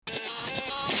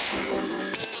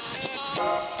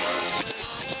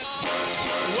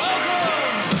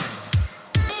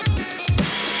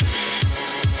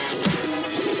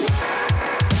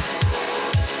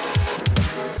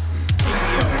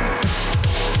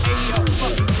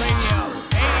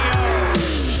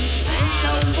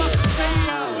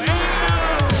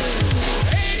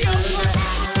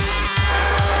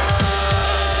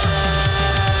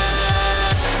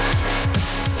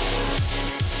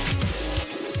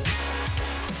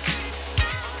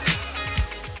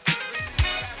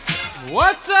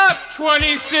What's up,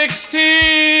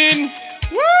 2016?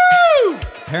 Woo!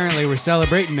 Apparently, we're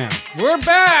celebrating now. We're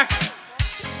back.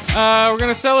 We're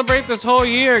gonna celebrate this whole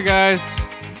year, guys.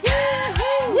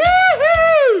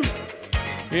 Woohoo!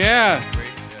 Yeah.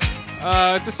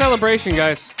 It's a celebration,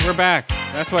 guys. We're back.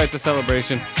 That's why it's a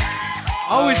celebration.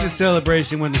 Always a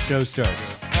celebration when the show starts.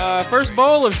 First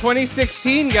bowl of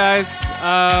 2016, guys.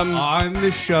 On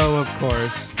the show, of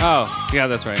course. Oh, yeah,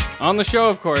 that's right. On the show,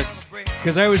 of course.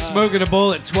 Because I was smoking a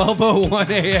bowl at 12:01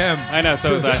 a.m. I know,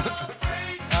 so was I.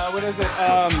 What is it?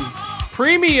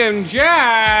 Premium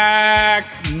Jack.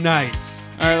 Nice.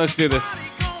 All right, let's do this.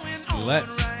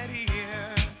 Let's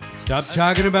stop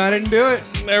talking about it and do it.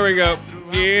 There we go.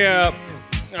 Yeah.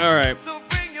 All right.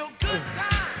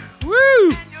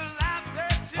 Woo!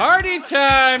 Party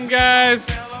time, guys.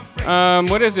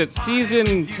 What is it?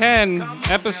 Season 10,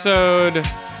 episode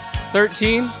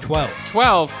 13?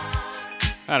 12.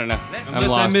 I don't know. Unless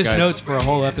lost, I missed guys. notes for a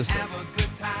whole episode.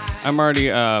 I'm already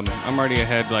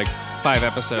ahead like 5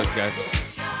 episodes, guys.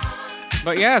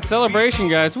 But yeah, it's celebration,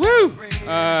 guys. Woo!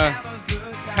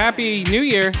 Happy New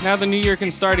Year. Now the new year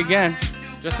can start again,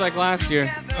 just like last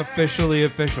year. Officially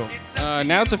official.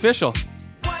 Now it's official.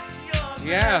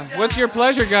 Yeah. What's your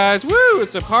pleasure, guys? Woo!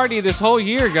 It's a party this whole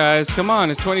year, guys. Come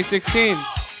on, it's 2016.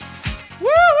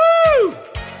 Woo-hoo!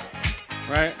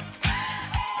 Right?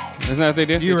 Isn't that what they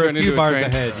did? You They were turned a few into bars train.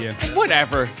 ahead, yeah.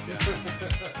 Whatever.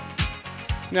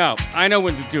 No, I know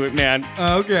when to do it, man.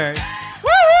 Okay.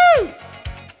 Woohoo!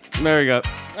 There we go.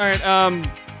 All right,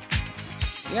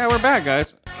 yeah, we're back,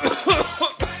 guys.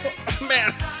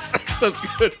 Man, that's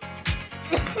good.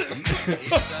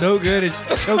 So good, it's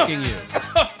choking you.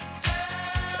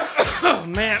 Oh,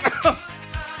 man.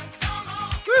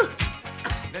 Woo.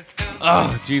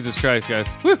 Oh, Jesus Christ, guys.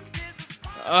 Woo.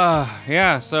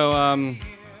 Yeah, so,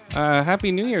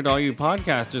 Happy New Year to all you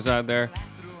podcasters out there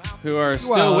who are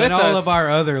still with and us. all of our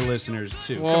other listeners,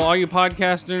 too. Well, all you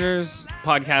podcasters,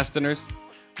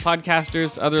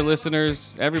 other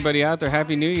listeners, everybody out there,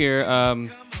 Happy New Year.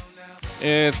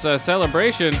 It's a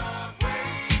celebration.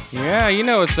 Yeah, you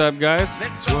know what's up, guys.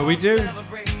 That's what we do.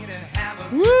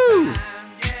 Woo!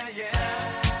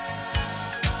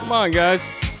 Come on, guys.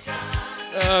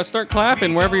 Start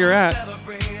clapping wherever you're at.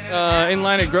 In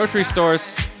line at grocery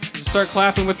stores. Just start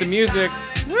clapping with the music.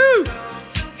 Woo!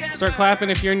 Start clapping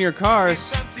if you're in your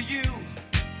cars.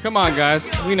 Come on, guys.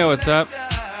 We know what's up.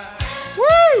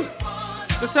 Woo!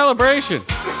 It's a celebration.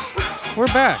 We're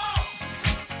back.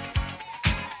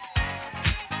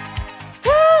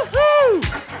 Woo-hoo!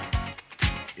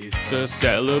 It's a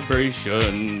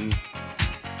celebration.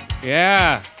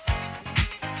 Yeah.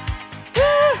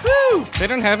 Woo-hoo! They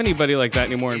don't have anybody like that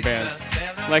anymore in bands.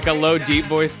 Like a low, deep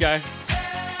voice guy.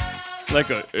 Like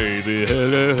a...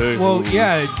 Well,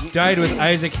 yeah, it died with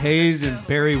Isaac Hayes and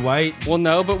Barry White. Well,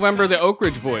 no, but remember the Oak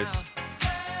Ridge Boys.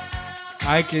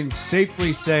 I can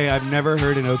safely say I've never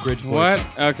heard an Oak Ridge Boys What?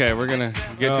 song. Okay, we're going to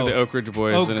get to the Oak Ridge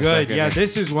Boys in a good. second. Yeah,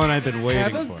 this is one I've been waiting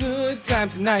Have a for. good time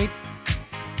tonight.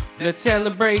 Let's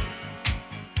celebrate.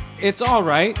 It's all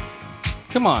right.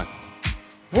 Come on.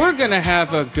 We're going to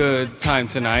have a good time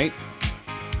tonight.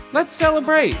 Let's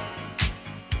celebrate.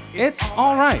 It's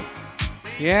all right.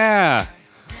 Yeah.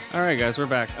 All right, guys, we're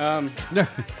back.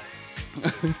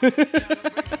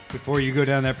 Before you go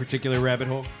down that particular rabbit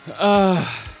hole,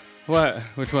 What?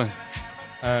 Which one?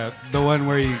 the one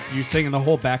where you sing in the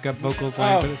whole backup vocals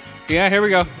line. Oh, yeah, here we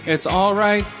go. It's all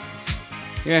right.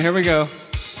 Yeah, here we go.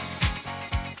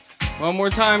 One more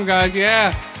time, guys.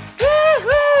 Yeah.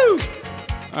 Woo-hoo!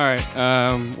 All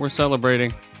right, we're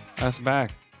celebrating us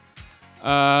back.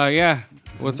 Yeah.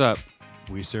 What's up?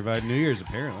 We survived New Year's,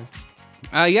 apparently.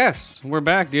 Yes, we're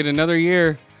back, dude. Another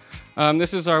year.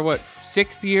 This is our,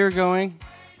 6th year going?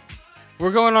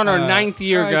 We're going on our 9th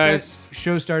year, guys. That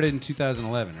show started in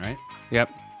 2011, right? Yep.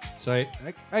 So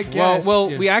I guess. Well,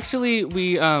 yeah. we actually,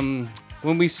 when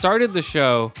we started the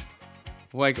show,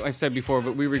 like I said before,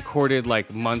 but we recorded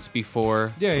like months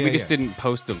before. Yeah, We just didn't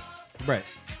post them. Right.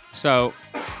 So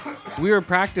we were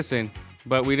practicing,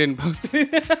 but we didn't post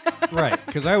it. Right,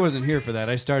 because I wasn't here for that.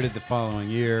 I started the following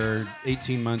year,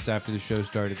 18 months after the show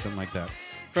started, something like that.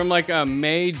 From like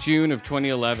May, June of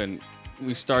 2011,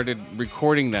 we started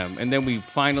recording them, and then we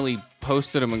finally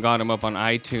posted them and got them up on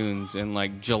iTunes in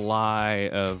like July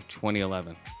of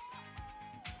 2011.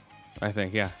 I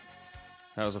think, yeah,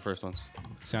 that was the first ones.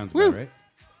 Sounds about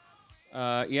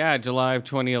right. Yeah, July of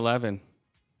 2011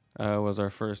 was our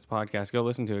first podcast. Go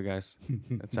listen to it, guys.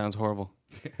 That sounds horrible,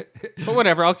 but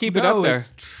whatever. I'll keep it up there.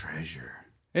 It's treasure.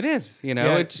 It is, you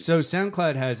know. Yeah, so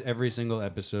SoundCloud has every single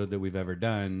episode that we've ever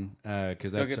done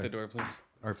because Go that's get the door, please.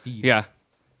 our feed. Yeah,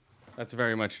 that's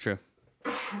very much true.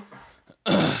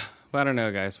 But I don't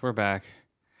know, guys. We're back,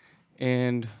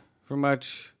 and for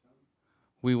much,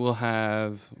 we will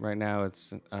have right now.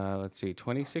 It's let's see,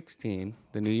 2016.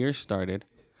 The new year started.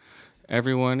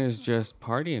 Everyone is just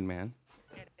partying, man.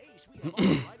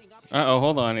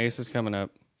 Hold on. Ace is coming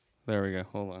up. There we go.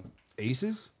 Hold on.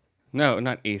 Aces? No,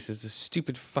 not Ace. It's a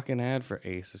stupid fucking ad for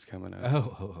Ace is coming up.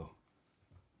 Oh.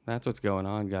 That's what's going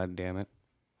on. God damn it.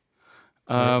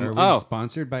 Are we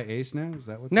sponsored by Ace now? Is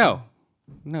that what's No,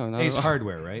 not Ace at all.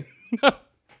 Hardware, right?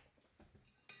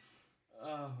 Oh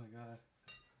my god.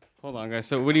 Hold on, guys.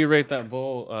 So, what do you rate that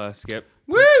bowl, Skip?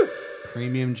 Woo!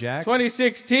 Premium Jack.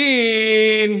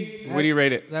 2016. What do you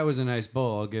rate it? That was a nice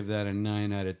bowl. I'll give that a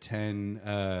 9 out of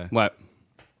 10. What?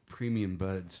 Premium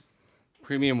Buds.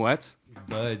 Premium what?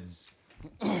 Buds.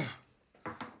 I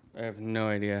have no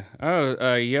idea. Oh,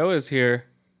 Yoa's here.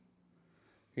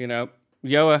 You know,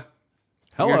 Yoa.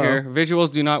 Hello. You're here.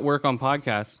 Visuals do not work on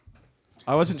podcasts.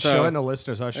 I wasn't So, showing the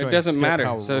listeners. I was showing doesn't Skip matter.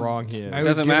 how So- wrong he is. It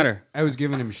doesn't matter. I was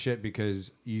giving him shit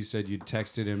because you said you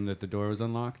texted him that the door was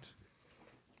unlocked.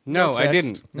 No, No I text.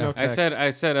 didn't. No I text.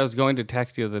 said I was going to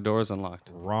text you the door's unlocked.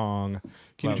 Wrong.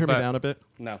 Can Well, you turn me but- down a bit?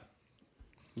 No.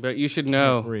 But you should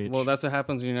know. reach. Well, that's what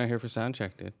happens when you're not here for sound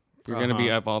check, dude. You're going to be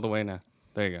up all the way now.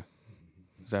 There you go.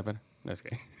 Is that better? No, it's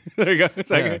okay. There you go. Is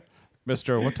that Yeah. good?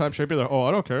 Mister, what time should I be there? Oh,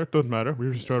 I don't care. It doesn't matter. We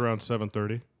usually start around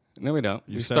 7:30. No, we don't.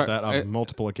 You We said start- that on I-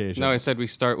 multiple occasions. No, I said we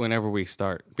start whenever we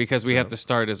start because we have to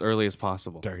start as early as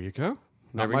possible. There you go.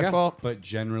 There Not we my go. fault. But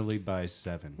generally by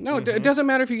 7. No, it doesn't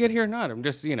matter if you get here or not. I'm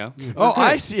just, you know. Oh,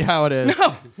 I see how it is.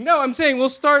 No, I'm saying we'll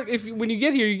start when you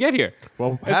get here, you get here.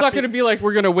 Well, It's not going to be like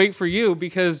we're going to wait for you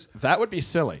because, That would be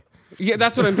silly. yeah,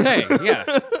 that's what I'm saying. Yeah.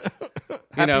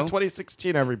 Happy know?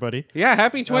 2016, everybody. Yeah,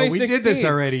 happy Oh, 2016. we did this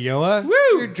already, Yoa. Woo!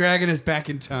 You're dragging us back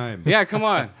in time. Yeah, come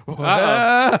on.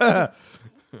 Uh-oh.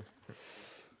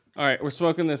 All right, we're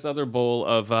smoking this other bowl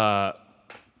of,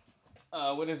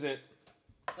 what is it?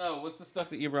 Oh, what's the stuff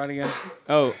that you brought again?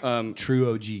 Oh,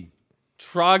 True OG.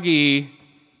 Troggy.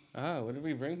 Oh, what did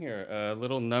we bring here? A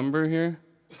little number here?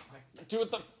 Do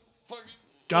what the fuck?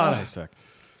 God, I suck.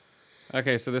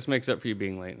 Okay, so this makes up for you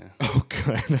being late now. Oh,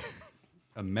 good.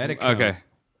 A medic. Okay.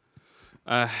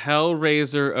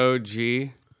 Hellraiser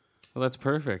OG. Well, that's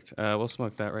perfect. We'll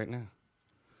smoke that right now.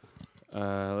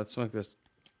 Let's smoke this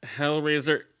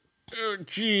Hellraiser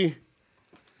OG.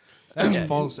 That's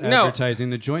false No. advertising.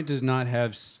 The joint does not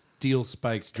have steel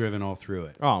spikes driven all through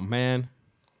it. Oh, man.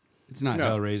 It's not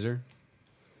No. Hellraiser.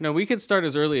 No, we could start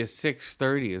as early as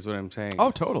 6:30 is what I'm saying.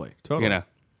 Oh, totally. Totally. You know.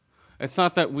 It's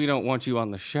not that we don't want you on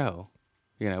the show.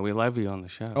 You know, we love you on the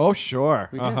show. Oh, sure.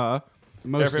 did. Uh-huh.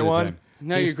 Most Everyone? of the time.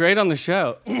 No, you're great on the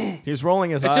show. It's He's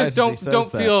rolling his eyes just as he says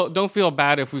don't that. feel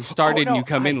bad if we've started and you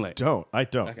come in late. I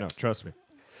don't. No, trust me.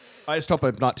 I just hope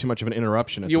I'm not too much of an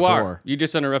interruption at You the are. door. You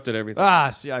just interrupted everything.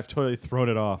 See, I've totally thrown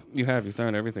it off. You have. You've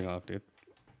thrown everything off, dude.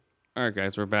 All right,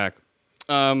 guys, we're back.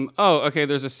 Okay.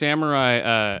 There's a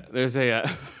samurai. There's a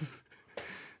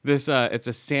it's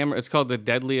a samurai. It's called the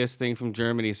deadliest thing from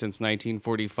Germany since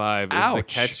 1945. It's the Ouch.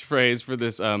 catchphrase for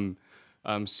this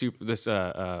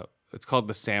it's called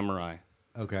the samurai.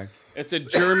 Okay. It's a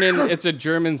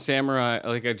German samurai,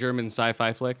 like a German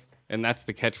sci-fi flick, and that's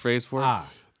the catchphrase for it.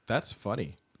 That's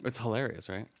funny. It's hilarious,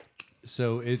 right?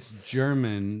 So it's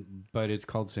German, but it's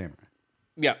called Samurai.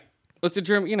 Yeah. It's a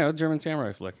German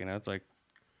samurai flick. You know, it's like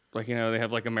they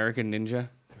have like American Ninja.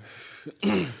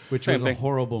 Which Same was a thing.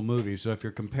 horrible movie. So if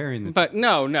you're comparing the But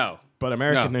no. But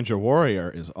American Ninja Warrior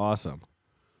is awesome.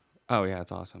 Oh yeah,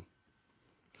 it's awesome.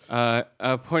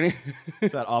 Pointing.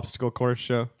 Is that obstacle course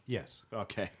show? yes.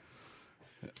 Okay.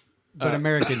 But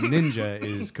American Ninja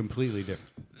is completely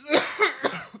different.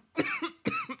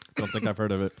 Don't think I've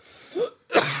heard of it.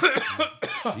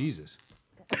 Jesus.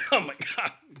 Oh my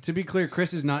god. To be clear,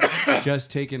 Chris is not just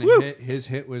taking a hit. His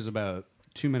hit was about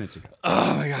 2 minutes ago.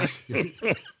 Oh my gosh.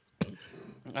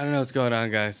 I don't know what's going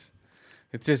on, guys.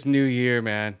 It's this new year,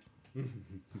 man.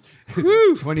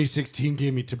 2016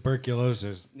 gave me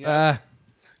tuberculosis.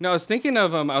 No, I was thinking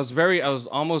of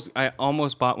I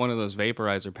almost bought one of those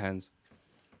vaporizer pens.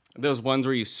 those ones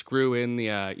where you screw in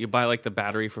the you buy like the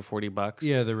battery for $40.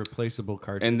 Yeah, the replaceable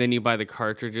cartridge. And then you buy the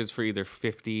cartridges for either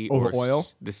 50 Over or oil?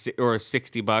 or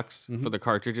 $60 for the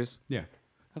cartridges. Yeah.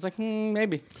 I was like,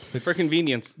 maybe for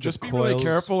convenience. Just be coils. really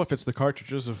careful if it's the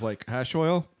cartridges of like hash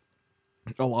oil.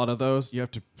 A lot of those, you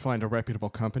have to find a reputable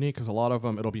company because a lot of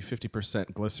them, it'll be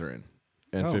 50% glycerin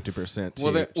and 50% THC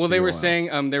Well, they were oil.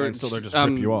 saying they were And so they'll just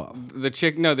rip you off. The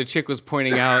chick was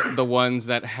pointing out the ones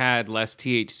that had less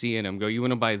THC in them. Go, you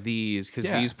want to buy these because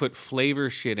Yeah. these put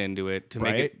flavor shit into it to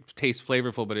make Right. it taste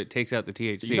flavorful, but it takes out the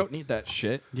THC. You don't need that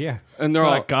shit. Yeah. and It's they're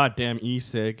all not goddamn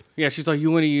e-cig. yeah. She's like, you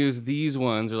want to use these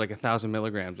ones, are like 1,000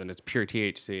 milligrams, and it's pure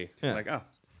THC. Yeah. Like, oh,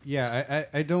 Yeah,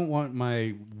 I don't want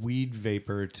my weed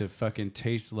vapor to fucking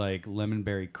taste like lemon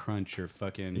berry crunch or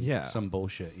fucking some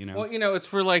bullshit, you know? well, it's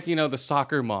for like the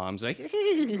soccer moms, like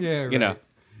yeah, right. you know.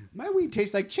 My weed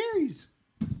tastes like cherries.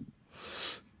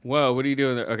 Whoa, what are you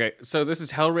doing there? Okay, so this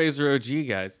is Hellraiser OG,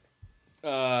 guys.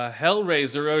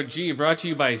 Hellraiser OG brought to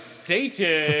you by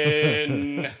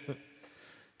Satan.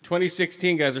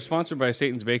 2016, guys, are sponsored by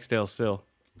Satan's Bake Sale still.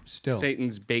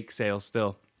 Satan's Bake Sale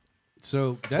still.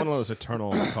 So that's One of those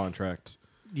eternal contracts.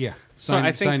 yeah. So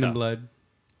I think signed so. in blood.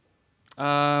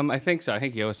 I think so. I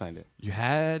think Yoa signed it. You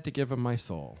had to give him my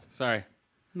soul. Sorry.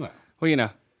 Well, Well, you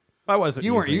know. I wasn't.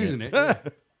 you weren't using it.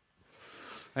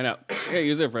 I know. Yeah,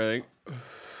 use it for everything.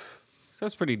 So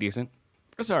that's pretty decent.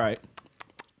 It's all right.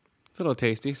 It's a little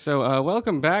tasty. So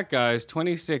welcome back, guys.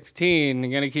 2016.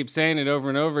 I'm going to keep saying it over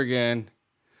and over again.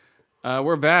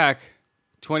 We're back.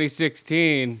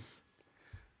 2016.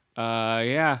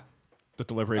 Yeah. The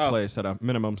delivery place had a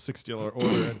minimum $60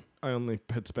 order, and I only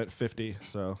had spent $50,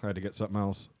 so I had to get something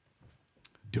else.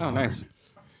 Oh, nice.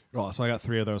 Oh, so I got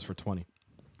 3 of those for $20.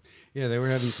 Yeah, they were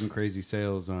having some crazy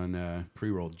sales on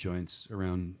pre-rolled joints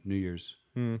around New Year's.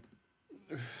 Man,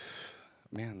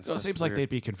 this So it is seems like weird. they'd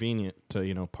be convenient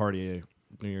to party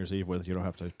New Year's Eve with. You don't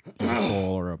have to use a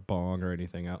bowl or a bong or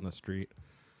anything out in the street.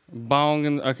 Bong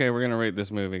and okay, we're gonna rate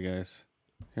this movie, guys.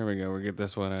 Here we go. We'll get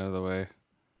this one out of the way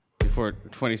before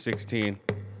 2016.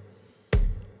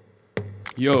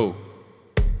 Yo,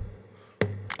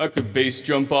 I could base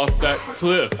jump off that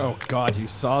cliff. Oh God, you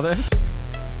saw this?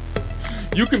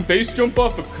 You can base jump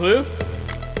off a cliff?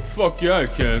 Fuck yeah, I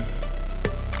can.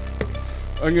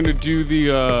 I'm gonna do the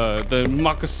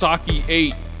Makasaki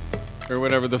 8 or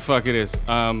whatever the fuck it is.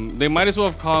 They might as well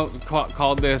have called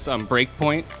this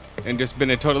Breakpoint and just been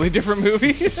a totally different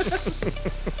movie.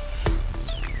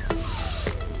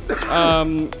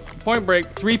 Point Break,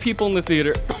 3 people in the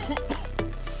theater.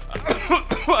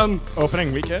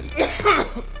 Opening weekend?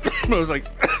 It was like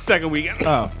second weekend.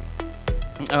 Oh.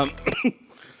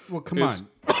 Well, come on.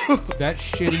 That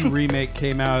shitty remake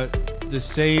came out the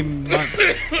same month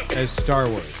as Star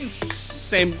Wars.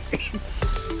 Same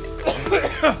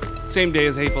same day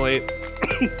as Hateful Eight.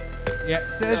 Yeah,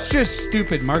 that's just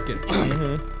stupid marketing.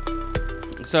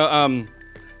 So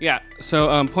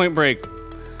Point Break,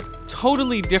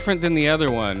 totally different than the other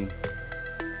one.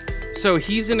 So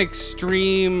he's an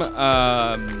extreme.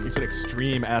 He's an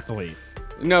extreme athlete.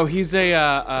 No, he's a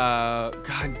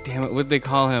God damn it! What'd they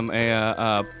call him?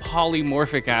 A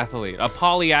polymorphic athlete, a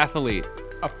polyathlete.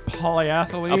 A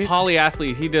polyathlete? A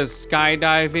polyathlete. He does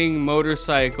skydiving,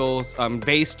 motorcycles,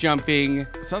 base jumping,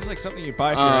 Sounds like something you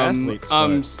buy for your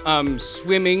athletes.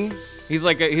 swimming. He's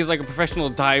like a professional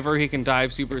diver. He can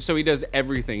dive super. So he does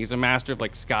everything. He's a master of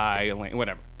like sky,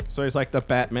 whatever. So he's like the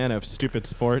Batman of stupid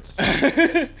sports.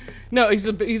 No, he's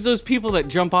those people that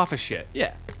jump off of shit.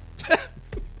 Yeah.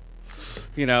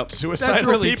 You know. Suicidal That's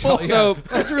really people. tall. So- Yeah,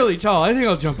 that's really tall. I think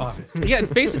I'll jump off it. Yeah,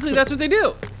 basically that's what they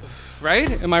do.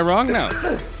 Right? Am I wrong?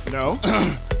 No. No.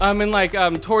 And like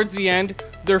towards the end,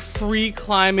 they're free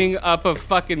climbing up a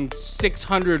fucking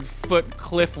 600-foot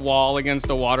cliff wall against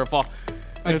a waterfall.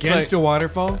 And it's Against a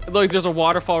waterfall? like there's a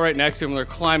waterfall right next to them. And they're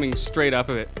climbing straight up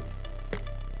of it.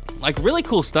 Like really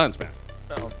cool stunts, man.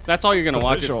 That's all you're gonna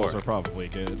watch it Visuals for. are probably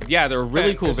good. Yeah, they're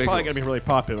really cool It's probably gonna visuals. be really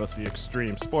popular with the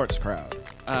extreme sports crowd.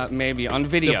 Maybe on The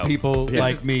video. people Yes.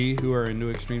 like me who are into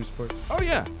extreme sports. Oh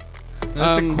yeah.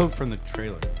 That's a Um, quote from the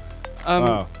trailer.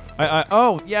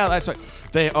 Oh yeah, that's right.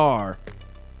 They are.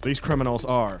 These criminals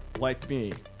are like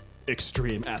me,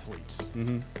 extreme athletes.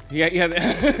 Yeah.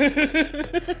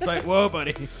 It's like, whoa,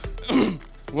 buddy.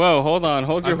 Whoa, hold on,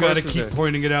 hold your I've got to horses keep there.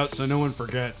 pointing it out so no one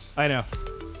forgets. I know.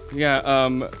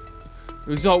 Yeah.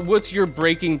 So what's your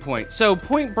breaking point? So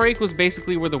Point Break was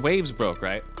basically where the waves broke,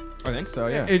 right? I think so.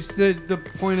 Yeah. It's the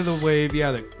point of the wave,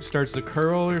 yeah, that starts the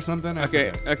curl or something. I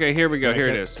Okay. forget. Okay. Here we go. Here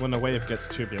it gets- is. When the wave gets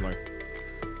tubular.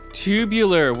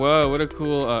 Tubular. Whoa, what a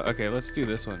cool. Okay, let's do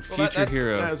this one. Future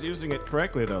hero. I was using it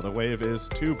correctly though. The wave is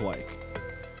tube-like.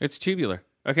 It's tubular.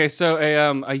 Okay, so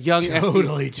a young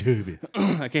Totally Tubi.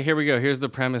 Okay, here we go. Here's the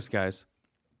premise, guys.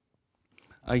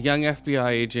 A young FBI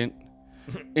agent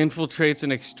infiltrates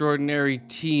an extraordinary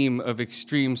team of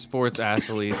extreme sports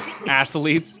athletes.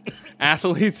 Athletes.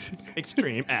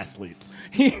 Extreme athletes.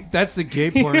 That's the gay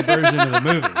porn version of the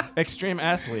movie. Extreme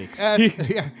athletes.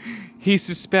 Yeah. He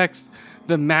suspects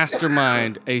the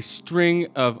mastermind, a string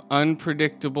of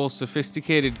unpredictable,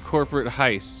 sophisticated corporate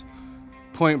heists.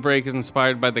 Point Break is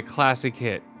inspired by the classic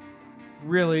hit.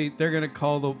 Really? They're going to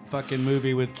call the fucking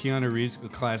movie with Keanu Reeves a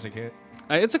classic hit?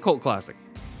 It's a cult classic.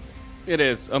 It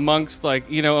is amongst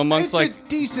It's a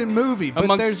decent movie, but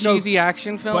amongst there's cheesy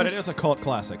action films. But it is a cult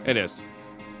classic. It is.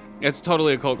 It's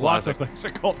totally a cult Lots classic. of things are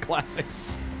cult classics.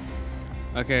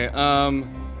 Okay.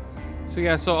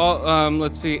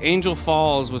 Let's see. Angel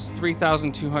Falls was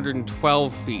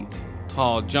 3,212 feet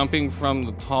tall. Jumping from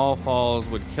the tall falls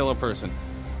would kill a person.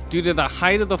 Due to the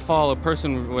height of the fall, a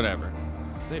person whatever.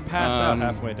 They pass out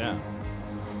halfway down.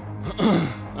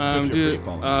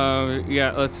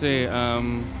 Let's see.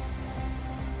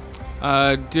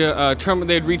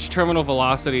 They'd reach terminal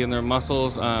velocity in their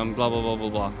muscles. Blah blah blah blah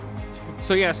blah.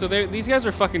 So yeah, these guys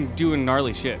are fucking doing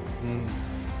gnarly shit.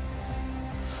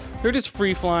 They're just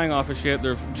free flying off of shit.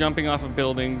 They're jumping off of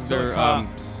buildings. So They're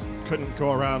cops couldn't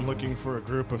go around looking for a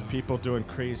group of people doing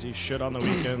crazy shit on the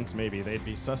weekends. Maybe they'd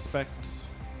be suspects.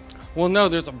 Well, no,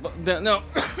 no.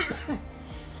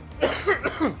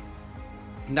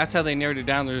 That's how they narrowed it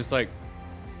down. They're just like,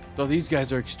 though these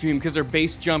guys are extreme because they're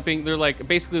base jumping. They're like,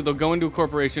 basically, they'll go into a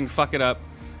corporation, fuck it up,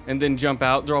 and then jump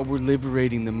out. They're all, we're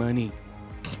liberating the money.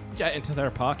 Yeah, into their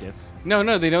pockets.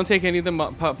 No, they don't take any of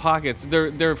the pockets.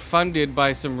 They're funded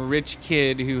by some rich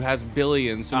kid who has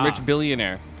billions, some rich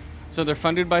billionaire. So they're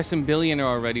funded by some billionaire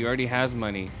already, who already has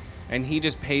money. And he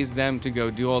just pays them to go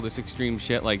do all this extreme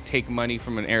shit, like take money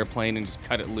from an airplane and just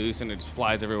cut it loose and it just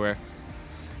flies everywhere.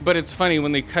 But it's funny,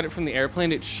 when they cut it from the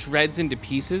airplane, it shreds into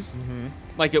pieces,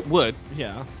 like it would.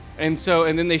 Yeah. And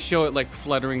then they show it like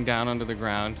fluttering down onto the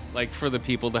ground, like for the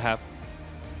people to have.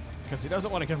 Because he doesn't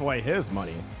want to give away his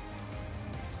money.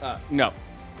 No.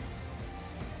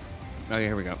 Okay,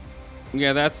 here we go.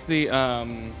 Yeah, that's the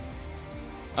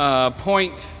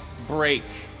Point Break.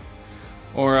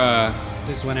 Or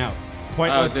This went out.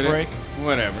 Pointless break.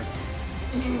 Whatever.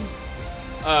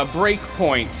 Break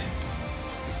Point.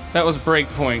 That was Break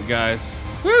Point, guys.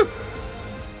 Woo!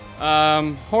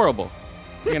 Horrible.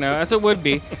 As it would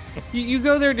be. You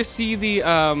go there to see the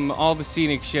all the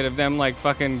scenic shit of them like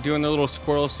fucking doing their little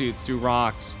squirrel suits through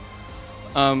rocks.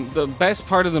 The best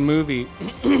part of the movie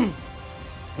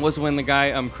was when the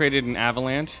guy created an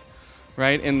avalanche,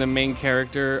 right? And the main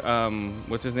character,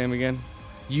 what's his name again?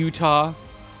 Utah,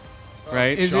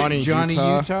 right? Is Johnny it Johnny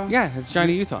Utah? Yeah, it's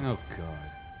Johnny Utah. Oh, God.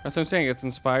 That's what I'm saying. It's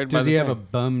inspired by Does the he have a thing.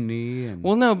 bum knee? And...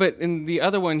 Well, no, but in the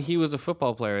other one, he was a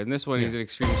football player. In this one, he's an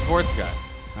extreme sports guy.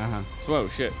 Uh-huh. So, whoa,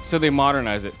 shit. So they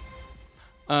modernize it.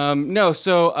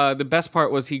 The best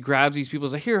part was he grabs these people.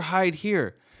 He's like, here, hide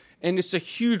here. And it's a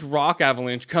huge rock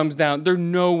avalanche comes down. There's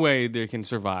no way they can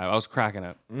survive. I was cracking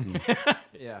up.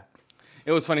 Yeah.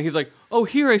 It was funny. He's like, oh,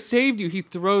 here, I saved you.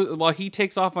 He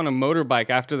takes off on a motorbike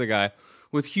after the guy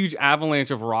with huge avalanche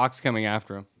of rocks coming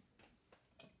after him.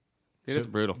 Dude, it's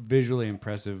brutal. Visually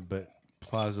impressive, but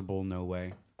plausible, no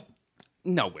way.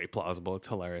 No way plausible. It's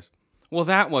hilarious. Well,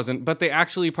 that wasn't, but they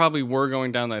actually probably were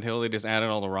going down that hill. They just added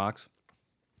all the rocks.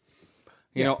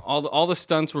 You know, all the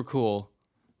stunts were cool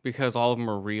because all of them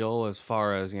are real as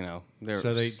far as, they're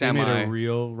So they semi. made a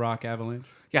real rock avalanche?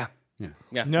 Yeah. Yeah.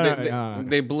 Yeah. No,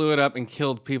 they blew it up and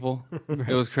killed people.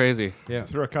 It was crazy. Yeah.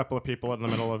 Threw a couple of people in the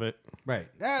middle of it. Right.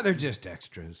 They're just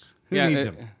extras. Who Yeah, needs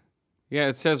it- them? Yeah,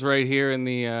 it says right here in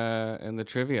the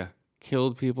trivia.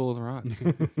 Killed people with rocks.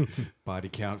 Body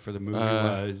count for the movie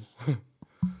was...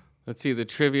 Let's see. The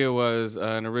trivia was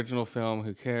an original film.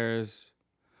 Who cares?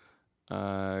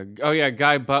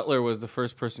 Guy Butler was the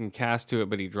first person cast to it,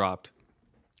 but he dropped.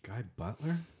 Guy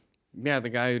Butler? Yeah, the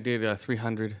guy who did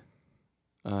 300.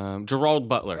 Gerard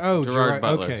Butler. Oh, Gerard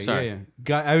Butler. Okay, Sorry.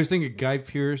 yeah. I was thinking Guy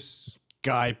Pearce.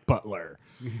 Guy Butler.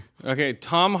 Okay,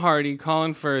 Tom Hardy,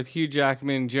 Colin Firth, Hugh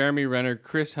Jackman, Jeremy Renner,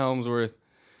 Chris Helmsworth,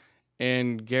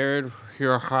 and Garrett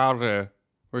Hirata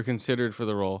were considered for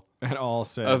the role And all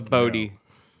said of Bodhi.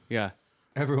 Yeah.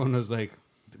 Everyone was like,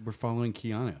 we're following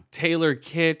Keanu. Taylor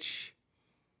Kitsch,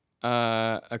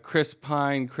 a Chris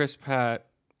Pine, Chris Pratt,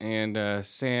 and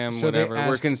Sam, So they whatever,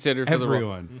 were asked considered for the role.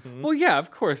 everyone. Well, yeah, of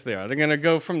course they are. They're going to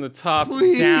go from the top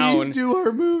Please down. do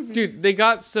our movie. Dude, they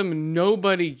got some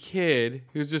nobody kid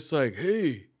who's just like,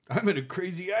 hey, I'm in a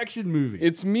crazy action movie.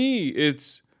 it's me.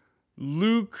 It's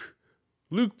Luke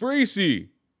Bracey.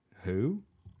 Who?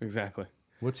 Exactly.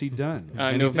 What's he done?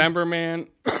 Anything? November Man,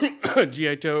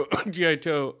 G.I. Joe, G.I.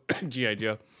 Joe, G.I.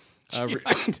 Joe.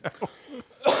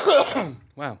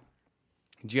 Wow.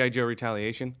 G.I. Joe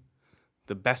Retaliation,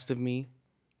 The Best of Me,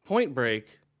 Point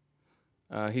Break.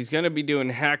 He's going to be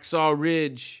doing Hacksaw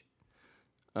Ridge.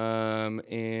 And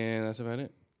that's about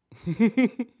it.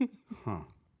 Huh.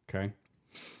 Okay.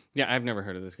 Yeah, I've never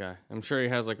heard of this guy. I'm sure he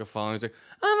has like a following. He's like,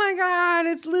 oh my God,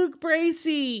 it's Luke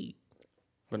Bracey.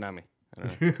 But not me. I don't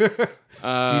know. Do you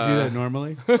do that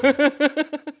normally?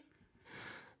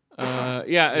 Yeah,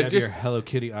 You it have just your Hello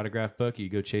Kitty autograph book. You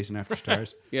go chasing after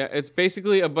stars. yeah, it's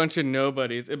basically a bunch of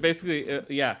nobodies. It basically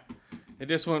it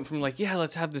just went from like, yeah,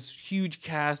 let's have this huge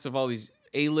cast of all these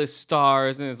A-list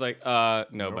stars, and it's like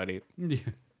nobody. Yeah.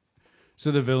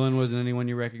 So the villain wasn't anyone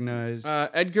you recognized?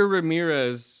 Edgar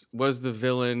Ramirez was the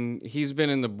villain. He's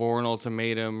been in the Bourne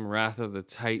Ultimatum, Wrath of the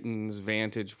Titans,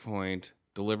 Vantage Point,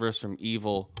 Deliver Us from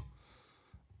Evil.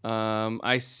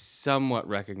 I somewhat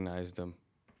recognized him.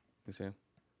 You see him?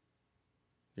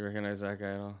 You recognize that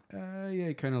guy at all? Yeah,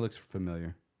 he kind of looks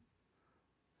familiar.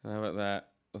 How about that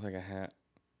with like a hat?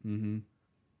 Mm-hmm.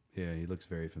 Yeah, he looks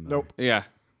very familiar. Nope. Yeah.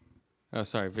 Oh,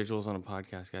 sorry. Visuals on a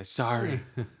podcast, guys. Sorry.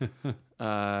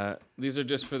 These are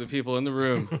just for the people in the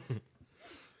room.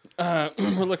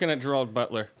 We're looking at Gerald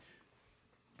Butler.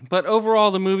 But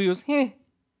overall, the movie was, I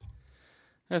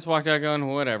just walked out going,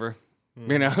 whatever.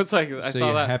 You know, it's like, I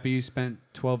saw that. Happy you spent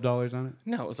 $12 on it?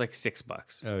 No, it was like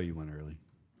 $6. Oh, you went early.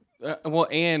 Well,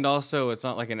 and also, it's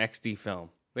not like an XD film.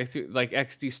 They threw, like,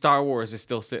 XD Star Wars is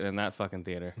still sitting in that fucking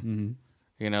theater. Mm-hmm.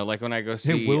 You know, like when I go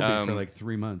see... It will be for like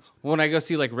 3 months. When I go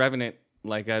see like Revenant,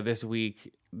 like this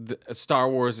week, Star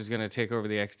Wars is going to take over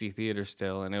the XD theater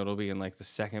still, and it'll be in like the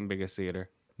second biggest theater.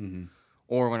 Mm-hmm.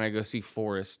 Or when I go see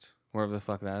Forrest, wherever the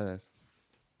fuck that is.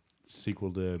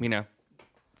 Sequel to You know.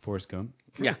 Forrest Gump?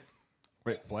 Yeah.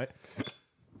 Wait, what?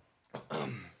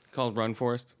 Called Run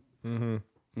Forrest. Mm-hmm.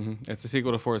 It's a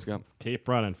sequel to Forrest Gump. Keep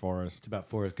running, Forrest. It's about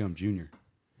Forrest Gump Jr.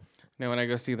 Now, when I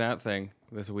go see that thing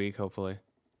this week, hopefully,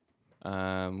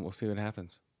 we'll see what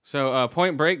happens. So,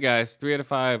 Point Break, guys. 3 out of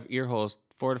 5 ear holes,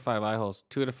 4 out of 5 eye holes,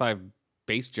 2 out of 5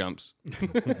 base jumps.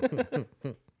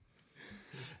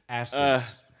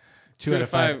 Athletes. 2 out of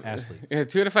 5 athletes. Yeah,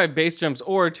 2 out of 5 base jumps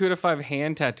or 2 out of 5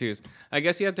 hand tattoos. I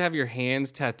guess you have to have your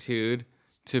hands tattooed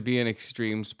to be an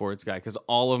extreme sports guy, because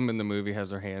all of them in the movie has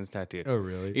their hands tattooed. Oh,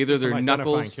 really? Either Some their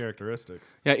identifying knuckles,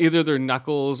 characteristics. yeah, either their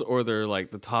knuckles or their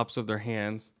like the tops of their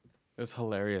hands. It's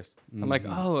hilarious. I'm like,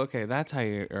 oh, okay, that's how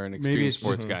you are an extreme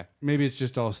sports guy. Maybe it's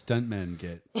just all stuntmen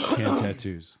get hand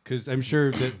tattoos. Because I'm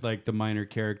sure that like the minor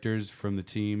characters from the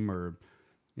team are,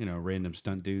 random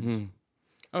stunt dudes.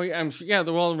 Oh yeah, I'm sure. Yeah,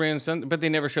 they're all ran stunt, but they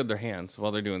never showed their hands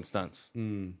while they're doing stunts.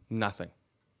 Nothing.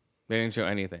 They didn't show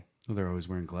anything. Well, they're always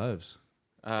wearing gloves.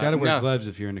 Gotta wear gloves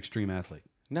if you're an extreme athlete.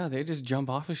 No, they just jump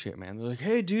off of shit, man. They're like,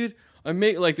 hey, dude, I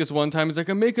make like this one time. He's like,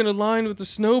 I'm making a line with the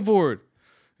snowboard.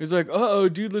 He's like, uh-oh,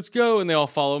 dude, let's go. And they all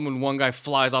follow him, and one guy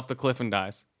flies off the cliff and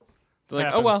dies. They're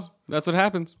like, oh, well, that's what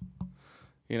happens.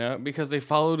 Because they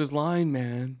followed his line,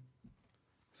 man.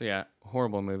 So, yeah,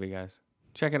 horrible movie, guys.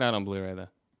 Check it out on Blu-ray,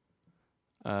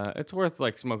 though. It's worth,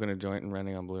 like, smoking a joint and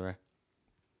renting on Blu-ray.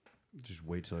 Just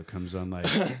wait till it comes on, like,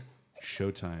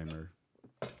 Showtime or...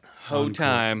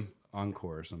 Ho-Time.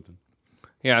 Encore or something.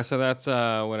 Yeah, so that's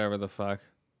whatever the fuck.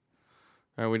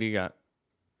 All right, what do you got?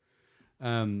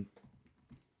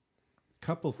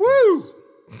 Couple things. Woo!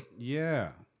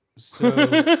 Yeah. So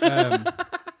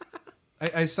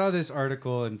I saw this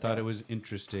article and thought it was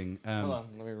interesting. Hold on,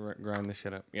 let me grind this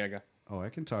shit up. Yeah, go. Oh, I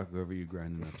can talk over you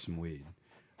grinding up some weed.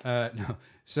 No.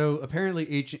 So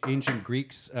apparently ancient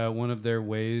Greeks, one of their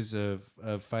ways of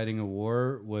fighting a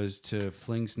war was to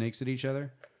fling snakes at each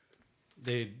other.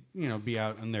 They'd, be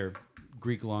out on their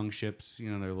Greek longships,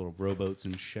 their little rowboats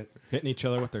and shit. Hitting each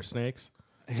other with their snakes?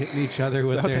 Hitting each other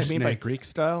with their snakes. Is that what they mean by Greek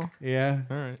style? Yeah.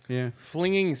 All right. Yeah.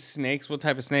 Flinging snakes? What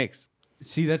type of snakes?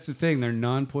 See, that's the thing. They're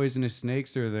non-poisonous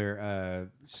snakes, or they're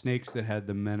snakes that had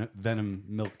the venom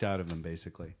milked out of them,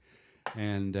 basically.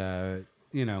 And,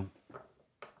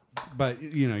 but,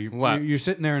 you're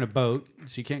sitting there in a boat,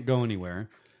 so you can't go anywhere.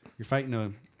 You're fighting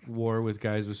a war with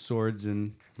guys with swords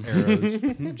and arrows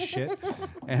and shit.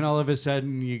 And all of a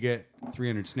sudden, you get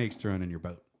 300 snakes thrown in your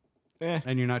boat.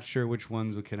 And you're not sure which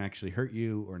ones can actually hurt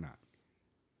you or not.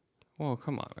 Well,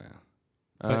 come on,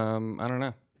 man. I don't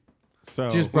know. So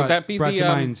just brought to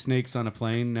mind snakes on a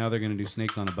plane. Now they're going to do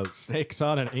snakes on a boat. Snakes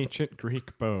on an ancient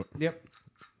Greek boat. Yep.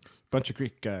 Bunch of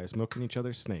Greek guys milking each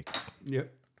other's snakes.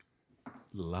 Yep.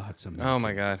 Lots of milk. Oh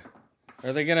my god.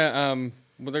 Are they gonna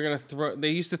they're gonna throw? They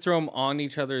used to throw them on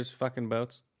each other's fucking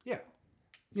boats. Yeah.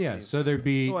 Yeah, so there'd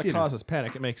be Well, it you know, causes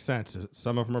panic. It makes sense.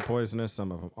 Some of them are poisonous,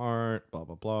 some of them aren't. Blah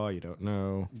blah blah. You don't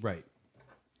know. right.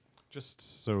 Just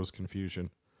sows confusion.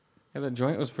 Yeah, the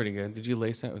joint was pretty good. Did you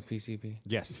lace that with PCP?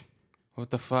 Yes. What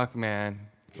the fuck, man?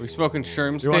 Are we smoking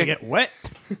sherm You want to stick? get wet?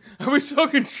 Are we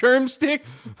smoking sherm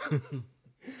sticks?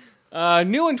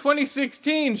 New in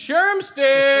 2016, sherm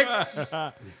sticks.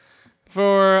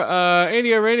 For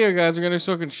ADO Radio, guys, we're going to be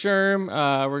smoking sherm.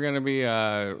 We're going to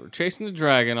be chasing the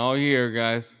dragon all year,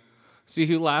 guys. See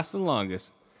who lasts the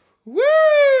longest.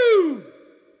 Woo!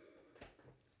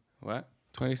 What?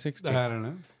 2016. I don't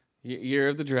know. Year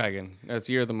of the dragon. That's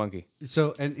Year of the monkey.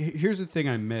 So, and here's the thing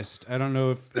I missed. I don't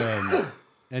know if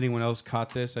anyone else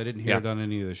caught this. I didn't hear Yeah. it on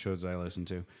any of the shows I listened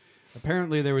to.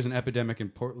 Apparently, there was an epidemic in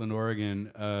Portland,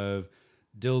 Oregon, of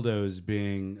dildos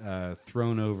being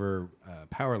thrown over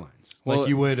power lines, Well, like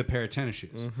you would a pair of tennis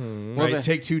shoes. Well, Right? the-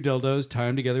 Take 2 dildos, tie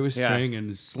them together with Yeah. string,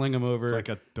 and sling them over It's like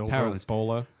a power dildo lines.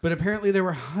 bola. But apparently, there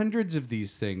were hundreds of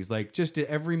these things, like just at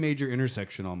every major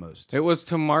intersection, almost. It was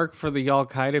to mark for the Al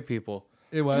Qaeda people.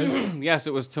 It was. Yes,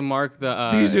 it was to mark the.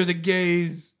 These are the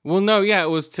gays. Well, no, yeah, it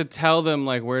was to tell them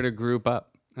like where to group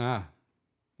up. Ah.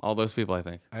 All those people, I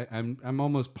think. I'm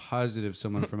almost positive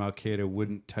someone from Al Qaeda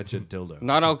wouldn't touch a dildo.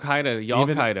 Not Al Qaeda, Y'all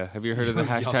Even- Qaeda. Have you heard of the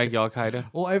hashtag Y'all Qaeda?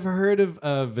 Well, I've heard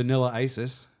of Vanilla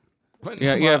ISIS.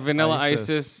 Yeah, Vanilla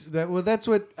ISIS. That's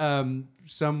what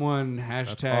someone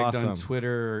hashtagged on awesome.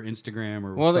 Twitter or Instagram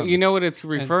or Well, something. you know what it's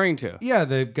referring to. Yeah,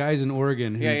 the guys in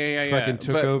Oregon who Yeah. fucking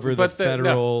took But- over the but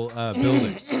federal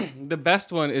building. The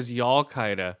best one is Y'all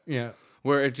Qaeda, Yeah.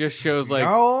 where it just shows like.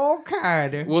 Al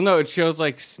Qaeda. Well, no, it shows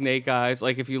like snake eyes.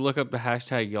 Like if you look up the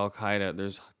hashtag Y'all Qaeda,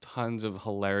 there's tons of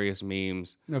hilarious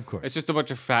memes. Of course. It's just a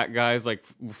bunch of fat guys like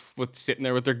with sitting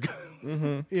there with their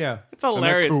guns. Yeah. It's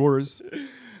hilarious. Coors.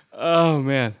 Oh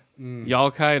man,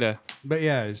 Y'all Qaeda. But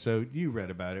yeah, so you read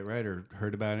about it, right? Or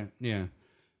heard about it? Yeah.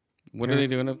 What are they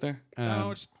doing up there?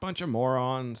 No, it's a bunch of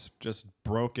morons just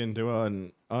broke into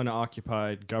an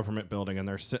unoccupied government building, and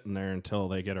they're sitting there until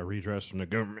they get a redress from the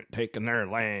government taking their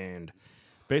land.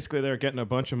 Basically, they're getting a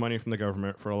bunch of money from the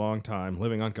government for a long time,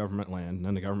 living on government land, and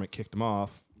then the government kicked them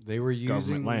off They were using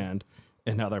government land,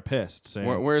 and now they're pissed, saying,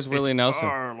 Where's Willie "It's Nelson?"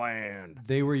 our land.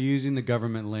 They were using the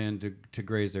government land to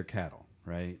graze their cattle,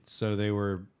 right? So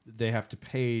they have to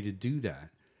pay to do that.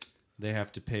 They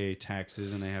have to pay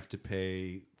taxes and they have to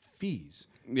pay fees.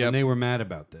 Yep. And they were mad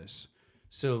about this.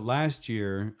 So last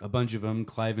year, a bunch of them,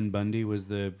 Cliven Bundy was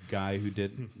the guy who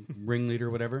did ringleader or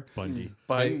whatever. Bundy.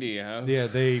 Bundy, huh? Yeah,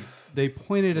 they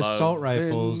pointed assault Love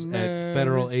rifles and at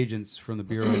federal agents from the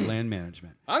Bureau of Land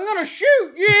Management. I'm gonna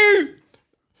shoot you.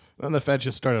 Then the Fed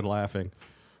just started laughing.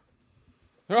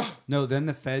 Oh, No, then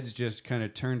the feds just kind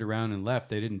of turned around and left.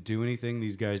 They didn't do anything.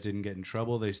 These guys didn't get in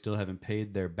trouble. They still haven't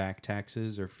paid their back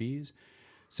taxes or fees.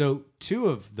 So two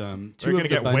of them, They're two going of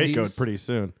to the get Bundys, Waco'd pretty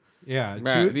soon. yeah,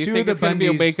 Right. Do you two think of it's the gonna be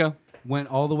a Bundys Waco? went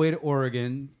all the way to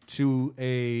Oregon to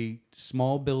a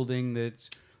small building that's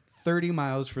 30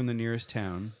 miles from the nearest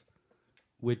town,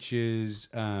 which is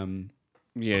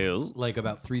yes. like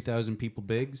about 3,000 people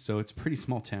big. So it's a pretty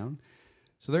small town.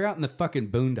 So they're out in the fucking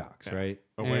boondocks, right?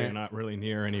 Away, And- not really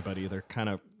near anybody. They're kind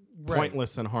of Right.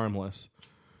 pointless and harmless.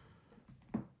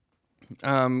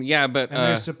 Yeah, but And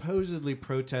they're supposedly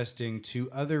protesting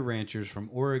to other ranchers from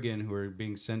Oregon who are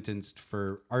being sentenced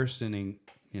for arsoning,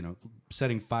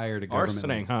 setting fire to government Arsoning,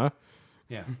 lands. huh?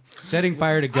 Yeah. Setting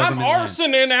fire to I'm government lands.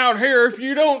 arsoning out here if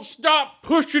you don't stop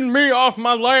pushing me off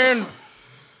my land.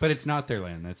 But it's not their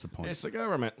land. That's the point. It's the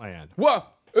government land.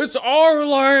 What? It's our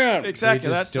land. Exactly.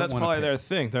 just That's don't wanna probably pay. their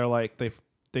thing. They're like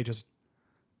they just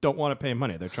don't want to pay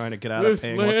money. They're trying to get out of This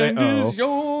paying what they land owe. is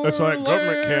your It's like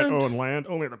government can't land. own land.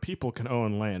 Only the people can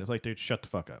own land. It's like, dude, shut the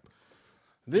fuck up.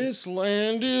 This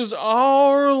land is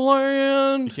our You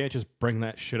land. can't just bring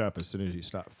that shit up as soon as you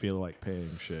stop feel like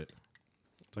paying shit.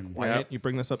 It's like, why Yep. didn't you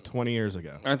bring this up 20 years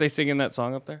ago? Aren't they singing that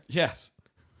song up there? Yes.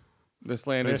 This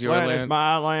land This is your land land. is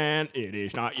my land. It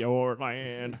is not your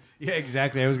land. Yeah,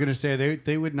 exactly. I was going to say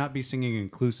they would not be singing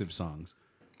inclusive songs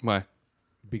Why?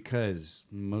 because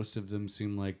most of them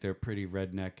seem like they're pretty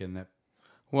redneck and that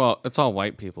Well, it's all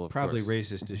white people, of probably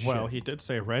course. racist as Well, shit. he did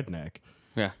say redneck.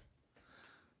 Yeah.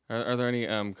 Are there any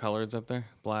coloreds up there?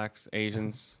 Blacks,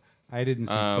 Asians, I didn't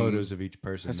see photos of each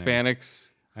person. there. Hispanics,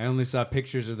 I only saw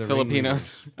pictures of the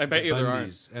Filipinos? ringleaders, I bet the you there aren't.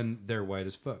 Bundys, and they're white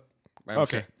as fuck. I'm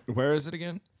Okay. sure. Where is it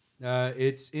again?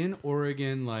 It's in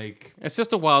Oregon, like It's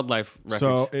just a wildlife refuge.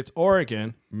 So it's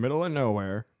Oregon, middle of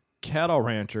nowhere, cattle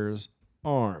ranchers,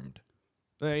 armed.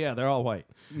 Yeah, they're all white.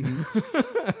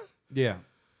 yeah.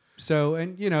 So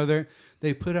and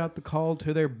they put out the call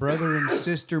to their brother and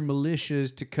sister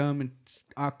militias to come and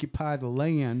occupy the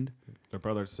land. They're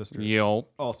brothers and sisters. Yo.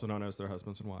 Also known as their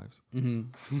husbands and wives.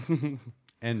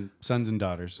 And sons and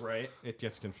daughters. Right. It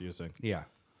gets confusing. Yeah,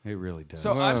 it really does.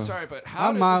 So I'm sorry, but how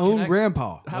I'm does my this own connect?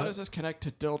 grandpa. How does this connect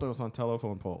to dildos on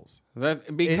telephone poles?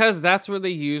 Because that's where they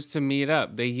use to meet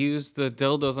up. They use the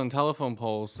dildos on telephone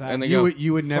poles, and they go.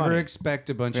 You would never Funny. expect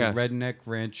a bunch Yes. of redneck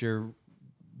rancher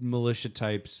militia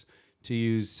types to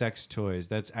use sex toys.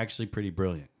 That's actually pretty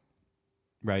brilliant,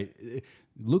 right?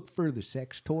 Look for the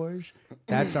sex toys.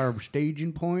 That's our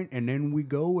staging point, and then we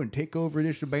go and take over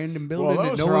this abandoned building that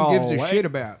those no are one gives all a way- shit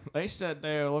about. They said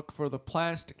they look for the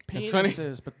plastic It's funny.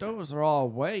 penises, but those are all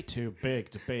way too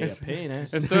big to be a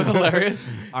penis. It's so hilarious.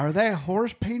 Are they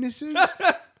horse penises?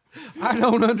 I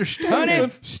don't understand.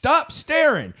 Honey, stop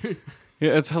staring.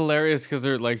 Yeah, it's hilarious because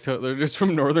they're like they're just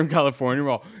from Northern California.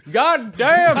 We're all, God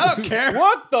damn! I don't care.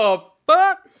 What the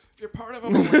fuck? If you're part of a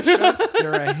militia,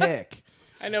 you're a hick.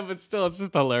 I know, but still, it's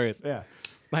just hilarious. Yeah.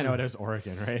 I know it is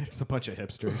Oregon, right? It's a bunch of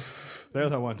hipsters. They're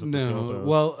the ones with the No. dildos.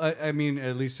 Well, I mean,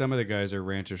 at least some of the guys are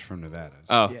ranchers from Nevada.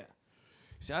 Oh, Yeah.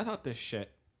 See, I thought this shit.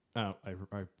 I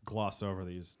gloss over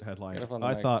these headlines. Get up on the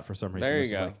I mic. thought for some reason There you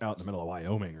this is go. like out in the middle of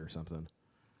Wyoming or something.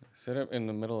 sit up in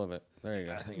the middle of it. There you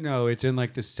go. No, it's in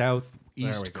like the There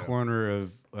southeast we go. corner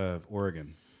of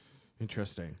Oregon.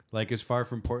 Interesting. Like as far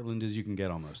from Portland as you can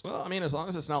get almost. Well, I mean, as long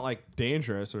as it's not like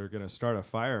dangerous or going to start a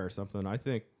fire or something, I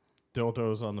think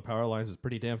dildos on the power lines is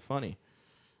pretty damn funny.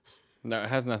 No, it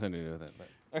has nothing to do with it. But.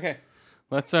 Okay,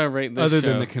 let's rate this Other show.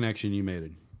 than the connection you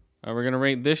made. We're gonna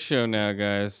rate this show now,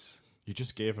 guys. You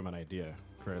just gave him an idea,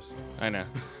 Chris. I know.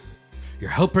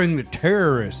 You're helping the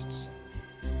terrorists.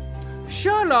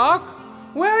 Sherlock,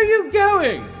 where are you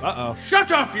going? Uh-oh.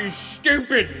 Shut up, you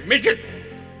stupid midget!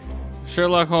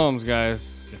 Sherlock Holmes,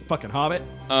 guys. You fucking hobbit.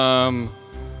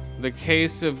 The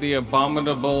case of the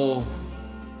abominable.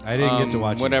 I didn't get to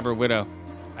watch whatever widow.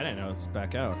 I didn't know it's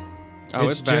back out. Oh,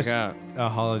 it's back just out. a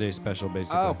holiday special,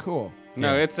 basically. cool.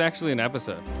 No, yeah. it's actually an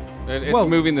episode. It's Well-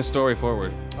 moving the story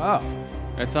forward. Oh.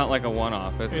 It's not like a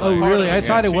one-off. It's Oh, like, really? I like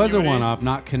thought it was a continuity. one-off,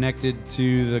 not connected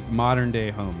to the modern-day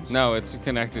homes. No, it's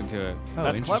connected to it. Oh,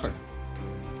 That's interesting.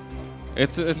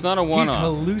 It's clever. not a He's one-off.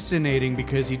 hallucinating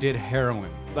because he did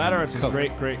heroin. That or it's his Coke.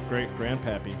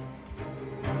 great-great-great-grandpappy.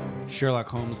 Sherlock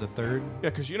Holmes the third. Yeah,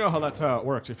 because you know how that's how it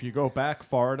works. If you go back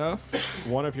far enough,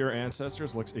 one of your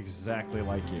ancestors looks exactly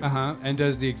like you. Uh-huh. And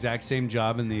does the exact same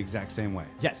job in the exact same way.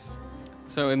 Yes.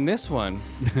 So in this one,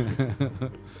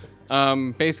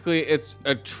 basically it's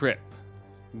a trip.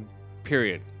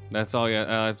 Period. That's all I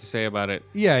have to say about it.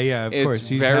 Yeah, of It's course.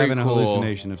 He's very having a cool.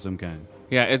 hallucination of some kind.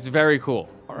 Yeah, it's very cool.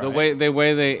 All The right.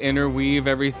 way they interweave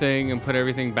everything and put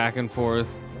everything back and forth.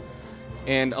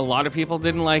 And a lot of people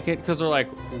didn't like it because they're like,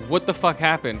 "What the fuck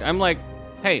happened?" I'm like,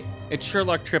 "Hey, it's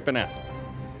Sherlock tripping out."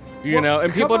 You Well, know,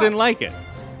 and come people on. didn't like it.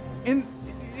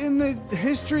 In the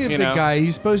history of You the know? guy,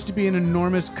 he's supposed to be an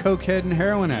enormous cokehead and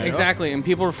heroin addict. Exactly, and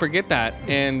people forget that,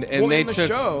 and Well, they in the took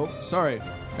show, sorry,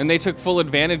 and they took full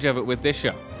advantage of it with this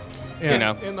show. Yeah. You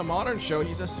know, in the modern show,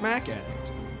 he's a smack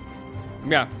addict.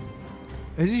 yeah,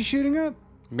 Is he shooting up?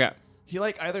 yeah. He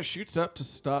like either shoots up to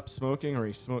stop smoking or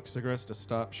he smokes cigarettes to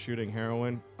stop shooting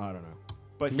heroin. I don't know.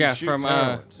 But he Yeah, shoots from,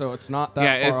 heroin, so it's not that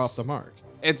yeah, far it's- off the mark.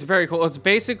 It's very cool.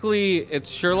 It's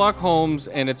Sherlock Holmes,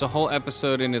 and it's a whole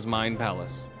episode in his mind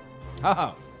palace,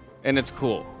 Haha. and it's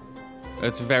cool.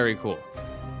 It's very cool.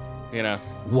 You know.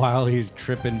 While he's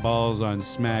tripping balls on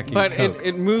smack and But coke.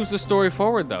 it moves the story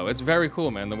forward, though. It's very cool,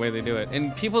 man, the way they do it.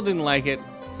 And people didn't like it.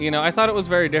 You know, I thought it was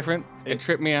very different. It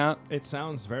tripped me out. It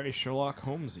sounds very Sherlock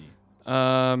Holmesy.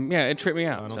 Yeah, it tripped me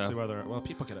I out. don't so. see whether. Well,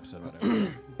 people get upset about it.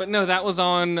 But no, that was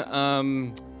on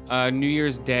New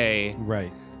Year's Day.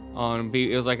 Right.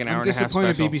 It was like an hour I'm and a half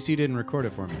disappointed special. BBC didn't record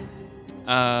it for me.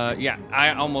 Yeah,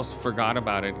 I almost forgot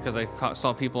about it because I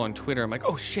saw people on Twitter. I'm like,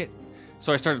 oh shit.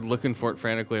 So I started looking for it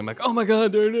frantically. I'm like, oh my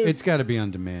god, there it is. It's got to be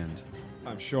on demand.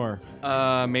 I'm sure.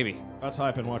 Maybe. That's how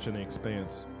I've been watching The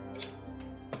Expanse.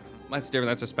 That's different.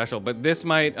 That's a special. But this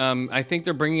might, I think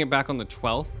they're bringing it back on the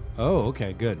 12th. Oh,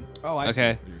 okay, good. Oh, I see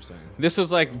Okay. what you're saying. This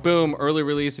was like, boom, early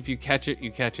release. If you catch it, you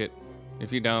catch it.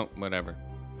 If you don't, whatever.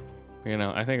 You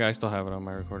know, I think I still have it on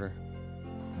my recorder.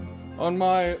 On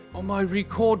my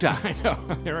recorder. I know.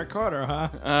 You're a recorder, huh?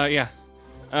 Yeah.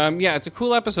 Yeah, it's a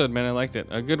cool episode, man. I liked it.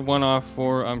 A good one-off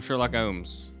for Sherlock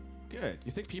Holmes. Good.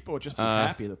 You think people would just be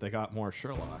happy that they got more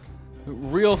Sherlock?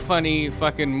 Real funny,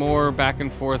 fucking more back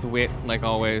and forth wit, like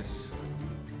always.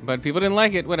 But people didn't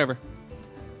like it, whatever.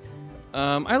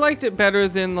 I liked it better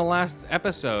than the last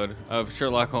episode of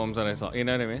Sherlock Holmes that I saw. You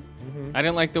know what I mean? I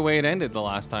didn't like the way it ended the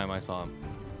last time I saw him.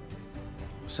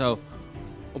 So,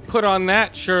 we'll put on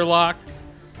that, Sherlock.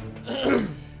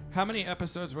 How many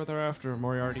episodes were there after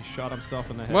Moriarty shot himself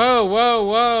in the head?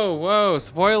 Whoa.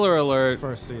 Spoiler alert.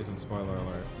 First season, spoiler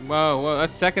alert. Whoa.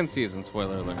 That's second season,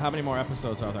 spoiler alert. How many more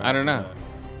episodes are there? I don't after know.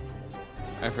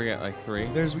 I forget, like 3?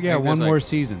 There's I think one there's, more like-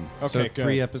 season. Okay, so good.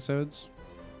 3 episodes.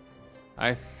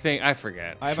 I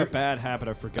forget. I have a bad habit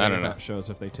of I forgetting don't know. about shows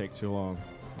if they take too long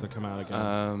to come out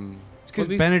again. It's because Well,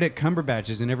 these- Benedict Cumberbatch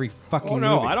is in every fucking Oh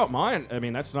no, movie. I don't mind. I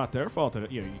mean, that's not their fault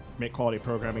that you make quality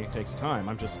programming. It takes time.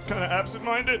 I'm just kind of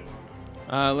absent-minded.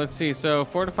 Let's see. So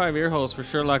 4 to 5 ear holes for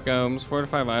Sherlock Holmes, 4 to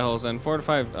 5 eye holes, and 4 to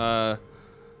 5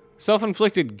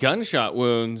 self-inflicted gunshot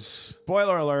wounds.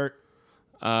 Spoiler alert.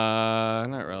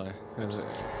 Not really, because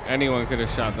anyone could have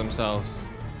shot themselves.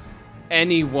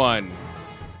 Anyone.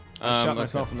 I shot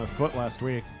let's myself in the foot last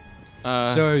week.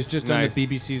 So I was just nice. on the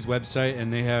BBC's website,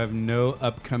 and they have no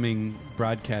upcoming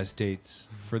broadcast dates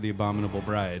for The Abominable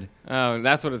Bride. Oh,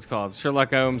 that's what it's called. Sherlock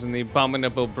Holmes and the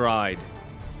Abominable Bride.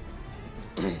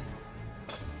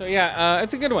 So yeah,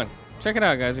 it's a good one. Check it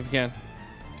out, guys, if you can.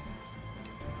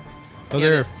 Oh, Yeah,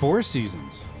 there are 4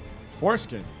 seasons.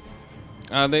 Foreskin.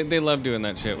 They love doing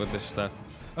that shit with this stuff.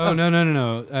 Oh,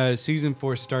 no. Season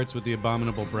 4 starts with The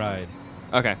Abominable Bride.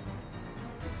 Okay.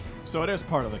 So it is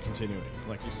part of the continuity,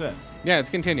 like you said. Yeah, it's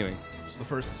continuing. It's the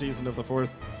first season of the fourth.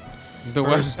 The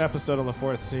First worst. episode of the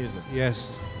 4th season.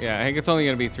 Yes. Yeah, I think it's only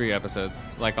gonna be 3 episodes,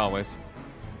 like always.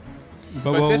 But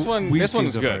But what this one- we've this seen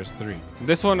one's so good. far is 3.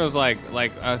 This one was like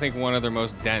I think one of their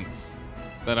most dense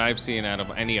that I've seen out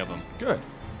of any of them. Good.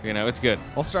 You know, it's good.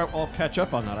 I'll catch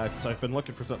up on that. I've been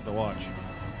looking for something to watch.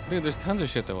 Dude, there's tons of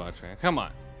shit to watch, man. Come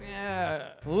on. Yeah.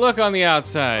 Look on the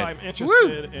outside. I'm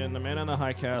interested in The Man in the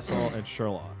High Castle and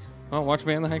Sherlock. Oh, watch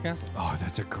Man in the High Castle. Oh,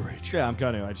 that's a great show. Yeah, I'm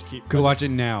gonna. I just keep. Go watch it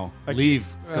now. I Leave.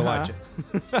 keep- Go watch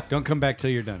it. Don't come back till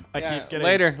you're done. I Yeah, keep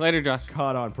getting later, Josh.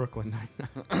 caught on Brooklyn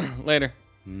Nine-Nine. Later.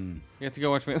 You have to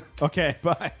go watch Man. Okay,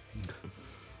 bye.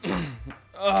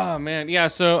 Oh man, yeah.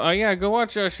 So yeah, go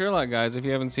watch Sherlock, guys, if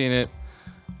you haven't seen it.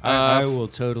 I will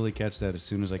totally catch that as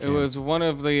soon as I It can. was one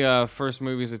of the first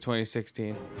movies of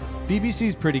 2016.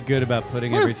 BBC's pretty good about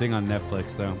putting everything on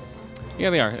Netflix, though. Yeah,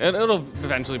 they are. It'll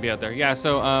eventually be out there. Yeah,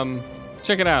 so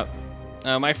check it out.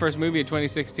 My first movie of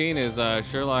 2016 is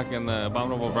Sherlock and the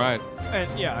Abominable Bride.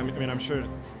 And yeah, I mean, I'm sure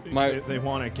My- they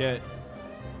want to get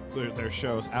their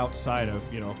shows outside of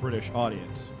British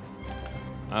audience.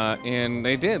 And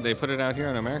they did. They put it out here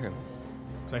on American.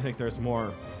 So I think there's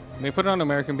more. They put it on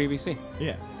American BBC.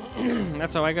 Yeah,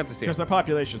 That's how I got to see because it. their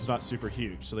population's not super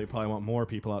huge, so they probably want more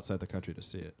people outside the country to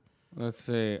see it. Let's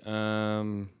see.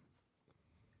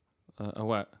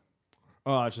 What?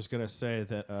 Oh, I was just gonna say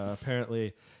that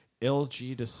apparently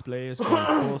LG Display is going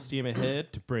full steam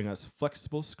ahead to bring us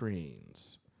flexible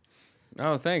screens.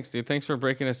 Oh, thanks, dude. Thanks for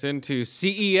breaking us into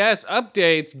CES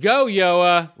updates. Go,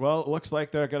 Yoa. Well, it looks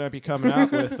like they're going to be coming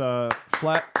out with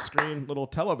flat screen little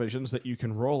televisions that you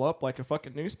can roll up like a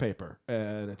fucking newspaper.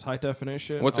 And it's high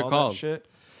definition. What's it all that called? Shit.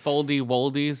 Foldy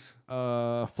Woldies.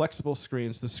 Flexible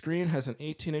screens. The screen has an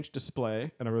 18-inch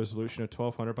display and a resolution of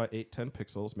 1200 by 810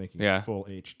 pixels, making Yeah. it full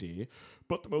HD.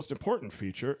 But the most important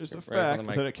feature is the Right up on fact the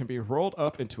mic. that it can be rolled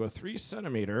up into a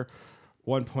 3-centimeter,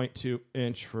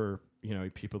 1.2-inch for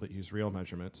people that use real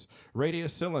measurements,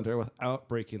 radius cylinder without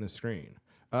breaking the screen.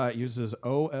 It uses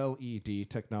OLED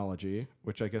technology,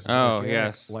 which I guess is organic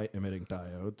yes. light emitting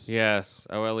diodes. Yes,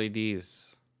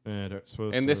 OLEDs. And it's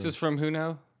supposed And to, this is from who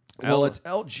now? well, it's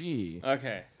LG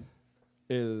Okay.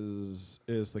 is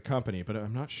the company, but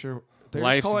I'm not sure. They're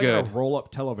Life's just calling it good. a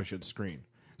roll-up television screen.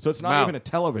 So it's not Wow. even a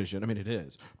television. I mean, it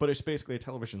is, but it's basically a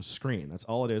television screen. That's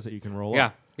all it is that you can roll Yeah,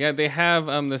 up. yeah. They have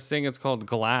this thing. It's called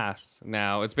glass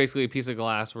now. It's basically a piece of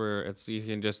glass where you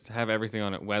can just have everything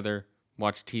on it, weather,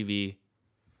 watch TV,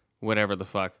 whatever the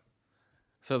fuck.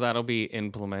 So that'll be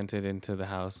implemented into the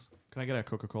house. Can I get a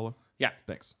Coca-Cola? Yeah,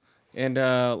 Thanks. and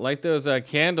light those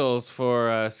candles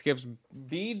for Skip's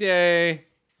B-Day.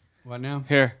 What now?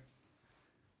 Here,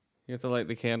 you have to light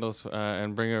the candles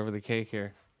and bring over the cake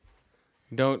here.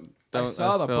 Don't. I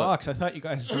saw the spill it. box. I thought you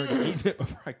guys had already eaten it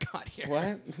before I got here.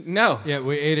 What? No. Yeah,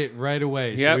 we ate it right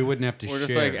away, so Yep. we wouldn't have to We're share.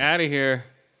 just like out of here.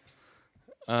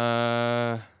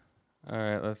 All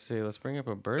right, let's see. Let's bring up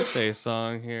a birthday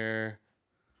song here.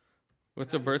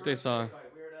 What's a birthday song?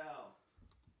 Weird Al.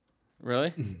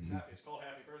 Really? It's called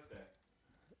Happy Birthday.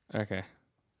 Okay.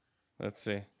 Let's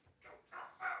see.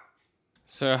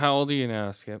 So how old are you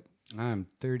now, Skip? I'm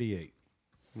 38.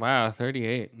 Wow,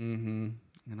 38. Mm-hmm.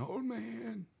 An old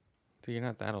man. Dude, you're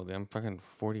not that old. Dude. I'm fucking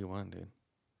 41, dude.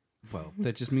 Well,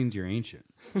 that just means you're ancient.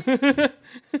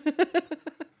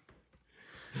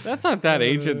 That's not that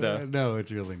ancient, though. No,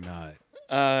 it's really not.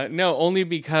 No, only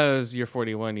because you're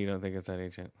 41, you don't think it's that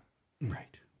ancient.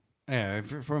 Right. Yeah,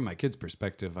 from my kid's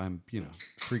perspective, I'm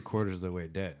 3/4 of the way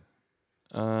dead.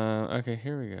 Okay,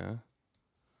 here we go.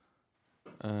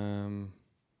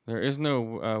 There is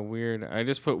no weird. I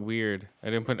just put weird. I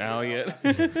didn't put Al yet.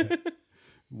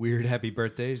 Weird happy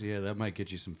birthdays. Yeah, that might get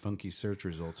you some funky search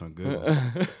results on Google.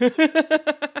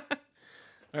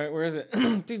 All right, where is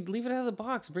it? Dude, leave it out of the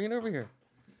box. Bring it over here.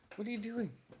 What are you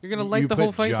doing? You're going to light the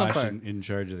whole place on Josh fire. in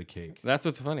charge of the cake. That's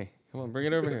what's funny. Come on, bring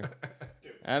it over here.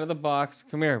 Out of the box.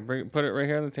 Come here. Put it right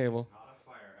here on the table. Not a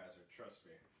fire hazard, trust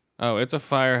me. Oh, it's a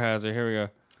fire hazard. Here we go.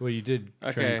 Well, you did try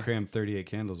Okay. and cram 38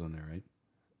 candles on there, right?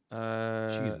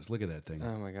 Jesus, look at that thing.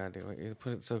 Oh my god, dude. Wait, you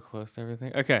put it so close to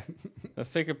everything. Okay. Let's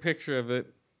take a picture of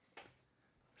it.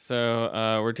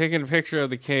 So, we're taking a picture of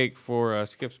the cake for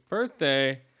Skip's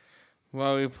birthday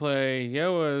while we play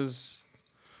Yoa's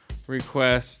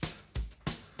request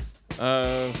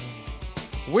of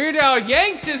Weird Al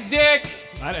yanks his dick.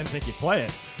 I didn't think you'd play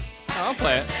it. Oh, I'll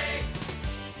play it.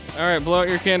 All right, blow out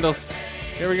your candles.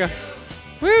 Here we go.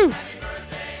 Woo!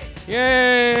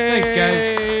 Yay! Thanks,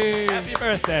 guys. Happy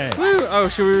birthday. Woo! Oh,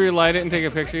 should we relight it and take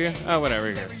a picture of you? Oh,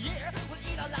 whatever. Who cares?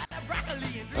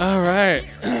 All right.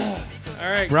 All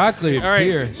right. Broccoli All right.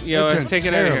 beer. Yo, That sounds take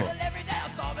it out of terrible. here.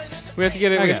 We have to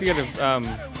get it. I We have got to get a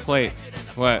plate.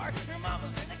 What?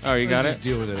 Oh, you got Let's it. just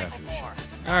deal with it after the show.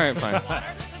 All right, fine.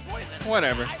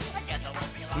 Whatever.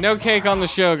 No cake on the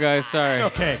show, guys. Sorry.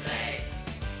 Okay.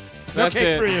 No That's cake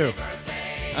it. for you.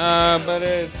 But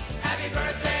it's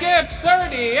Skip's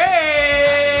 30. Yay!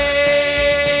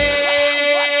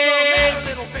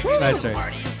 That's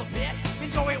right.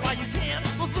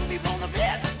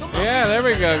 Yeah, there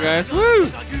we go, guys. Woo!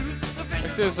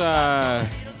 This is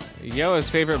Yoa's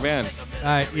favorite band.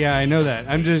 Yeah, I know that.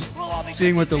 I'm just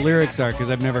seeing what the lyrics are because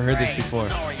I've never heard this before.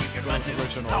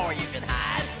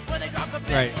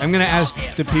 Right. I'm going to ask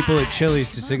the people at Chili's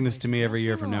to sing this to me every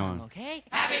year from now on.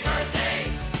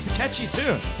 It's a catchy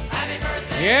tune.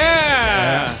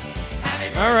 Yeah.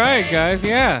 All right, guys.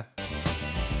 Yeah.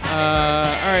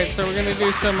 All right. So we're gonna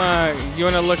do some. You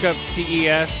want to look up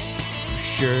CES?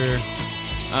 Sure.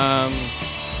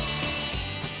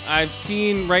 I've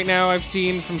seen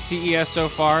from CES so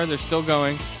far. They're still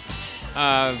going.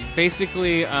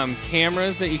 Basically,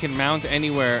 cameras that you can mount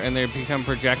anywhere, and they become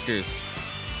projectors.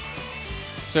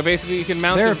 So basically, you can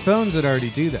mount. There are phones that already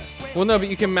do that. Well, no, but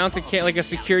you can mount like a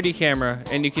security camera,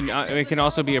 and you can. It can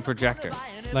also be a projector.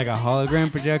 Like a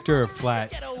hologram projector or a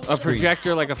flat A screen?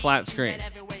 projector, like a flat screen.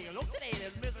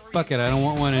 Fuck it, I don't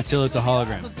want one until it's a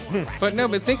hologram. But no,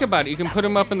 but think about it. You can put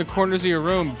them up in the corners of your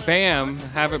room, bam,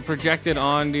 have it projected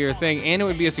onto your thing, and it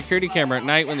would be a security camera at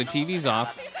night when the TV's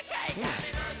off.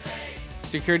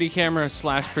 Security camera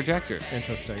 / projectors,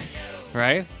 Interesting.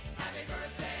 right?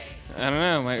 I don't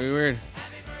know, might be weird.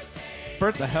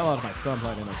 Burnt the hell out of my thumb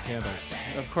lighting those candles.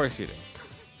 Of course you do.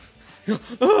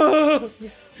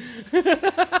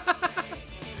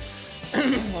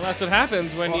 Well, that's what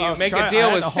happens when you make a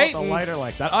deal with Satan. Hold the lighter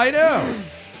like that. I know.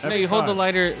 No, you hold the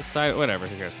lighter side, whatever,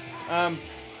 who cares?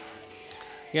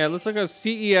 Yeah, let's look at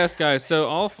CES, guys. So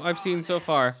all I've seen so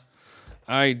far,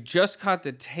 I just caught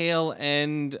the tail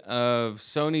end of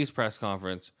Sony's press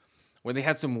conference where they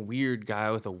had some weird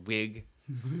guy with a wig.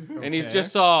 And he's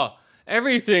just all,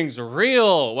 everything's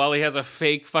real, while he has a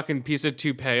fake fucking piece of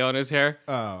toupee on his hair.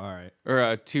 Oh, all right. Or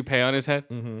a toupee on his head.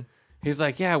 Mm-hmm. He's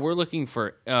like, yeah, we're looking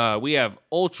for, we have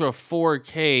Ultra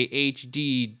 4K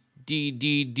HD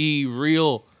DDD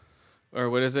real. Or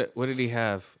what is it? What did he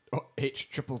have? Oh,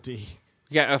 HDD.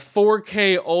 Yeah, a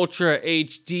 4K Ultra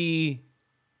HD.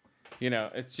 You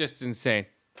know, it's just insane.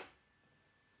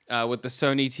 With the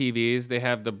Sony TVs, they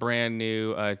have the brand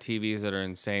new TVs that are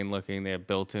insane looking. They have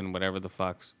built-in whatever the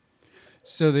fucks.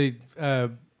 So they,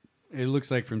 it looks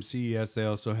like from CES, they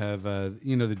also have,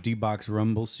 the D-Box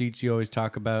Rumble seats you always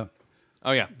talk about.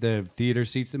 Oh, yeah. The theater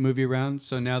seats that move you around.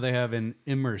 So now they have an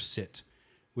Immersit,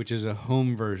 which is a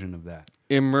home version of that.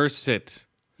 Immersit.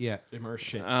 Yeah.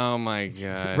 Immersion. Oh, my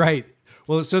God. Right.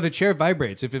 Well, so the chair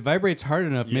vibrates. If it vibrates hard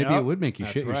enough, maybe it would make you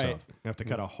shit yourself. You have to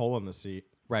cut a hole in the seat.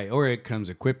 Right. Or it comes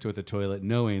equipped with a toilet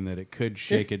knowing that it could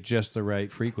shake at just the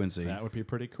right frequency. That would be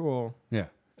pretty cool. Yeah.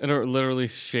 It'll literally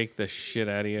shake the shit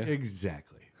out of you. Exactly.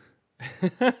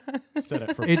 Set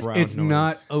it for brown It's noise.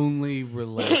 not only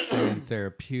relaxing and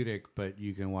therapeutic, but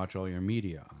you can watch all your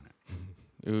media on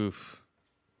it. Oof.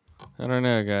 I don't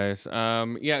know, guys.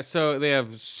 Yeah, so they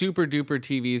have super duper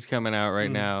TVs coming out right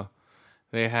now.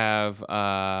 They have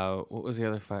what was the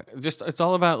other just it's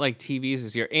all about like TVs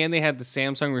this year, and they had the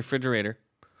Samsung refrigerator,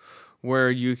 where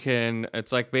you can.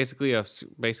 It's like basically a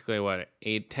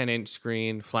 10-inch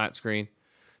screen, flat screen.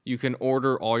 You can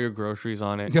order all your groceries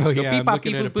on it. Oh Just go yeah, beep, I'm bop,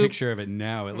 looking beep, at a boop, boop. picture of it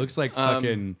now. It looks like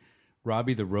fucking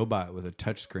Robbie the robot with a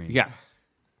touchscreen. Yeah.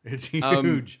 It's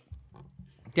huge.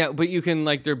 Yeah, but you can,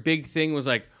 like, their big thing was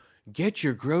like, get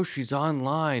your groceries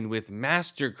online with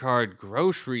MasterCard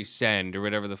Grocery Send or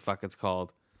whatever the fuck it's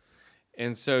called.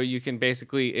 And so you can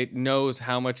basically, it knows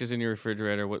how much is in your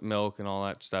refrigerator, what milk and all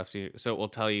that stuff. So it will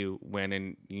tell you when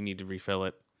and you need to refill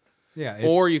it. Yeah.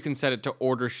 Or you can set it to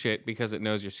order shit because it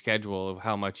knows your schedule of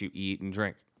how much you eat and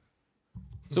drink.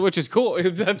 So which is cool.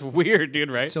 That's weird, dude,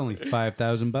 right? it's only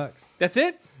 $5,000. That's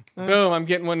it? Boom, I'm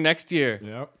getting one next year.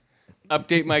 Yep.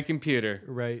 Update my computer.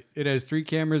 Right. It has 3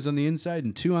 cameras on the inside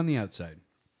and 2 on the outside.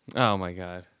 Oh my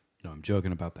God. No, I'm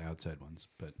joking about the outside ones,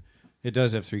 but it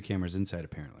does have 3 cameras inside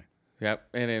apparently. Yep.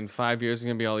 And in 5 years, there's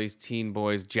going to be all these teen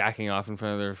boys jacking off in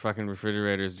front of their fucking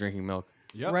refrigerators drinking milk.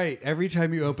 Yep. Right. Every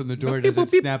time you open the door, does it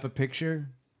snap a picture?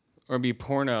 Or be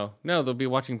porno. No, they'll be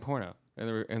watching porno in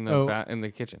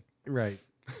the kitchen. Right.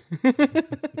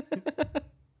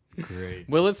 Great.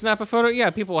 Will it snap a photo? Yeah,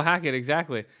 people will hack it,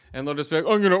 exactly. And they'll just be like,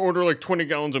 I'm going to order like 20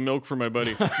 gallons of milk for my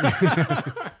buddy.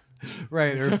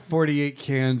 Right. Or 48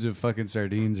 cans of fucking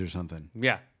sardines or something.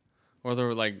 Yeah. Or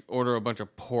they'll like order a bunch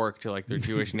of pork to like their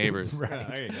Jewish neighbors. Right.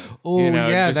 There you go. Oh, You know,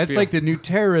 yeah. just That's be like the new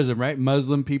terrorism, right?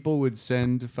 Muslim people would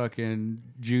send fucking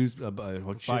Jews a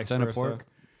shit Vice ton of versa. pork.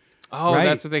 Oh, Right.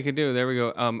 that's what they could do. There we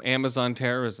go. Amazon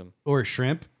terrorism. Or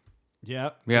shrimp.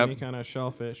 Yep. Yep. Any kind of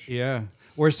shellfish. Yeah.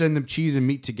 Or send them cheese and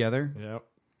meat together. Yep.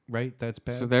 Right? That's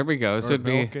bad. So there we go. Or So it'd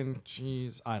be milk and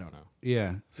cheese. I don't know.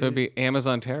 yeah. so it'd be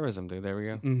Amazon terrorism, dude. There we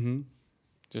go. Mm-hmm.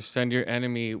 Just send your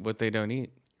enemy what they don't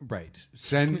eat. Right.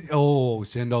 Send all the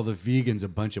vegans a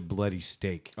bunch of bloody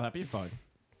steak. Oh, that'd be fun.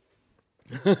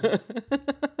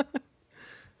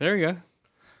 There we go.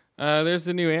 There's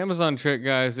the new Amazon trick,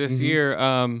 guys. This year,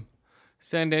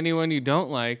 send anyone you don't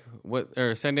like what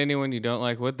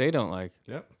they don't like.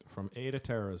 Yep. From A to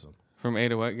terrorism. From A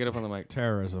to what? Get up on the mic.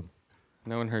 Terrorism.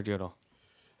 No one heard you at all.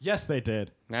 Yes, they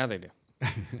did. Now they do.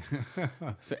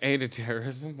 So A to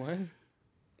terrorism. What?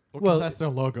 Well, that's their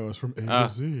logo. Is from A Ah.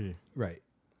 to Z. Right.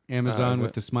 Amazon is with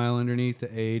it? the smile underneath.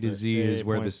 The A to Z The is A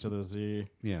where points this. to the Z.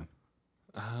 Yeah.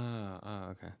 Okay.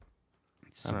 I don't know.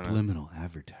 Subliminal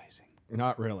advertising.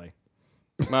 Not really.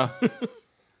 Well,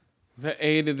 the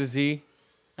A to the Z.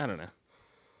 I don't know.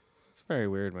 It's very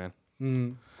weird, man.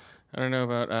 Mm. I don't know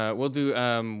about. We'll do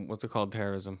what's it called?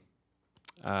 Terrorism.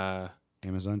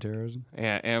 Amazon terrorism.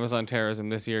 Yeah, Amazon terrorism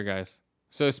this year, guys.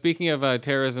 So speaking of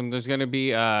terrorism, there's going to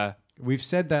be. We've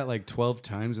said that like 12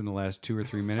 times in the last 2 or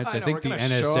 3 minutes. I I know, think the we're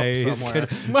gonna show up NSA is somewhere.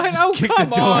 going What? Oh, kick the come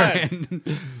door on. in.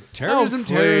 Terrorism, Oh,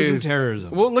 terrorism, please.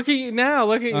 terrorism. Well, look at you now.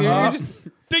 Look at you. Uh-huh. You're just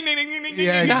Ding, ding, ding, ding, ding,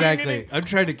 Yeah, ding, ding, exactly. ding, I'm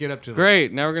trying to get up to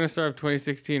great. Now we're going to start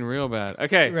 2016 real bad.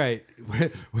 Okay. Right.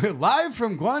 We're live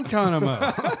from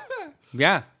Guantanamo.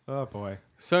 Yeah. Oh, boy.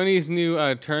 Sony's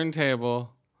new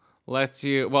turntable lets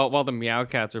you, while the Meow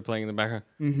Cats are playing in the background,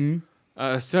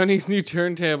 Sony's new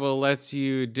turntable lets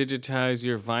you digitize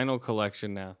your vinyl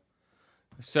collection now.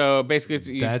 So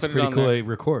basically, you That's put it pretty on cool. there. It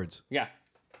records. Yeah.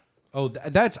 Oh,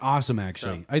 that's awesome,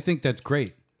 actually. So- I think that's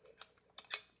great.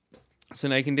 So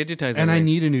now you can digitize And I everything.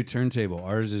 need a new turntable.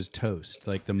 Ours is toast.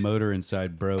 Like the motor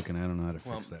inside broke, and I don't know how to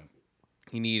fix that.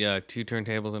 You need 2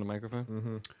 turntables and a microphone.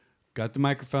 Mm-hmm. Got the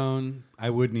microphone. I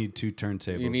would need 2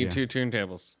 turntables. You need yeah. 2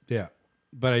 turntables. Yeah.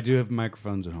 But I do have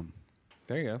microphones at home.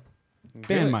 There you go. Band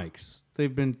Do it. mics.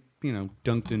 They've been,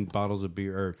 dunked in bottles of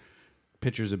beer or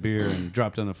pitchers of beer and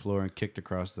dropped on the floor and kicked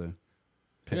across the.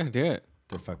 Yeah, do it.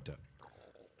 They're fucked up.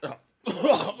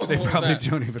 They probably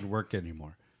don't even work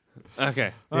anymore.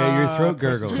 Okay. Yeah, your throat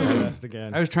Chris is gurgles. possessed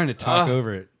again. I was trying to talk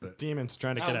over it. But Demons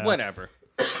trying to get out. Whatever.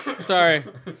 Sorry.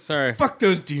 fuck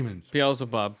those demons.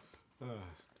 Beelzebub.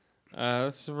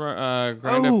 Let's grind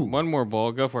up Oh. one more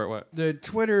bowl. Go for it. What? The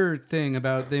Twitter thing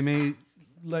about they may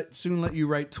soon let you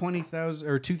write 20,000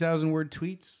 or 2,000 word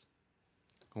tweets.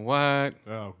 What?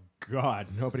 Oh, God.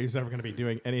 Nobody's ever going to be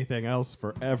doing anything else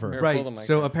forever. Here. Pull the Right. mic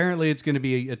So down. apparently it's going to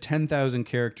be a 10,000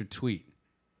 character tweet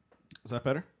Is that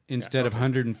better? instead of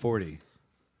 140.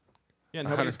 Yeah,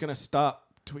 nobody's going to stop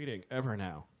tweeting ever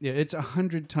now. Yeah, it's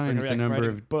 100 They're times gonna the be, like, number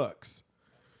writing of. books.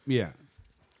 Yeah.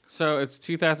 So it's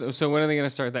 2,000. So when are they going to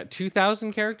start that?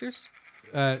 2,000 characters?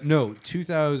 No,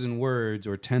 2,000 words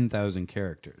or 10,000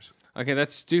 characters. Okay,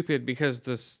 that's stupid because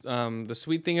this the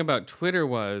sweet thing about Twitter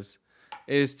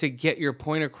is to get your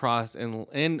point across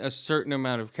in a certain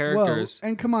amount of characters. Well,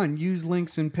 and come on, use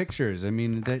links and pictures. I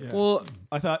mean, that. Well,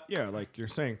 I thought, yeah, like you're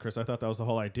saying, Chris, I thought that was the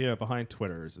whole idea behind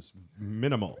Twitter is it's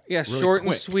minimal. yeah, really short and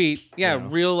quick. sweet. Yeah, you know?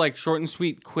 real like short and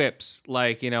sweet quips,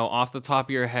 like off the top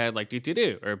of your head, like do do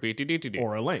do or be do do do do.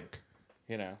 Or a link.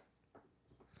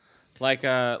 Like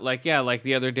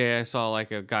the other day I saw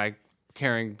like a guy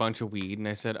carrying a bunch of weed, and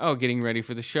I said, "Oh, getting ready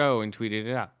for the show," and tweeted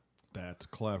it out. That's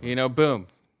clever. You know, boom,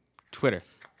 Twitter.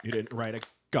 You didn't write a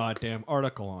goddamn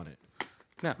article on it.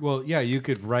 Well, yeah, you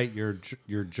could write your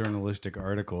journalistic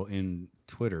article in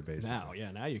Twitter, basically.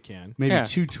 Now you can. Maybe Yeah.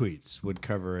 2 tweets would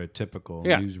cover a typical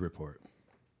Yeah. news report.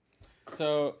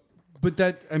 So, But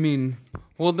that, I mean,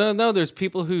 well, no, there's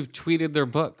people who've tweeted their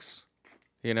books.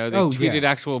 You know, they've Oh, tweeted yeah.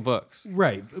 actual books.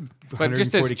 right. But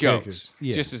just as 140 jokes. characters.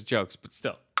 Yeah. Just as jokes, but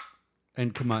still.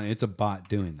 And come on, it's a bot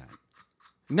doing that.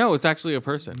 No, it's actually a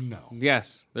person. No.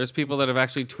 Yes. There's people that have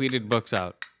actually tweeted books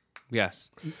out. Yes.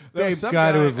 They've some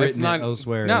got to guy- have written not- it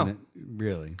elsewhere. no. in it,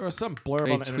 really. There was some blurb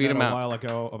They on the tweet internet 'em a out. while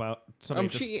ago about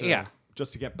somebody yeah.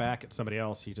 just to get back at somebody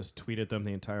else. He just tweeted them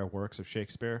the entire works of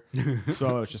Shakespeare.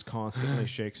 So it was just constantly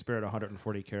Shakespeare at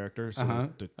 140 characters. So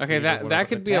the Okay, tweet or that whatever,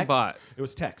 could the be a text- bot. It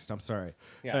was text. I'm sorry.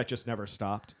 Yeah. That just never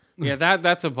stopped. Yeah,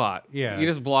 that's a bot. Yeah. You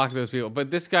just block those people.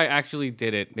 But this guy actually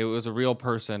did it. It was a real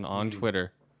person on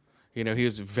Twitter. You know, he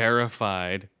was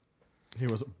verified. He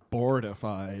was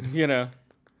boardified. You know.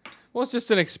 Well, it's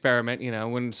just an experiment, you know,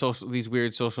 when these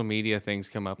weird social media things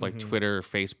come up, like Twitter or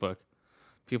Facebook.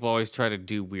 People always try to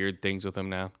do weird things with them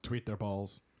now. Tweet their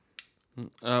balls.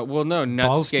 Well, no,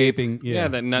 Ballscaping, nutscape. yeah.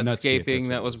 That Nutscape, that's nutscaping what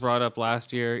that it was was. brought up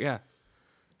last year. Yeah.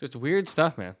 Just weird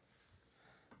stuff, man.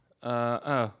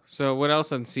 So what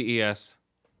else on CES?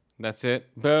 That's it.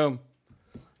 Boom.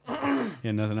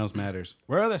 Yeah, nothing else matters.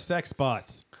 Where are the sex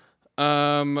bots?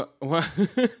 What?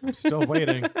 I'm still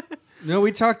waiting. No,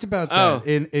 we talked about that. Oh.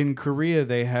 In Korea,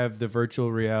 they have the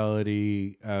virtual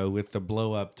reality with the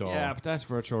blow up doll. Yeah, but that's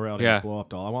virtual reality. Yeah. Blow up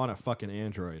doll. I want a fucking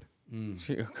android.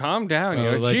 Calm down,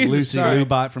 yo. Like Jesus, Lucy sorry.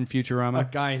 Lubot from A Futurama.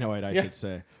 gynoid, I should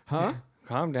say. Huh?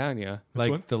 Calm down, yo.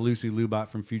 Like one? the Lucy Lubot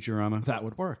from Futurama. That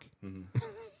would work.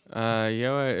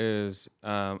 Yoa is.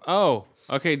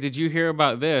 Okay. Did you hear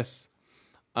about this?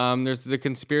 There's the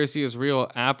conspiracy is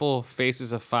real. Apple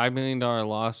faces a $5 million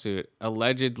lawsuit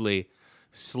allegedly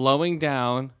slowing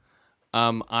down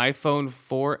iPhone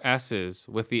 4S's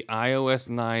with the iOS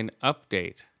 9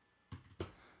 update.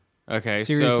 Okay,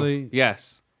 Seriously? so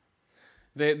yes,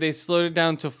 they slowed it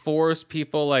down to force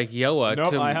people like Yoa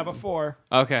Nope, to. I have a 4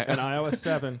 Okay, and iOS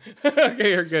 7. okay,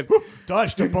 you're good.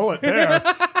 Dodged a bullet there.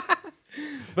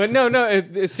 But no,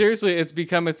 seriously, it's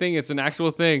become a thing. It's an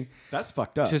actual thing That's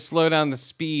fucked up. to slow down the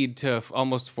speed to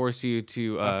almost force you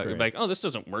to Upgrade. like, oh, this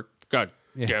doesn't work. God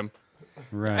damn,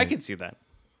 Right. I can see that.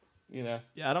 You know.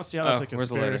 Yeah, I don't see how that's Oh, a where's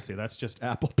the lighter? conspiracy. That's just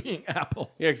Apple being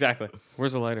Apple. Yeah, exactly.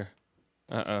 Where's the lighter?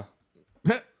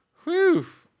 Whew.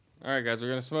 All right, guys, we're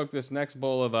gonna smoke this next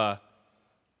bowl of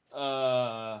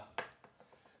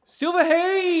Silver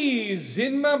Haze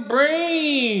in my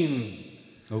brain.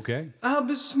 Okay. I'll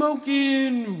be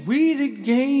smoking weed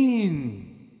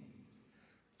again.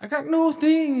 I got no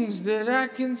things that I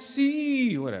can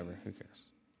see. Whatever. Who cares?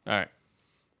 All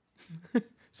right.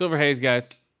 Silver Haze, guys.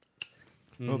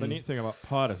 Well, the neat thing about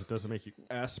pot is it doesn't make you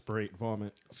aspirate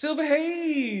vomit. Silver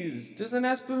Haze doesn't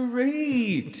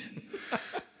aspirate.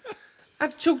 I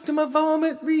choked in my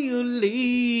vomit real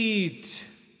late.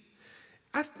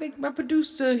 I think my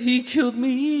producer, he killed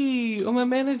me. Or my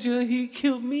manager, he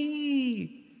killed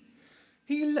me.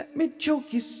 He let me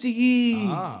choke, you see.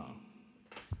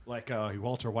 Like he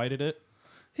Walter Whited it.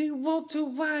 He Walter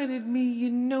Whited me, you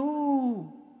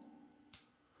know.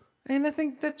 And I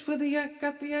think that's where I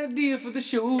got the idea for the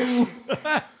show.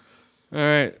 All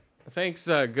right. Thanks,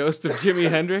 Ghost of Jimi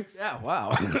Hendrix. Yeah,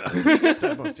 wow.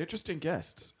 The most interesting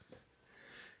guests.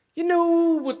 You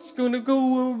know what's gonna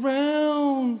go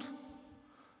around.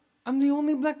 I'm the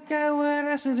only black guy with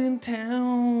acid in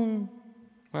town.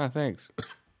 Wow, thanks.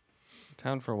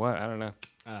 Town for what? I don't know.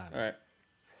 All right.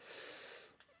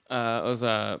 It was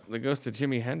the Ghost of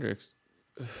Jimi Hendrix.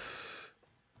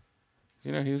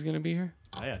 You know he was gonna be here?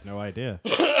 I had no idea.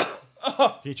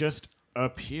 He just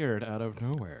appeared out of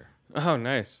nowhere. Oh,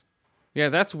 nice. Yeah,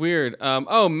 that's weird.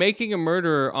 Making a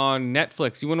Murderer on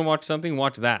Netflix. You want to watch something?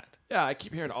 Watch that. Yeah, I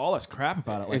keep hearing all this crap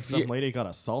about it. Like If some you- lady got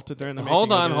assaulted during the Hold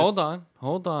making on, of it.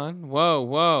 hold on.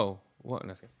 Whoa. What?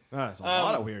 No, There's a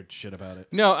lot of weird shit about it.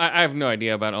 no, I have no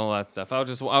idea about all that stuff. I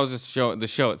was just showing the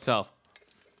show itself.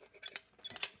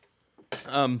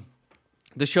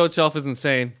 The show itself is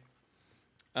insane.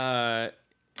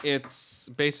 It's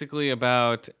basically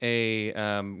about a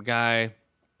guy.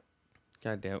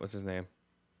 God damn it, what's his name?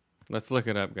 Let's look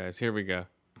it up, guys. Here we go.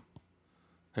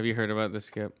 Have you heard about this,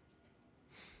 Skip?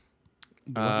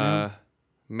 now?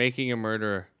 Making a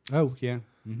Murderer. Oh, yeah.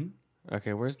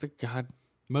 Okay, where's the god?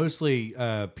 Mostly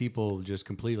people just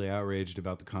completely outraged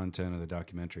about the content of the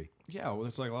documentary. Yeah, well,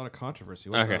 there's like a lot of controversy.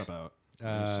 What's Okay. that about?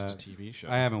 It's just a TV show.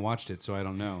 I haven't watched it, so I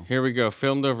don't know. Here we go.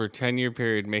 Filmed over a 10-year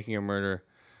period, Making a Murderer.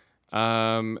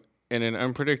 in an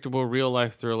unpredictable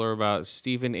real-life thriller about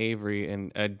Stephen Avery,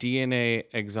 and a DNA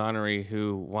exoneree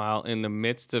who, while in the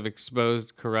midst of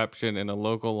exposed corruption in a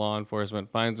local law enforcement,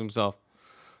 finds himself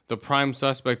the prime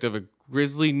suspect of a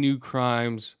grisly new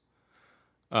crimes.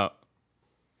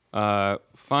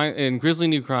 Grisly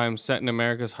new crimes set in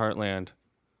America's heartland.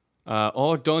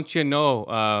 Don't you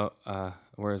know?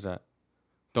 Where is that?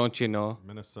 Don't you know?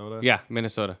 Minnesota. Yeah,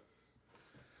 Minnesota.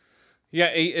 Yeah,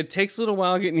 it takes a little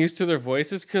while getting used to their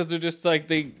voices because they're just like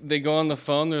they go on the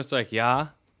phone. They're just like, yeah.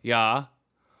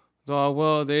 Oh,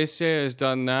 well, they say it's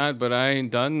done that, but I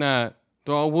ain't done that.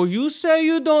 Oh, well, you say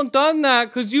you don't done that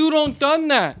because you don't done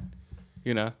that.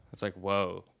 You know, it's like,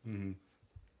 whoa. Mm-hmm.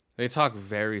 They talk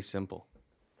very simple.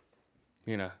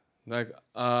 You know, like,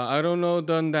 I don't know,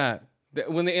 done that.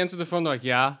 When they answer the phone, they're like,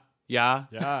 yeah.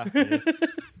 Yeah.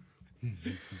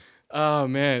 Oh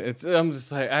man, I'm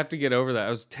just like, I have to get over that.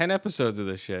 It was 10 episodes of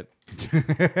this shit.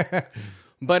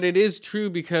 But it is true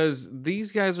because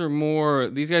these guys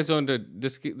owned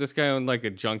this guy owned like a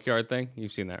junkyard thing.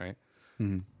 You've seen that, right?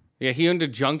 Mm-hmm. Yeah, he owned a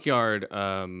junkyard,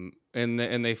 and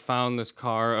they found this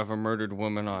car of a murdered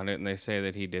woman on it, and they say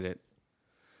that he did it.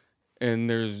 And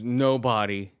there's no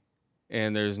body,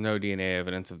 and there's no DNA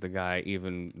evidence of the guy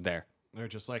even there. They're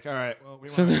just like, all right, well, we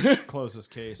want to close this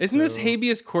case. Isn't this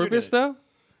habeas corpus, though?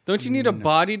 Don't you need a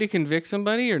body to convict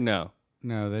somebody, or no?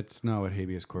 No, that's not what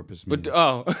habeas corpus means.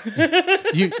 But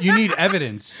you need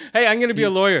evidence. Hey, I'm going to be a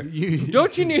lawyer.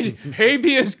 Don't you need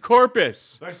habeas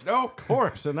corpus? There's no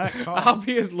corpse in that car. I'll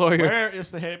be his lawyer. Where is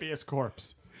the habeas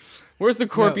corpse? Where's the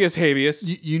corpus habeas?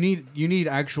 You need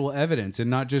actual evidence and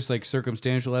not just like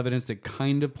circumstantial evidence that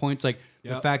kind of points like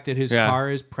the fact that his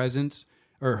car is present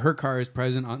or her car is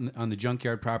present on the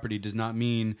junkyard property does not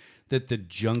mean that the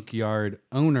junkyard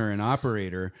owner and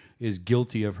operator is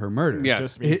guilty of her murder.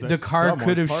 Yes. The car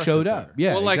could have showed up.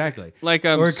 Yeah, well, exactly.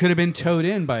 Or it could have been towed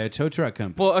in by a tow truck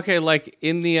company. Well, okay, like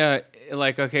in the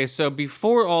so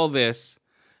before all this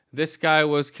guy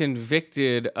was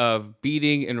convicted of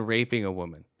beating and raping a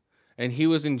woman. And he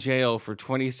was in jail for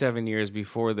 27 years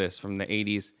before this, from the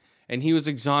 80s, and he was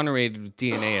exonerated with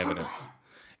DNA evidence.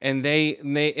 And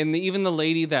even the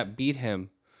lady that beat him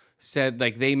said,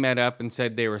 like, they met up and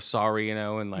said they were sorry, you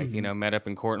know, and like, you know, met up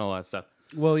in court and all that stuff.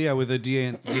 Well, yeah, with a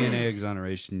DNA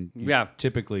exoneration, you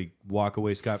typically walk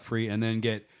away scot-free and then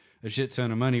get a shit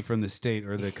ton of money from the state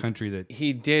or the country that...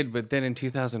 He did, but then in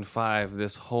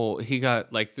 2005, he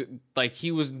got, like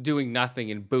he was doing nothing,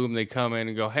 and boom, they come in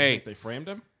and go, hey... They framed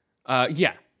him?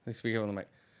 Yeah. They speak over the mic.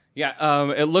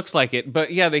 Yeah, it looks like it.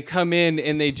 But yeah, they come in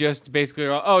and they just basically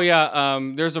are, oh yeah,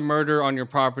 there's a murder on your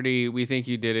property. We think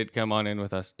you did it. Come on in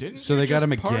with us. So they got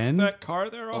him again? That car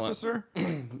there, officer?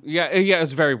 Yeah, it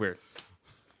was very weird.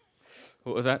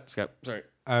 What was that, Scott? Sorry.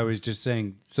 I was just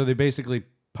saying, so they basically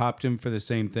popped him for the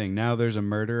same thing. Now there's a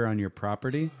murder on your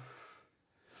property?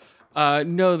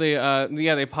 No,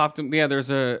 they popped him. Yeah, there's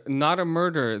not a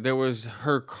murder.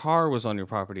 Her car was on your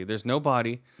property. There's no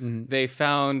body. Mm-hmm. They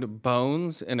found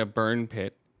bones in a burn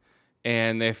pit,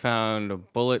 and they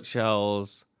found bullet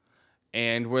shells,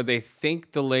 and where they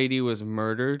think the lady was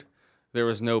murdered, there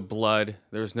was no blood.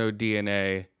 There was no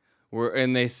DNA.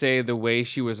 And they say the way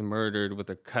she was murdered with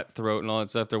a cut throat and all that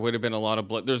stuff, there would have been a lot of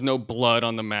blood. There's no blood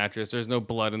on the mattress. There's no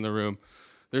blood in the room.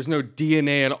 There's no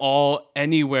DNA at all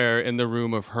anywhere in the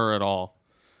room of her at all.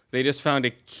 They just found a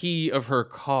key of her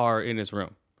car in his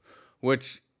room,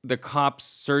 which the cops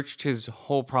searched his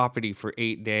whole property for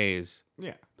 8 days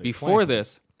before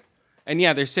this. And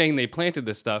yeah, they're saying they planted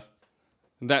this stuff.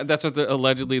 That's what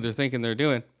allegedly they're thinking they're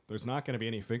doing. There's not going to be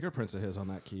any fingerprints of his on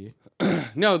that key.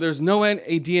 No, there's no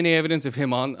DNA evidence of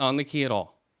him on the key at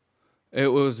all. It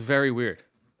was very weird.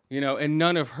 You know, and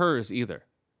none of hers either,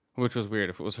 which was weird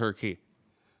if it was her key.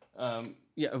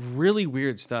 Yeah, really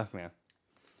weird stuff, man.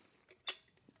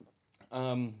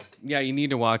 Yeah, you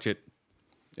need to watch it.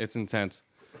 It's intense.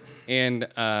 And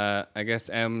I guess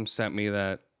M sent me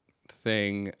that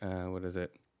thing. What is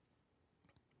it?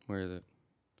 Where is it?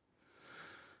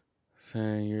 So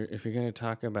if you're going to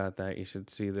talk about that, you should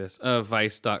see this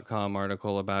Vice.com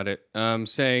article about it,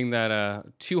 saying that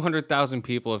 200,000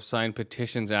 people have signed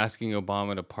petitions asking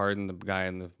Obama to pardon the guy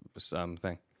in the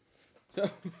thing. So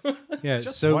yeah,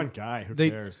 just so one guy. Who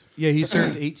cares? Yeah, he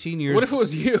served 18 years. What if it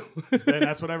was you? Then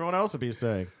that's what everyone else would be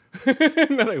saying.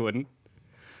 No, they wouldn't.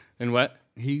 And what?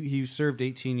 He served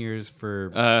 18 years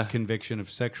for conviction of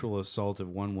sexual assault of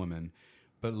one woman,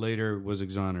 but later was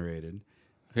exonerated.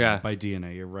 Yeah, by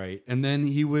DNA. You're right. And then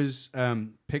he was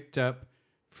picked up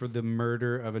for the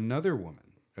murder of another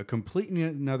woman, a completely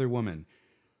another woman.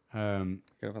 Get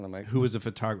up on the mic. Who was a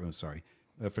photographer.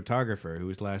 A photographer who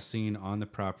was last seen on the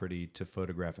property to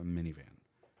photograph a minivan.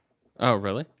 Oh,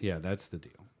 really? Yeah, that's the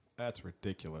deal. That's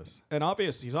ridiculous. And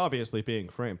he's obviously being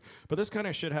framed. But this kind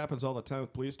of shit happens all the time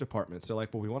with police departments. They're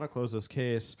like, well, we want to close this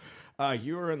case.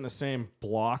 You were in the same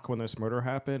block when this murder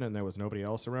happened, and there was nobody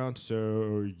else around,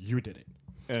 so you did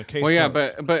it. Case Well, yeah,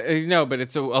 closed. but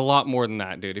it's a lot more than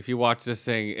that, dude. If you watch this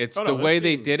thing, it's Oh, the no, way this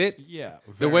they seems- did it. Yeah.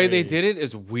 The way they very- did it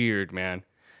is weird, man.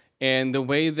 And the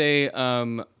way they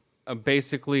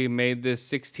basically made this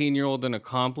 16-year-old an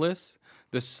accomplice,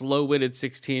 the slow-witted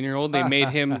 16-year-old, they made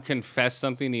him confess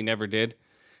something he never did.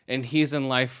 And he's in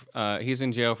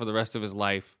jail for the rest of his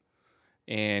life.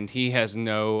 And he has he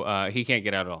can't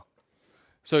get out at all.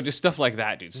 So just stuff like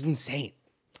that, dude. It's insane.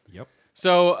 Yep.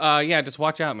 So, just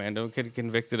watch out, man. Don't get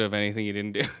convicted of anything you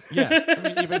didn't do. Yeah. I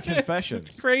mean, even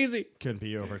confessions Crazy. can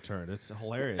be overturned. It's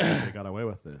hilarious that they got away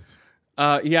with this.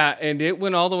 And it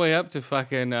went all the way up to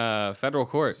fucking federal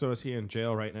court. So is he in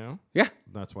jail right now? Yeah.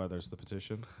 That's why there's the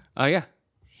petition. Yeah.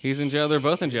 He's in jail. They're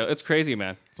both in jail. It's crazy,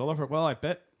 man. It's all over. Well, I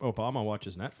bet Obama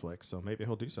watches Netflix, so maybe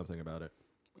he'll do something about it.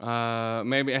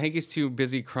 Maybe. I think he's too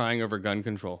busy crying over gun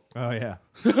control. Oh, yeah.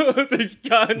 These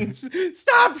guns.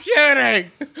 Stop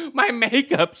shooting. My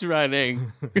makeup's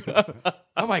running.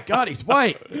 Oh, my God, he's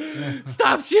white.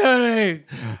 Stop shooting.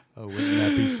 Oh, wouldn't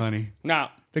that be funny?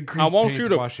 Now, The I grease want paint's you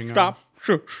to washing stop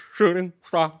shooting.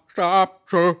 Stop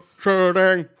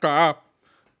shooting. Stop.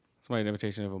 It's my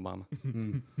imitation of Obama.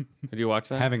 Did you watch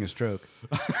that? Having a stroke.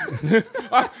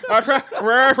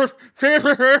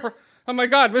 Oh my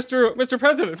God, Mr.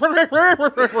 President.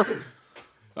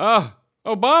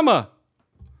 Obama.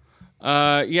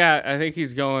 I think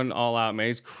he's going all out, man.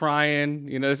 He's crying.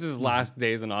 You know, this is his last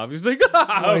days in office. He's like,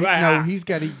 No, he's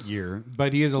got a year,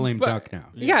 but he is a lame duck now.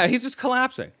 yeah, he's just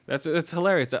collapsing. That's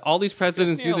hilarious. All these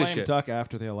presidents Isn't he do a this lame shit. duck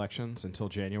after the elections until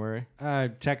January?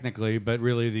 Technically, but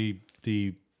really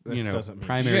the This doesn't mean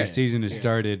primary shit. season has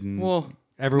started, and Well,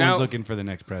 everyone's now- looking for the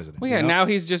next president. Well, yeah, you know? now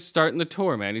he's just starting the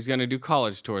tour, man. He's gonna do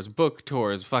college tours, book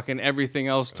tours, fucking everything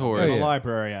else tours. There's yeah. a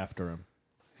library after him.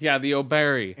 Yeah, the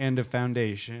O'Barry. and a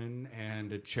foundation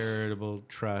and a charitable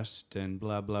trust and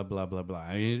blah blah blah blah blah.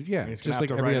 I mean, yeah, He's just gonna like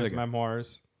have to every write other his guy.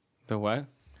 memoirs. The what?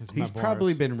 His He's memoirs.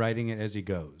 probably been writing it as he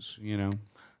goes. You know,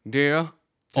 Dear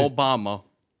Obama,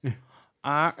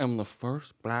 I am the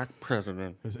first black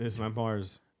president. his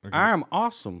memoirs. Are good. I am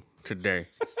awesome today.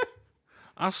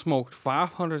 I smoked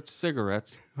 500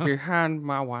 cigarettes behind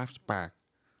my wife's back.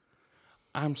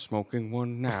 I'm smoking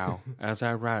one now as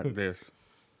I write this.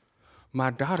 My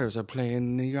daughters are playing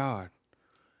in the yard,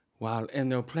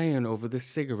 and they're playing over the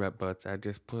cigarette butts I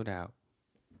just put out.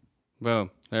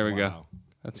 Boom. There we go. Wow.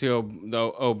 That's the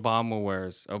Obama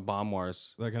wears.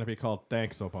 Obama. They're going to be called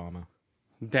Thanks, Obama.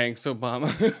 Thanks,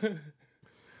 Obama.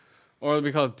 Or it'll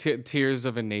be called Tears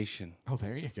of a Nation. Oh,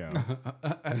 there you go.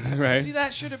 Right? See,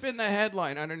 that should have been the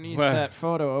headline underneath What? that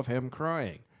photo of him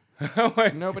crying. Oh, my-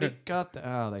 Nobody got that.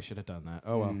 Oh, they should have done that.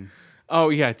 Oh, well. Oh,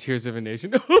 yeah, Tears of a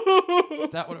Nation.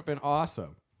 That would have been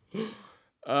awesome.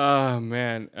 Oh,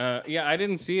 man. I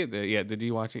didn't see it yet. Did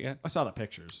you watch it yet? I saw the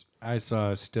pictures. I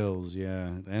saw stills, yeah,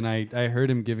 and I heard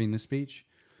him giving the speech.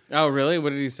 Oh, really?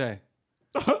 What did he say?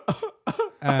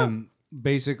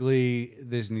 Basically,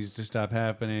 this needs to stop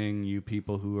happening. You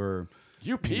people who are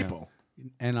You people.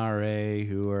 NRA,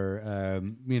 who are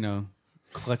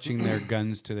clutching their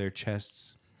guns to their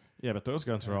chests. Yeah, but those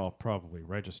guns are all probably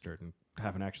registered and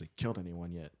haven't actually killed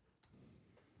anyone yet.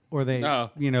 Or they,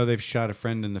 Oh. they've shot a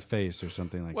friend in the face or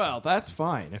something like Well, that's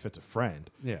fine if it's a friend.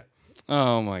 that. Yeah.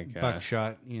 Oh, my God.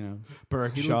 Buckshot,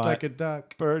 Bird He shot. looked like a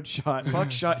duck. Bird shot.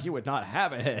 Buckshot, he would not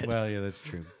have a head. Well, yeah, that's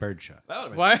true. Birdshot. That would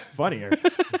have been What? funnier.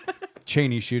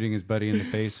 Cheney shooting his buddy in the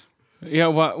face. Yeah,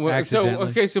 what?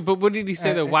 Accidentally. But what did he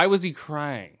say, though? Why was he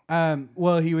crying?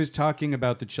 Well, he was talking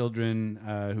about the children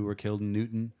who were killed in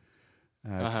Newton,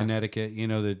 Connecticut. You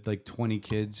know, the 20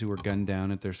 kids who were gunned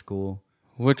down at their school.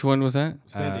 Which one was that?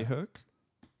 Sandy Hook?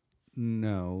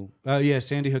 No. Yeah,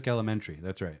 Sandy Hook Elementary.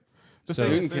 That's right. The So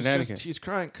thing Newton, is, there's Connecticut. he's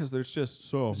crying because there's just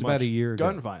so was much about a year ago.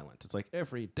 gun violence. It's like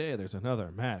every day there's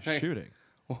another mass Hey. shooting.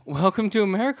 Welcome to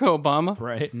America, Obama.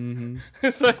 Right?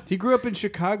 It's like, he grew up in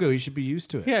Chicago. He should be used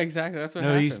to it. yeah, exactly. That's what No,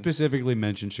 he happens. specifically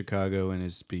mentioned Chicago in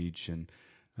his speech, and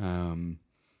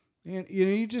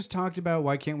he just talked about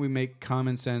why can't we make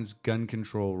common sense gun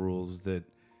control rules that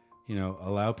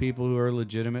allow people who are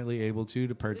legitimately able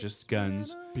to purchase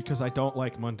guns. Because I don't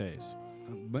like Mondays.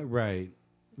 But right,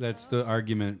 that's the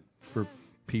argument for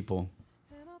people.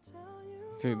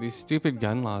 Dude, these stupid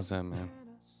gun laws, though, man.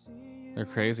 They're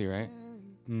crazy, right?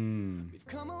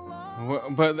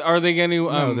 But are they going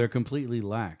to... No, they're completely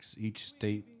lax. Each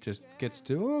state just gets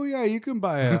to, oh yeah, you can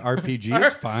buy a RPG.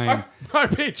 It's fine.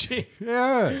 RPG.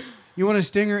 Yeah. You want a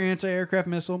Stinger anti-aircraft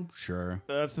missile? Sure.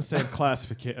 That's the same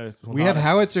classification. We have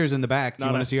howitzers in the back. Do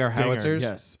you want to see our howitzers?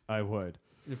 Yes, I would.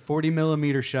 40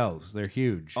 millimeter shells. They're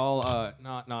huge. All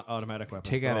not automatic weapons.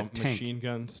 Take out all a tank. Machine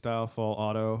gun style, full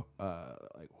auto.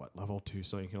 Like what, level 2?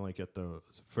 So you can only get those.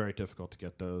 It's very difficult to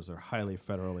get those. They're highly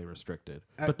federally restricted.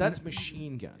 But that's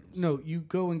machine guns. No, you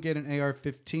go and get an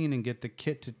AR-15 and get the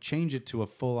kit to change it to a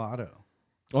full auto.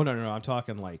 Oh no. I'm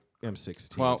talking like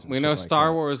M16. Well, we know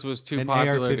Star Wars was too An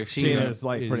popular to AR-15 shoot up. is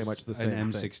like pretty much the same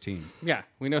an thing. M16. Yeah,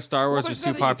 we know Star Wars was too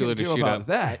There's nothing popular you to can do shoot about up.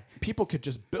 that. People could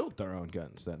just build their own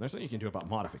guns. Then there's nothing you can do about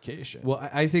modification. Well,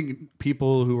 I think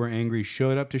people who were angry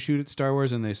showed up to shoot at Star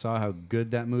Wars, and they saw how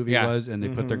good that movie Yeah. was, and they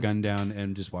put their gun down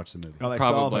and just watched the movie. Oh, they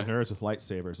saw the Probably. nerds with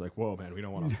lightsabers. Like, whoa, man, we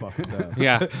don't want to fuck with them.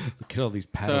 Yeah. Look at all these So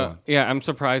Padawan. yeah, I'm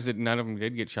surprised that none of them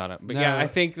did get shot up. But yeah, No. I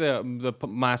think the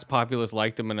mass populace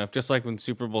liked them enough. Just like when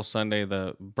Super Bowl Sunday,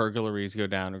 the burglaries go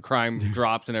down or crime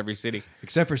drops in every city.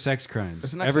 Except for sex crimes.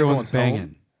 Isn't that Everyone's everyone's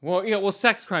banging. Well, yeah,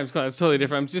 sex crimes. It's totally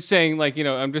different. I'm just saying,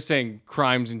 I'm just saying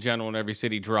crimes in general in every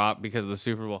city drop because of the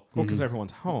Super Bowl. Well, because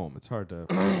everyone's home. It's hard to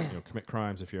commit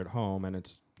crimes if you're at home, and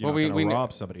it's you're Well, not we going to kn-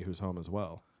 rob somebody who's home as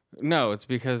well. No, it's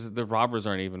because the robbers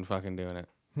aren't even fucking doing it.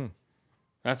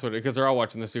 That's what. Because they're all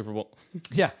watching the Super Bowl.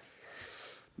 Yeah,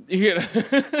 You know?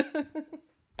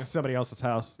 it's somebody else's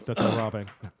house that they're robbing.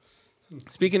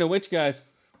 Speaking of which, guys,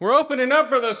 we're opening up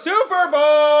for the Super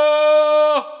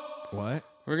Bowl. What?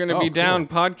 We're gonna be down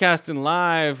podcasting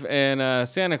live in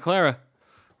Santa Clara,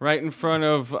 right in front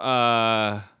of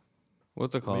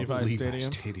what's it called? Levi Levi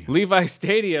Stadium. Levi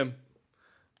Stadium.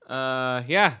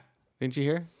 Yeah. Didn't you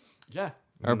hear? Yeah.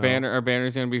 Our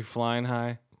banner's gonna be flying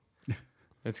high.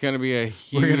 It's gonna be a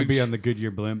huge. We're going to be on the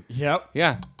Goodyear blimp. Yep.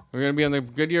 Yeah, we're gonna be on the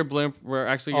Goodyear blimp. We're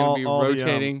actually gonna be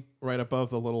rotating. right above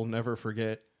the little never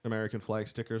forget American flag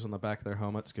stickers on the back of their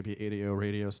helmets could be ADO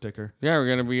radio sticker. Yeah, we're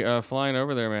gonna be flying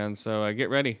over there, man. So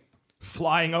get ready.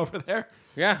 Flying over there.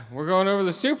 Yeah, we're going over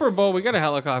the Super Bowl. We got a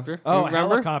helicopter. Oh, You a remember?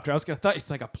 helicopter. I was gonna thought it's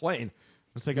like a plane.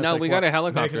 It's like No, we got a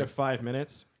helicopter. -5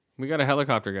 minutes. We got a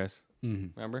helicopter, guys.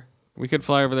 Remember? We could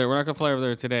fly over there. We're not gonna fly over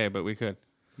there today, but we could.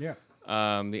 Yeah.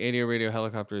 The ADO radio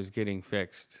helicopter is getting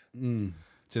fixed.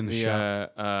 It's in the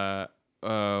shop.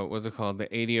 What's it called? The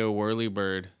ADO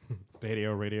Whirlybird. The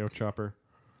ADO radio chopper.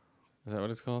 Is that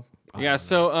what it's called? Yeah.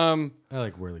 So I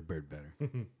like Whirlybird better.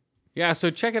 yeah. So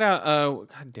check it out.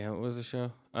 God damn, what was the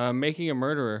show? Making a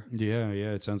Murderer. Yeah,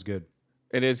 it sounds good.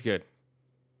 It is good.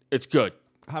 It's good.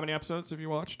 How many episodes have you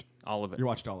watched? All of it. You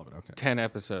watched all of it. Okay. 10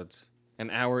 episodes, an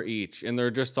hour each, and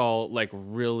they're just all like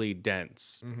really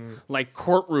dense, like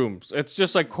courtrooms. It's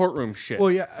just like courtroom shit. Well,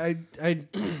 yeah, I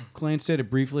glanced at it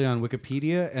briefly on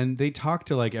Wikipedia, and they talk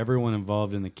to like everyone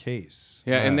involved in the case.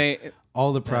 yeah, and they.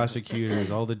 all the prosecutors,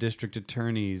 all the district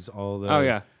attorneys, all the Oh,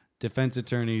 yeah. defense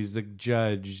attorneys, the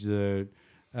judge, the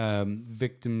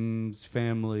victims'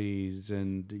 families,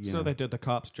 and you So know, they did the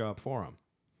cop's job for him.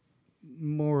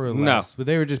 more or No. less. But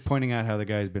they were just pointing out how the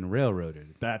guy's been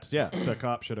railroaded. The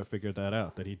cop should have figured that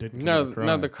out that he didn't. No, commit a crime.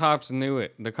 no, the cops knew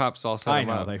it. The cops all set I him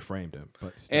know up. they framed him,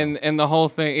 but still. And the whole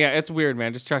thing, yeah, it's weird,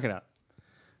 man. Just check it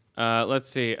out. Let's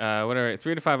see, whatever.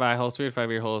 3 to 5 eye holes, 3 to 5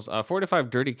 ear holes, 4 to 5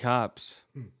 dirty cops.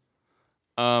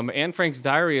 Anne Frank's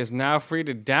diary is now free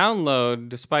to download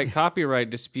despite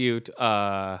copyright dispute.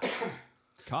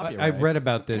 Copyright. I've read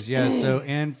about this. Yeah, so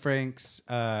Anne Frank's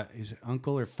his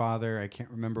uncle or father, I can't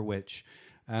remember which.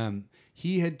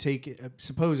 He had taken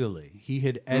supposedly he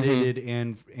had edited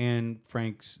Anne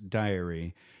Frank's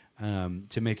diary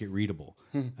to make it readable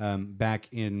back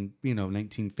in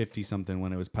 1950 something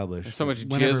when it was published. So much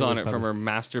Whenever jizz on was it from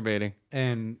published. her masturbating.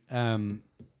 And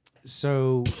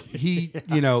so he,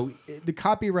 the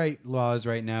copyright laws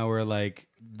right now are like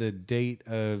the date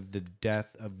of the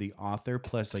death of the author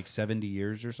plus like 70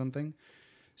 years or something.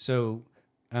 So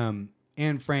Anne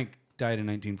Frank died in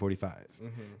 1945.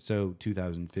 So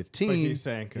 2015. But he's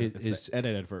saying is it's the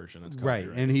edited version. It's right,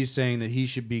 copyrighted. and he's saying that he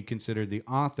should be considered the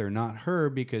author, not her,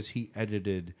 because he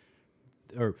edited,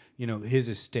 or his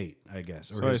estate, I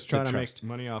guess. Or So he's trying to trust. make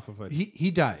money off of it. He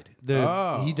died.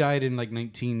 Oh. He died in like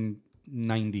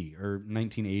 1990 or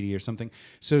 1980 or something.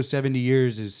 So 70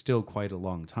 years is still quite a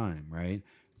long time, right?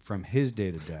 From his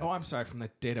date of death. Oh, I'm sorry. From the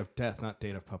date of death, not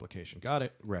date of publication. Got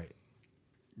it. Right.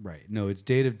 No, it's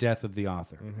date of death of the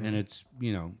author. And it's,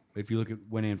 if you look at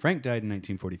when Anne Frank died in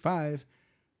 1945,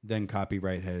 then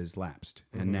copyright has lapsed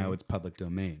and now it's public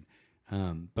domain.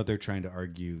 But they're trying to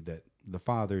argue that the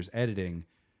father's editing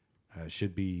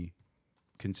should be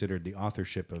considered the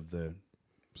authorship of the.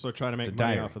 So trying to make The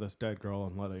money diary. off of this dead girl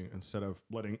and instead of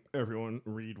letting everyone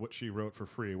read what she wrote for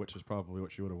free, which is probably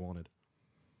what she would have wanted.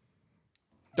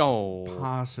 Oh,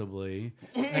 Possibly.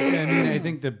 I mean, I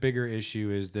think the bigger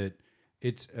issue is that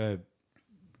it's a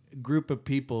group of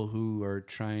people who are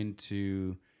trying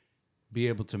to be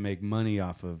able to make money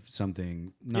off of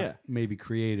something, not maybe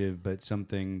creative, but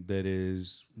something that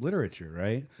is literature,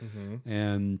 right?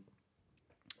 And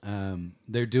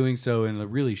they're doing so in a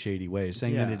really shady way.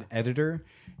 Saying that an editor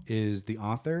is the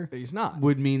author, He's not.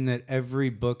 would mean that every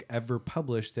book ever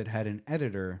published that had an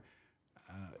editor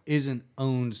isn't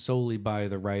owned solely by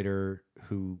the writer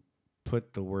who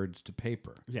put the words to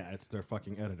paper. Yeah, it's their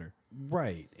fucking editor.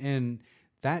 Right. And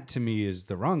that to me is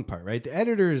the wrong part, right? The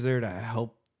editor is there to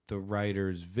help the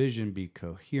writer's vision be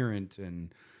coherent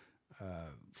and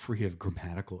free of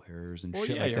grammatical errors and Well,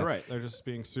 shit yeah, like you're that. right. They're just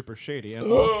being super shady.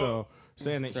 And also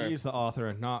saying that he's the author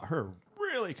and not her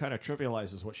really kind of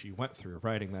trivializes what she went through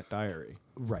writing that diary.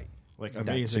 Right. Like, That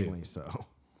too. amazingly so.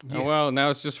 Oh, well,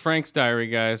 now it's just Frank's diary,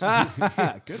 guys.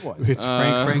 Good one. It's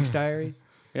Frank's diary?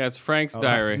 Yeah, it's Frank's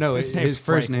that's- diary. No, His his name's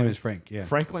first name Franklin. is Frank. Yeah.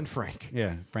 Frank.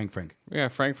 Yeah, Frank. Yeah,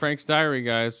 Frank's diary,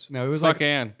 guys. No, it was Fuck like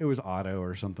Ann. It was Otto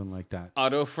or something like that.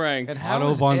 Otto Frank. And how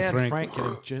Otto is von Anne Frank.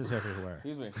 getting jizz everywhere?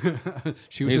 Excuse me.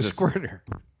 She was Jesus. a squirter.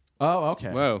 Oh, okay.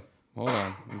 Whoa. Hold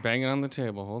on. I'm banging on the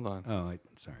table. Hold on. Oh, like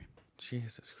sorry.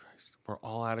 Jesus Christ. We're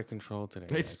all out of control today.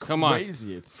 It's guys. Come on.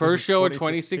 crazy. It's First show of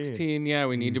 2016. 2016. Yeah,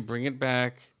 we need to bring it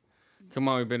back. Come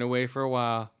on, we've been away for a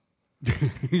while.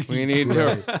 We need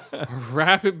to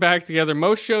wrap it back together.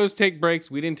 Most shows take breaks.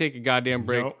 We didn't take a goddamn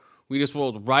break. Nope. We just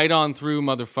rolled right on through,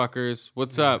 motherfuckers.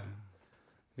 What's up?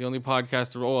 The only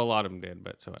podcast to roll, a lot of them did,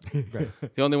 but so what?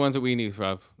 The only ones that we knew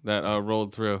of that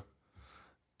rolled through.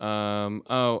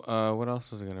 What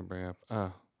else was I gonna bring up?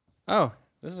 Oh,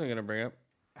 this is gonna bring up.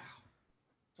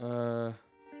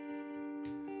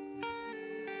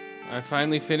 I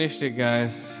finally finished it,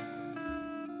 guys.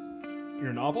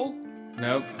 Your novel?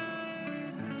 Nope.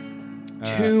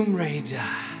 Tomb Raider.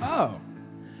 Oh.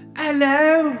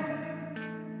 Hello.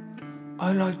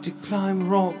 I like to climb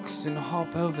rocks and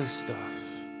hop over stuff.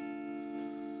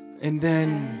 And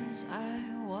then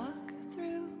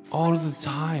all the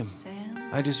time,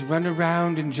 I just run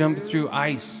around and jump through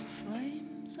ice.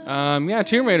 Yeah,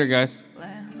 Tomb Raider, guys.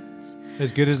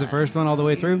 As good as the first one all the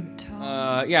way through?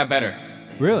 Yeah, better.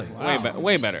 Really?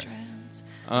 Way better.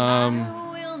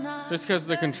 Just because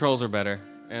the controls are better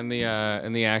and the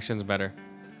action's better,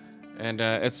 and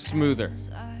it's smoother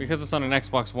because it's on an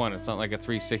Xbox One. It's not like a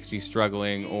 360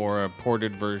 struggling or a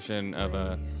ported version of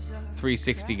a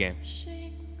 360 game.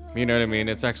 You know what I mean?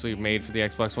 It's actually made for the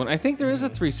Xbox One. I think there is a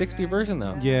 360 version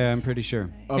though. Yeah, I'm pretty sure.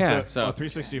 Yeah, The, so- a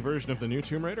 360 version of the new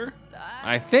Tomb Raider?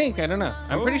 I think. I don't know.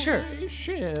 I'm pretty sure. Holy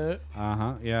shit.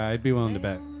 Uh-huh. Yeah, I'd be willing to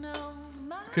bet.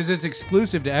 Because it's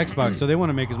exclusive to Xbox, so they want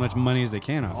to make as much money as they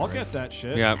can off I'll of it. get that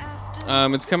shit. Yeah.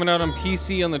 It's coming out on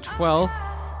PC on the 12th,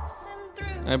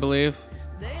 I believe.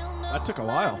 That took a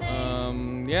while.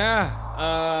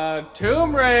 Yeah.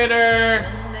 Tomb Raider.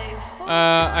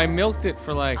 I milked it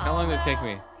for like, how long did it take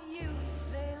me?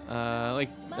 Like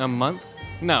a month?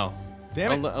 No.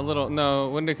 Damn it. A little. No.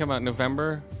 When did it come out?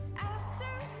 November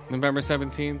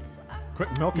 17th.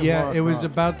 Quit milking Yeah, Lara it was Croft.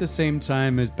 about the same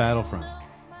time as Battlefront.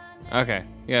 Okay.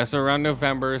 Yeah. So around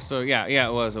November. So yeah.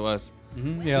 It was.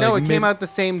 Mm-hmm. Yeah, No, like it came out the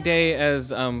same day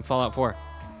as Fallout 4.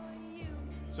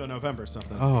 So November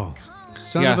something. Oh,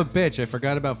 son Yeah. of a bitch! I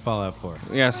forgot about Fallout 4.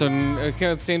 Yeah. So it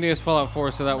came out the same day as Fallout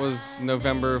 4. So that was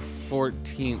November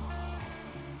 14th.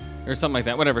 Or something like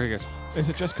that. Whatever. Who cares? Is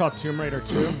it just called Tomb Raider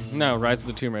 2? No. Rise of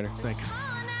the Tomb Raider. Thank you.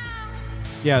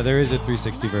 Yeah, there is a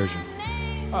 360 version.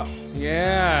 Oh.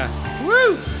 Yeah.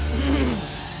 Woo!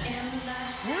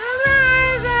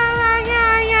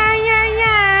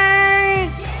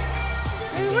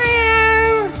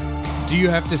 Do you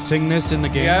have to sing this in the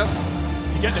game? Yep.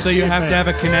 You get So you have to have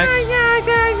a connect?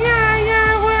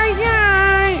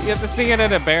 You have to sing it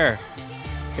at a bear.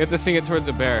 You have to sing it towards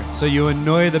a bear. So you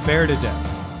annoy the bear to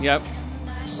death. Yep.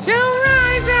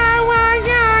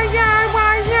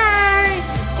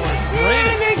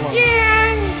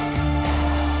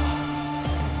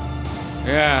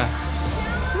 Yeah.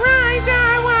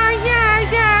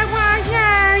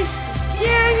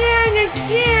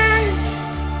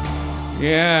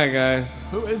 Yeah, guys.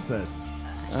 Who is this?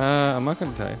 I'm not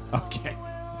gonna tell you. Okay.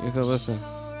 You have to listen.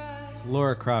 It's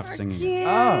Lara Croft singing it.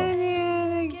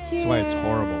 Oh. That's why it's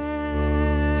horrible.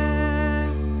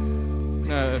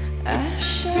 No, that's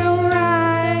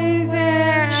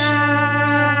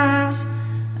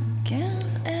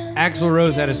Axl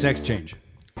Rose had a sex change.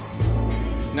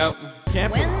 nope.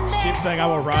 Can't be. She keeps saying, I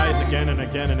will rise again and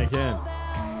again and again.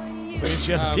 So means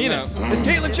she has a penis. no. It's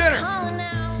Caitlyn Jenner.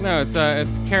 No,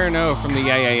 it's Karen O from the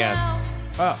Yeah Yeah Yeahs.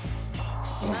 Oh.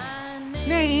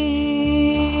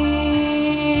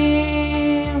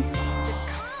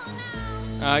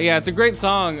 Yeah, it's a great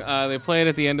song. They play it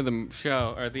at the end of the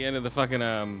show, or at the end of the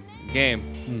fucking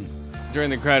game, during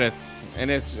the credits, and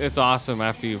it's awesome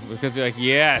after you, because you're like,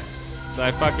 yes,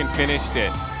 I fucking finished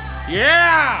it.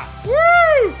 Yeah!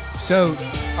 Woo! So,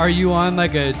 are you on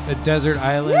like a desert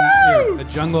island, a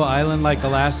jungle island like the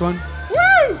last one?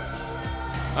 Woo!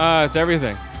 It's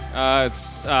everything.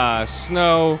 It's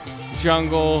snow,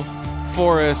 jungle,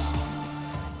 forest,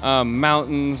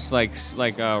 mountains, like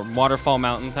waterfall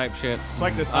mountain type shit. It's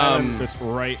like this island that's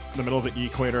right in the middle of the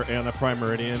equator and the prime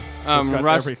meridian. So it's got every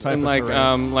Rust type and of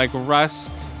terrain. like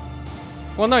rust.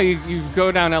 Well, no, you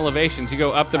go down elevations. You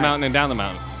go up the mountain and down the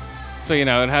mountain. So it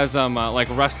has like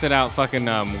rusted out fucking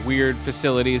weird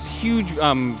facilities, huge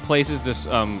places to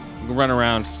run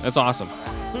around. That's awesome.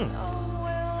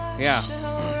 Yeah.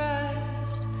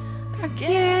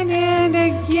 Again and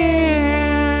again.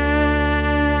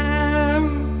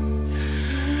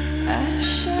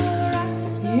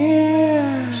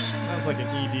 Yeah. Sounds like an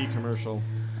ED commercial.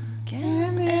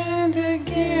 Again and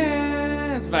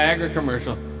again. It's a Viagra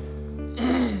commercial.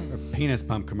 Or penis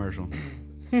pump commercial.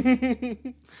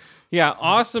 Yeah,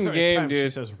 awesome Every game, time she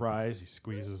dude. says rise, he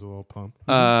squeezes a little pump.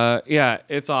 Yeah,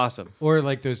 it's awesome. Or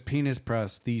like those penis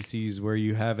prostheses where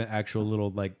you have an actual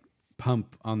little like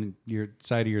pump on your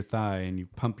side of your thigh and you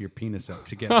pump your penis up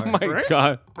to get Oh hard. my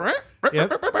god.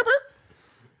 Yep.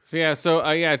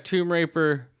 So Tomb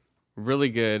Raper, really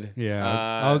good.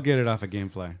 Yeah, I'll get it off of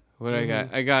GameFly. What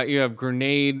I got you have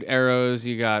grenade arrows,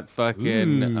 you got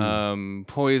fucking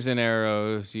poison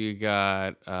arrows, you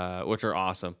got which are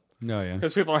awesome. No, yeah.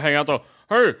 Because people are hanging out though.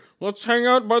 Hey, let's hang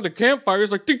out by the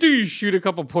campfires. Like, shoot a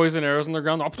couple poison arrows on the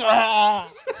ground.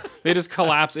 They just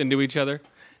collapse into each other,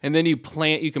 and then you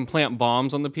can plant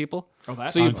bombs on the people. Oh,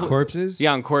 that's On corpses?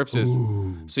 Yeah, on corpses.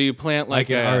 So you plant I like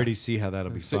can already see how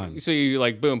that'll be fun. So you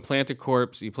like boom, plant a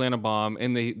corpse, you plant a bomb,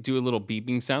 and they do a little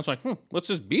beeping sound. It's like, what's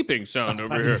this beeping sound over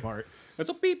That's here? smart. It's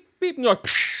a beep beep, and, like,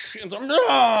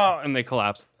 and they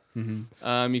collapse. You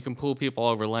can pull people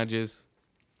over ledges.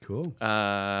 Cool.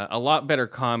 A lot better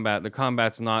combat. The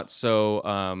combat's not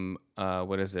so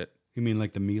what is it? You mean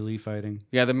like the melee fighting?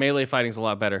 Yeah, the melee fighting's a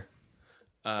lot better.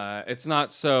 It's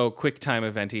not so quick time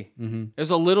eventy. There's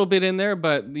a little bit in there,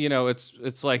 but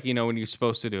it's like when you're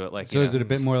supposed to do it. Like, So is it a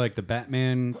bit more like the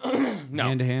Batman no,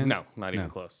 hand to hand? No, not even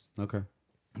close. Okay.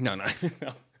 No. No.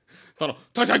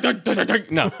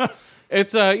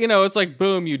 It's it's like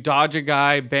boom, you dodge a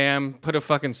guy, bam, put a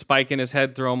fucking spike in his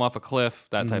head, throw him off a cliff,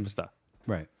 that type of stuff.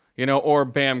 Right. Or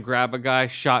bam, grab a guy,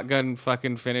 shotgun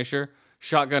fucking finisher,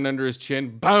 shotgun under his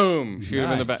chin, boom, shoot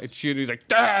him in the back, Nice. shoot him, he's like,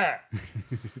 "Dah!"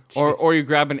 or you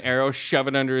grab an arrow, shove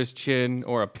it under his chin,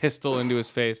 or a pistol into his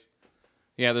face.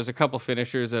 Yeah, there's a couple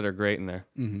finishers that are great in there.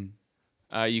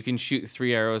 You can shoot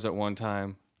 3 arrows at one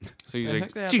time. So you I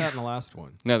think they had that in the last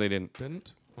one. No, they didn't.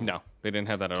 Didn't? No, they didn't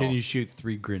have that at Can all. you shoot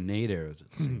 3 grenade arrows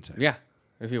at the same time? Yeah,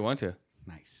 if you want to.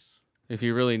 Nice. If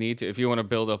you really need to. If you want to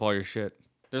build up all your shit.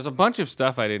 There's a bunch of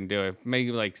stuff I didn't do.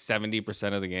 Maybe like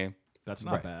 70% of the game. That's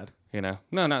not bad. No,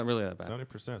 not really that bad.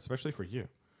 70%, especially for you.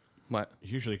 What?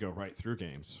 You usually go right through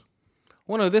games.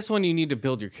 Well, no, this one you need to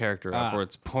build your character up, or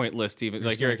it's pointless to even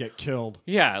Like you're gonna get killed.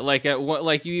 Yeah, like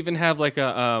you even have like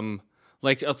a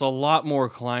like it's a lot more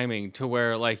climbing to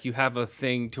where like you have a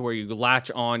thing to where you latch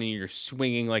on and you're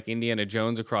swinging like Indiana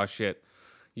Jones across shit.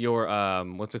 Your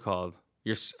what's it called?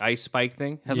 Your ice spike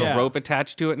thing has a rope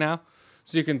attached to it now,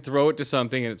 so you can throw it to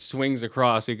something and it swings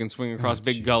across. So you can swing across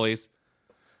big gullies.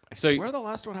 I swear the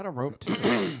last one had a rope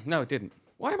too. No, it didn't.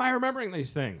 Why am I remembering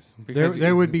these things? Because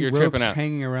There would be you're ropes tripping out.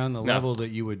 hanging around the level that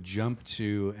you would jump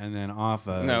to and then off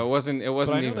of. No, it wasn't. It But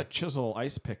wasn't I know even. the chisel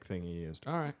ice pick thing you used.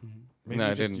 All right. Maybe No,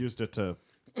 you I just didn't. used it to...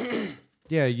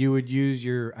 Yeah, you would use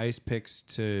your ice picks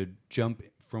to jump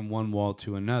from one wall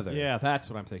to another. Yeah, that's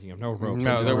what I'm thinking of. No ropes.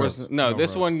 No, there was no.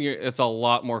 This one, ropes. it's a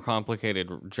lot more complicated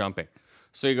jumping.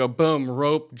 So you go boom,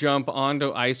 rope, jump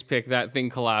onto ice pick. That thing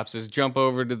collapses. Jump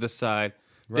over to the side,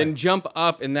 then jump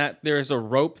up, and that there's a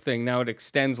rope thing. Now it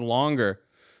extends longer,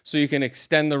 so you can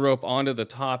extend the rope onto the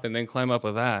top and then climb up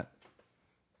with that.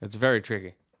 It's very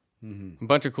tricky. A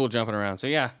bunch of cool jumping around. So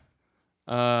yeah,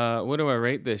 what do I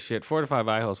rate this shit? 4 to 5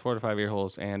 eye holes, 4 to 5 ear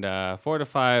holes, and 4 to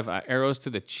 5 arrows to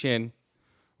the chin,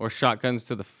 or shotguns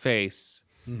to the face.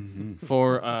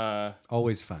 For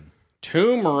Always fun.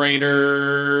 Tomb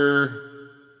Raider.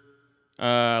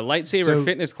 Lightsaber So-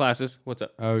 fitness classes. What's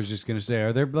up? I was just gonna say,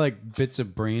 are there like bits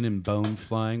of brain and bone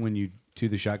flying when you do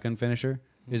the shotgun finisher?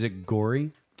 Is it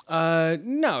gory?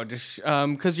 No, just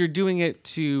because you're doing it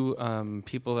to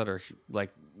people that are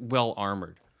like well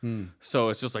armored. So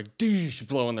it's just like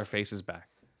blowing their faces back.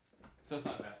 So it's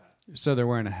not that bad. So they're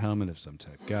wearing a helmet of some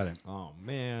type. Got it. Oh,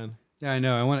 man. Yeah, I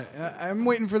know. I'm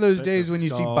waiting for those That's days a when you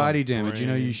see skull, body damage. You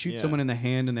know, you brain, shoot yeah. someone in the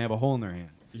hand and they have a hole in their hand.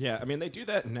 Yeah, I mean they do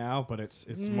that now, but it's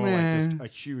more like Meh. just a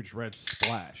huge red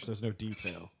splash. There's no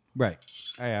detail. Right.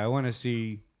 I want to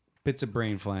see bits of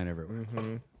brain flying everywhere.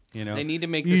 You know, They need to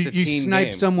make you, this a you team snipe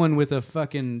game. someone with a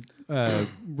fucking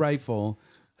rifle.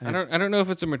 I don't know if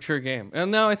it's a mature game.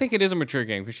 No, I think it is a mature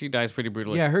game because she dies pretty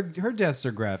brutally. Yeah, her deaths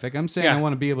are graphic. I'm saying Yeah. I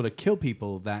want to be able to kill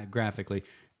people that graphically.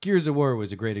 Gears of War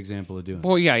was a great example of doing it.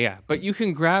 Well, yeah. But you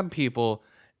can grab people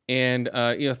and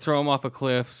throw them off a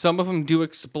cliff. Some of them do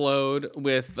explode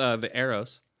with the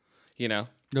arrows. You know,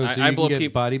 No, so I you blow can get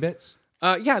people. body bits?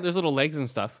 Yeah, there's little legs and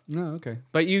stuff. No, okay.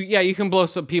 But you can blow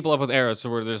some people up with arrows, so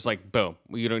where there's like boom,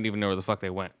 you don't even know where the fuck they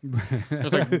went.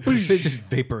 There's like They just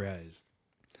vaporize.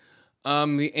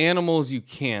 the animals you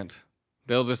can't.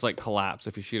 They'll just like collapse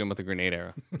if you shoot them with a grenade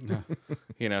arrow.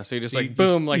 You know, so you just like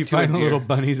boom, like you to a find the deer. little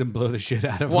bunnies and blow the shit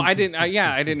out of them. Well, I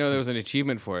didn't know there was an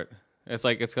achievement for it. It's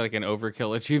like an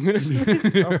overkill achievement or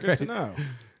something. Oh, good to know.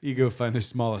 You go find the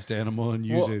smallest animal and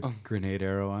use Well, a grenade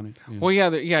arrow on it. Yeah. Well,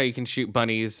 you can shoot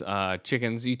bunnies,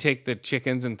 chickens. You take the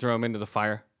chickens and throw them into the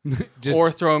fire, Just-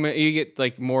 or throw them. You get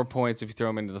like more points if you throw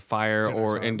them into the fire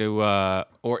or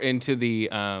into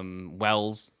the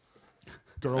wells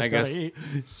Girls I gotta guess. eat.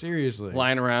 Seriously.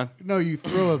 lying around. No, you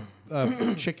throw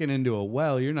a chicken into a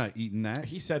well. You're not eating that.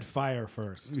 He said fire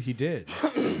first. He did.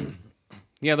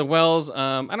 Yeah, the wells.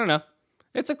 I don't know.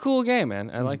 It's a cool game, man.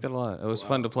 I liked it a lot. It was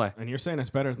fun to play. And you're saying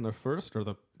it's better than the first or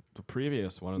the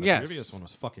previous one? And the Yes. previous one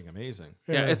was fucking amazing.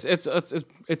 Yeah,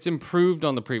 it's improved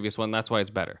on the previous one. That's why it's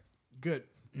better. Good.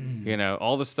 You know,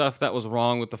 all the stuff that was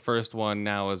wrong with the first one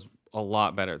now is a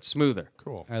lot better. It's smoother.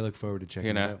 Cool. I look forward to checking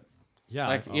You know. it out. Yeah,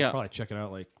 Like, I'll yeah. probably check it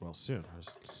out soon. I'll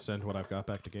just send what I've got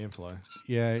back to GameFly.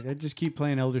 Yeah, I just keep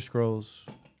playing Elder Scrolls.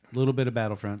 A little bit of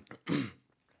Battlefront.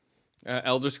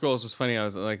 Elder Scrolls was funny. I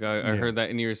was like, I Yeah. heard that,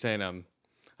 and you were saying, I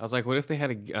was like, what if they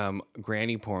had a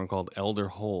granny porn called Elder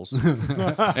Holes?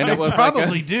 And it was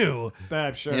Probably do.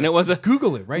 I'm sure. and it was a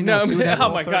Google it right now. no, see what oh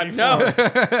happens. my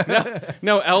god,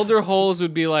 no, Elder Holes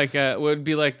would be like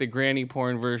the granny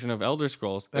porn version of Elder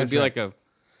Scrolls. It'd That's be right. like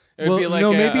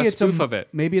maybe a it's spoof of it.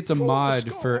 Maybe it's a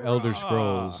mod for Scorra. Elder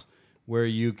Scrolls where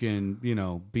you can, be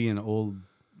an old,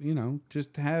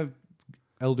 just have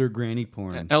elder granny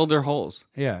porn. Elder Holes.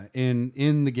 Yeah,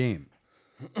 in the game.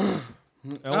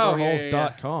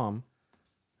 Elderholes.com.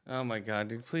 Oh my god,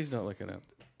 dude! Please don't look it up.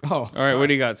 Oh, All right, what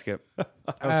do you got, Skip? I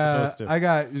was supposed to. I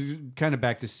got kind of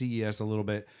back to CES a little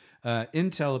bit.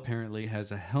 Intel apparently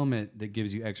has a helmet that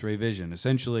gives you X-ray vision,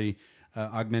 essentially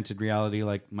augmented reality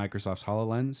like Microsoft's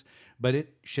HoloLens, but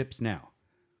it ships now.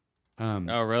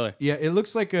 Oh, really? Yeah, it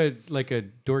looks like a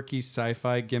dorky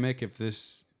sci-fi gimmick. If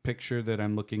this picture that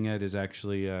I'm looking at is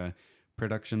actually a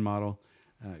production model,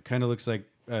 kind of looks like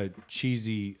a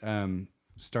cheesy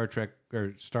Star Trek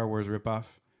or Star Wars ripoff.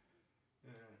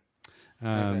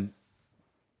 Oh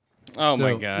So,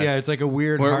 my god. Yeah, it's like a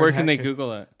weird. Where hard can they hat- Google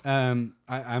that? I'm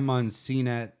on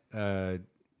CNET.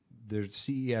 There's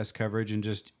CES coverage and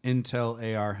just Intel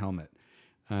AR helmet.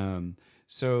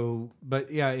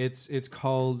 But yeah, it's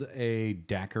called a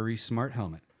Daiquiri smart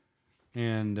helmet,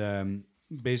 and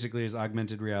basically, is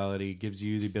augmented reality. Gives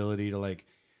you the ability to like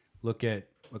look at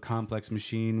a complex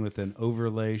machine with an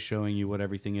overlay showing you what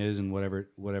everything is and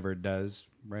whatever it does.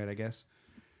 Right, I guess.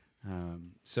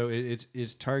 So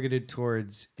it's targeted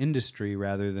towards industry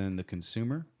rather than the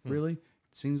consumer. Really, it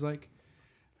seems like.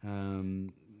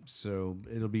 So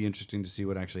it'll be interesting to see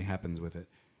what actually happens with it.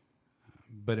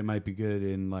 But it might be good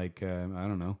in like I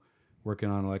don't know, working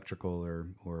on electrical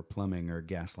or plumbing or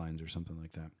gas lines or something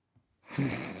like that.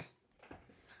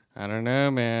 I don't know,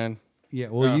 man. Yeah,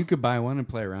 well, you could buy one and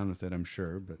play around with it, I'm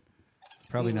sure, but it's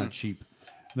probably not cheap.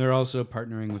 They're also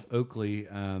partnering with Oakley,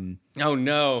 Oh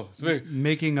no.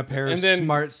 making a pair of And then-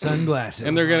 smart sunglasses.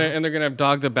 And they're gonna have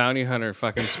Dog the Bounty Hunter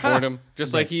fucking sport him,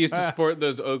 just like he used to sport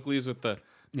those Oakleys with the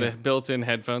built-in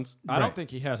headphones. I don't think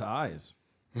he has eyes.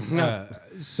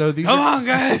 So these Come are, on,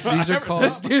 guys, These are called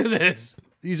let's do this.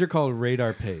 these are called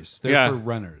radar pace. They're Yeah. for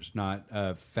runners, not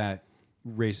fat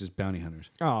racist bounty hunters.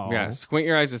 Oh, Yeah, squint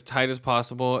your eyes as tight as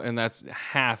possible, and that's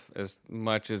half as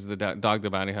much as the Dog the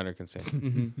Bounty Hunter can see.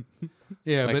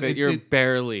 Yeah, Like but that, you're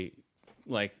barely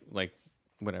like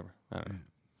whatever. I don't know.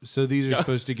 so these are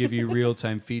supposed to give you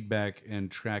real-time feedback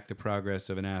and track the progress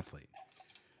of an athlete.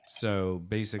 So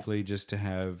basically, just to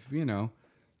have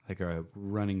like a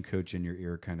running coach in your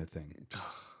ear kind of thing.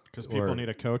 because people Or- need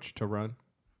a coach to run.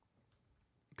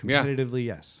 Yeah. Competitively,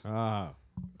 yes. Ah,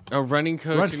 A running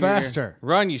coach. Run in your ear. faster.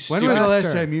 Run, you When stupid, was the last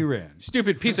Faster. time you ran?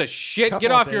 stupid piece of shit. Couple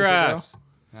Get off of your days ago. ass.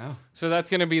 Oh. So that's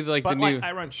gonna be like but the like new.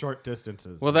 I run short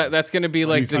distances. Well, that's gonna be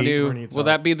like the customer new. needs Will help.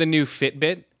 that be the new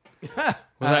Fitbit? Will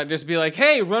that just be like,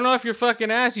 hey, run off your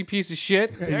fucking ass, you piece of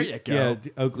shit? There you go.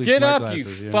 Yeah, Oakley Get smart up,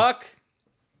 glasses, you yeah. fuck.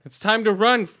 It's time to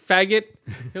run, faggot.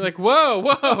 You're like, whoa.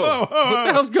 What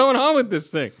the hell's going on with this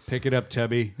thing? Pick it up,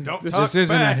 Tubby. Don't This talk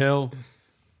isn't a back. hill.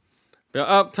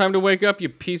 Up, time to wake up, you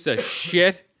piece of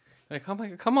shit. Like, oh my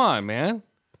God, come on, man.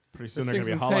 Pretty soon This they're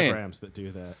going to be thing's insane. holograms that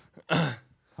do that.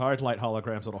 Hard light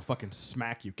holograms that'll fucking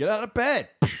smack you. Get out of bed.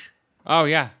 Oh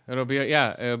yeah, it'll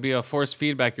be a force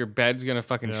feedback. Your bed's gonna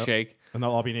fucking Yep. shake. And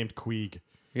they'll all be named Queeg.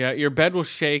 Yeah, your bed will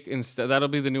shake instead. That'll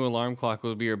be the new alarm clock.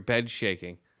 Will be your bed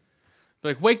shaking. Be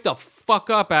like, wake the fuck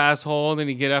up, asshole! And then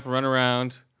you get up, run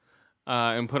around,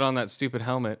 and put on that stupid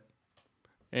helmet.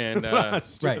 And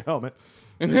Stupid Right. helmet.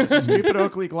 Stupid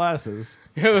Oakley glasses.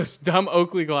 yeah, those dumb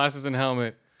Oakley glasses and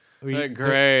helmet. Like,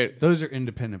 great. Those are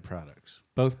independent products,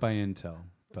 both by Intel.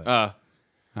 But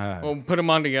Well, put them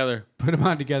on together. put them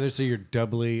on together so you're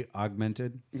doubly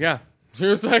augmented. Yeah. So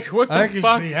it's like, what the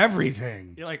fuck?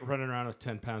 everything. You're like running around with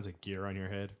 10 pounds of gear on your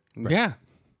head. Yeah.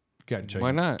 Got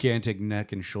Why not? gigantic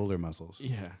neck and shoulder muscles.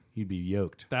 Yeah. You'd be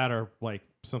yoked, That or like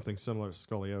something similar to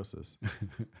scoliosis.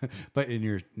 but in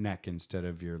your neck instead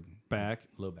of your Back.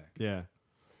 low back. Yeah.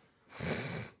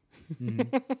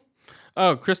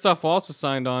 Oh, Christoph Waltz is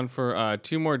signed on for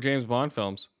 2 more James Bond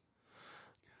films.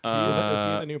 is he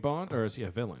the new Bond or is he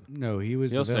a villain? No, he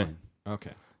was the You'll see. villain.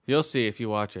 Okay. You'll see if you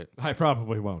watch it. I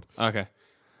probably won't. Okay.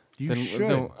 You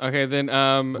should. Okay, then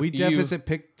we you- deficit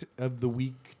picked of the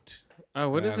week. Oh,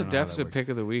 what I is the don't know how that deficit works. pick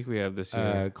of the week we have this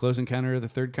year? Close Encounter of the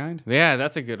Third Kind. Yeah,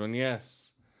 that's a good one.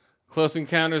 Yes. Close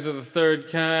Encounters of the Third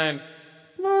Kind.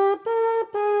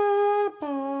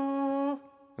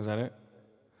 Is that it?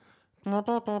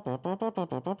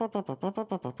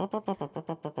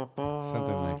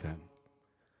 Something like that.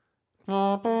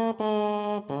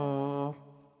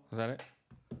 Is that it?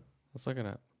 Let's look it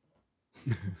up.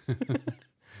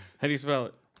 How do you spell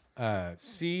it?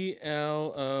 CLOSEIN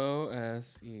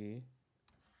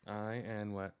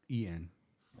what? E-N.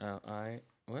 Oh,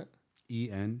 what?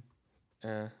 E-N.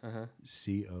 Uh-huh.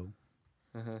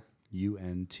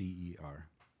 C-O-U-N-T-E-R.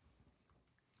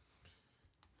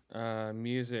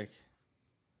 Music.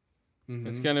 Mm-hmm.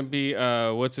 It's gonna be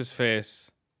what's his face?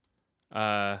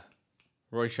 Roy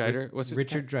Scheider. What's his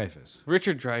Richard Dreyfuss.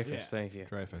 Richard Dreyfuss. Yeah. Thank you.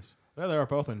 Dreyfus. Well, they are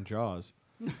both in Jaws.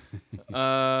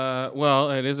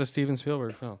 Well, it is a Steven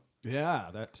Spielberg film. Yeah,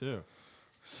 that too.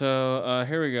 So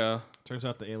here we go. Turns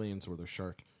out the aliens were the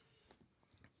shark.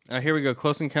 Here we go.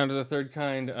 Close Encounters of the Third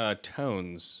Kind.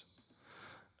 Tones.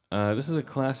 This is a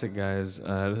classic, guys.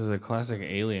 This is a classic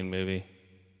alien movie.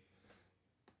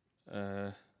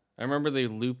 I remember they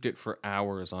looped it for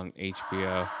hours on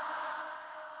HBO.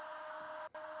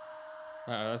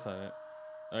 That's not it.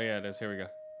 Oh yeah, it is. Here we go.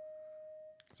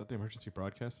 Is that the emergency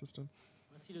broadcast system?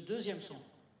 Voici le deuxième son.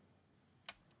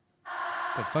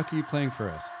 The fuck are you playing for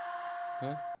us?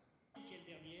 Huh?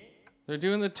 They're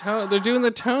doing the tone. They're doing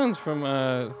the tones from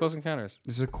Close Encounters.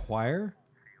 This is a choir?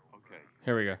 Okay,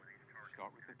 Here we go.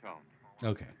 start with the tone.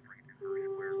 Okay.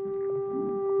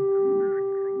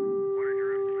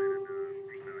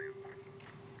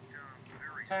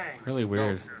 Really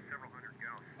weird.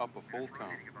 Up a full tone.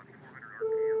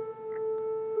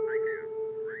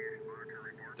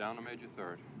 Down a major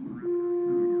third.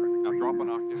 Now drop an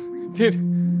octave. Dude.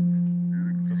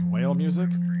 Is this whale music?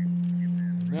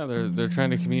 Yeah, they're trying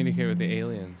to communicate with the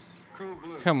aliens.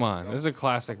 Come on, this is a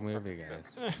classic movie,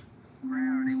 guys.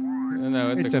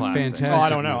 No, it's It's a a classic. fantastic- Oh, I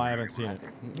don't know. I haven't seen it.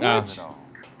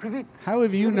 How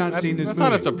have you not That's, seen this that's movie?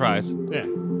 not a surprise. Yeah.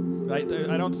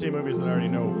 I don't see movies that I already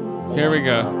know. Here we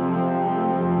go.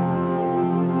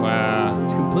 Wow.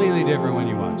 It's completely different when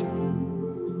you watch it.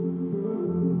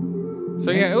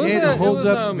 So yeah, it holds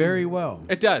was, up very well.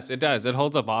 It does. It does. It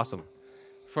holds up awesome.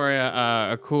 For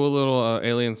a cool little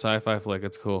alien sci-fi flick,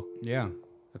 it's cool. Yeah.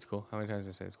 It's cool. How many times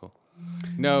did I say it's cool?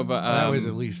 No, but That was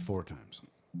at least 4 times.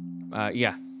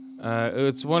 yeah.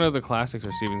 It's one of the classics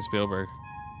for Steven Spielberg.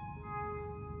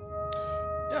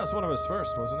 Yeah, it's one of his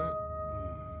first, wasn't it?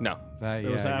 No, That,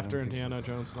 It was yeah, I after don't think so. Indiana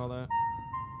Jones and all that.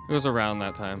 it was around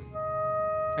that time.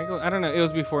 I don't know. It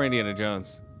was before Indiana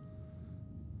Jones.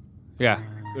 Yeah.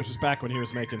 It was just back when he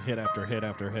was making hit after hit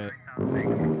after hit.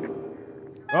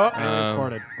 Oh, aliens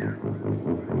farted.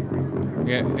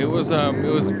 Yeah, it was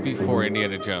before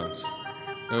Indiana Jones.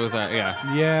 It was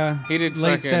yeah. Yeah. He did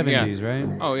late fucking- yeah. 70s,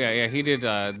 right? Oh yeah. He did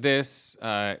this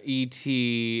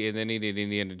E.T. and then he did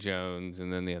Indiana Jones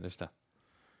and then the other stuff.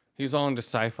 He's all into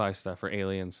sci-fi stuff for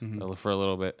aliens for a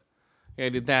little bit. Yeah, he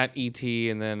did that E.T.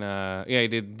 and then he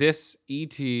did this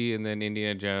E.T. and then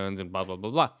Indiana Jones and blah blah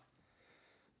blah blah.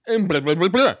 And blah blah blah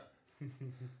blah.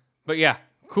 But yeah,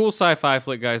 cool sci-fi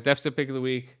flick, guys. Deficit pick of the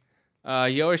week.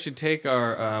 Yoa should take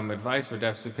our advice for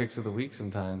Deficit Picks of the Week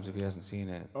sometimes if he hasn't seen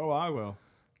it. Oh, I will.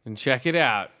 And check it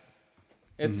out.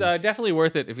 It's definitely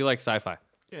worth it if you like sci-fi.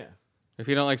 Yeah. If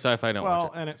you don't like sci-fi, don't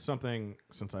watch Well, and it's something,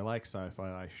 since I like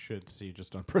sci-fi, I should see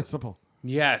just on principle.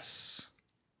 it. Yes.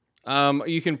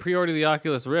 You can pre-order the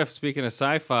Oculus Rift, speaking of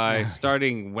sci-fi,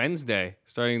 starting Wednesday,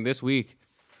 starting this week.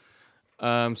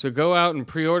 So go out and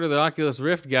pre-order the Oculus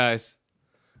Rift, guys.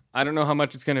 I don't know how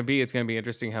much it's going to be. It's going to be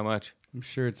interesting how much. I'm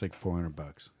sure it's like $400.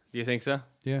 Do you think so?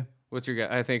 Yeah. What's your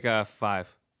guess? I think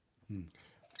 5.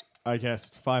 I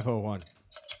guessed 501.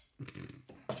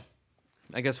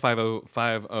 I guess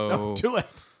 5050. Oh, too late.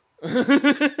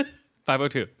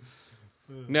 502.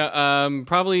 No,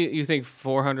 probably you think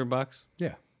 $400?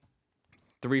 Yeah.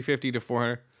 350 to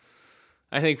 400.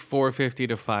 I think 450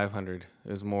 to 500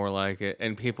 is more like it,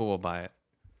 and people will buy it.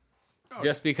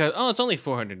 Just because it's only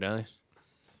 $400.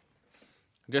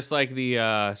 Just like the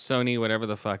Sony whatever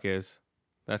the fuck is.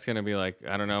 That's going to be like,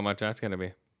 I don't know how much that's going to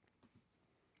be.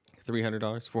 $300,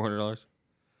 $400.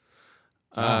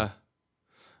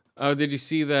 Oh, did you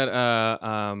see that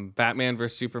Batman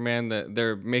vs Superman? That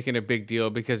they're making a big deal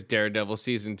because Daredevil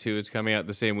season 2 is coming out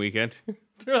the same weekend.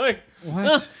 They're like,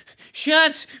 What?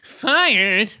 shots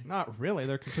fired. Not really.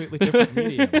 They're completely different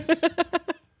mediums.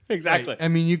 Exactly. I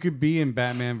mean, you could be in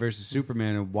Batman versus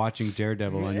Superman and watching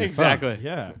Daredevil on your Exactly.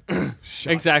 Yeah.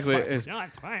 Exactly.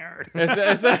 Shots fired.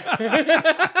 That's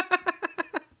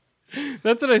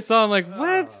what I saw. I'm like,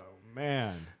 what? Oh,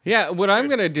 man. Yeah, what I'm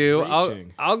gonna do,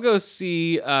 reaching. I'll go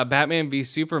see Batman v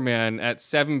Superman at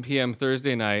 7 p.m.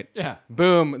 Thursday night. Yeah.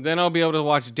 Boom. Then I'll be able to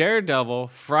watch Daredevil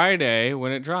Friday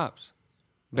when it drops.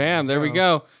 Bam. There we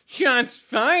go. Shots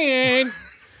fired.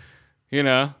 You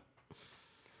know.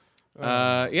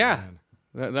 Yeah.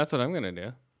 That's what I'm gonna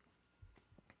do.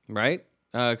 Right.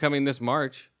 Coming this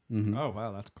March. Oh,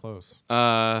 wow. That's close.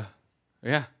 Yeah.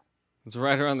 It's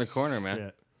right around the corner,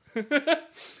 man. Yeah.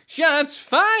 Shots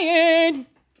fired.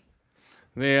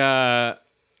 Yeah,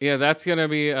 that's gonna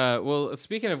be. Well,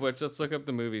 speaking of which, let's look up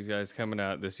the movies, guys, coming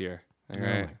out this year. All Oh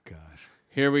right, my gosh.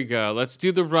 here we go. Let's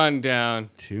do the rundown.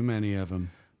 Too many of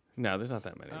them. No, there's not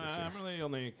that many this year. I'm really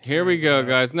only. Here we go,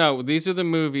 guys. No, these are the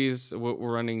movies we're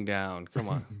running down. Come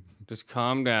on, just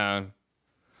calm down.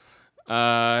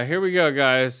 Here we go,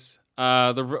 guys.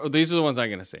 These are the ones I'm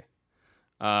gonna see.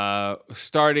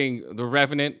 Starting The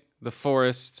Revenant, The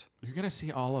Forest. You're going to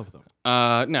see all of them.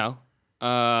 No.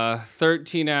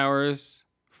 13 hours,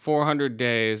 400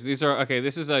 days. These are, okay,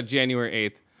 this is January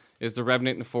 8th, is The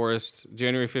Revenant and Forest.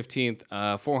 January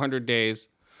 15th, 400 days.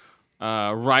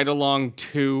 Ride Along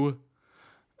 2,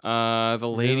 The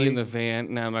Lady in the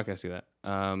Van. No, I'm not going to see that.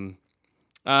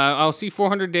 I'll see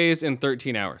 400 days in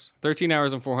 13 hours. 13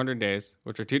 hours and 400 days,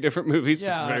 which are two different movies,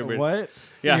 which is very weird. What?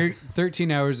 Yeah. 13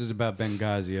 hours is about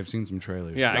Benghazi. I've seen some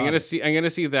trailers. Yeah, I'm gonna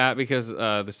see that because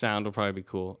the sound will probably be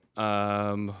cool.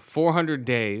 400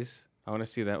 days. I want to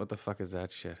see that. What the fuck is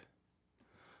that shit?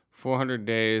 400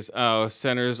 days. Oh,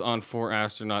 centers on 4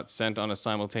 astronauts sent on a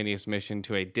simultaneous mission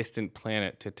to a distant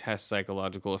planet to test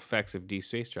psychological effects of deep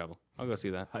space travel. I'll go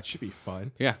see that. That should be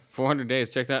fun. Yeah, 400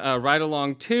 days. Check that. Ride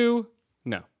Along 2.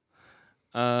 No.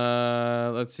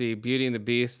 Let's see. Beauty and the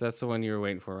Beast. That's the one you were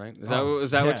waiting for, right? Is that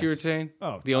what you were yes. saying?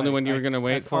 Oh, the only one you were gonna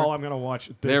wait that's for. all I'm gonna watch.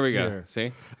 This There we go. year.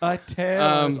 See. A tale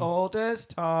as old as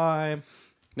time.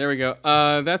 There we go.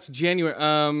 That's January.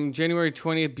 January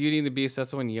 20th, Beauty and the Beast.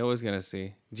 That's the one Yoa's gonna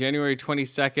see. January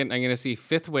 22nd, I'm gonna see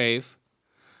Fifth Wave.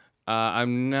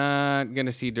 I'm not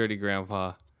gonna see Dirty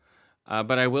Grandpa,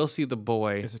 but I will see The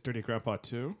Boy. Is it Dirty Grandpa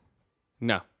 2?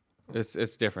 No,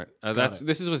 it's different. it.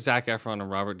 This is with Zac Efron and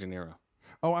Robert De Niro.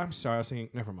 Oh, I'm sorry. I was thinking.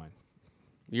 Never mind.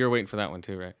 You're waiting for that one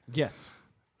too, right? Yes.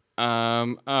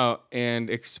 And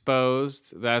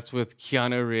Exposed. That's with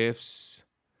Keanu Reeves.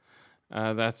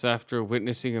 That's after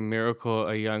witnessing a miracle,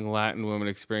 a young Latin woman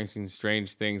experiencing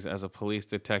strange things as a police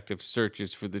detective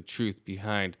searches for the truth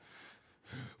behind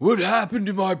what happened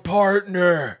to my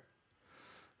partner.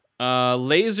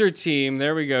 Laser Team.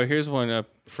 There we go. Here's one up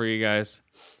for you guys.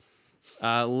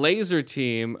 Laser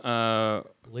Team.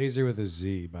 Laser with a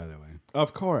Z, by the way.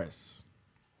 Of course.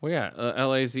 Well, yeah,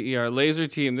 Lazer. Laser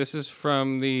Team. This is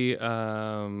from the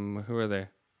who are they?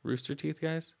 Rooster Teeth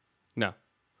guys? No.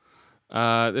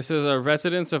 This is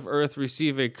residents of Earth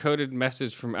receive a coded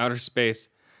message from outer space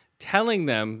telling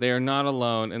them they are not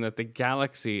alone and that the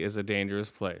galaxy is a dangerous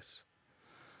place.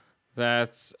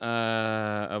 That's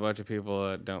a bunch of people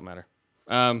that don't matter.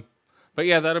 But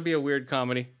yeah, that'll be a weird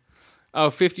comedy. Oh,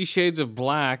 50 Shades of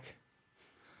Black.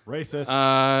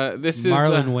 Racist. This is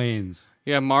Marlon Wayans.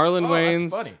 Yeah, Marlon Wayans.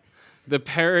 That's funny. The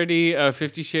parody of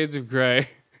 50 Shades of Grey.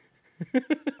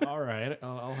 All right,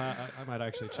 I might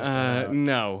actually check that out.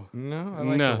 No, No, I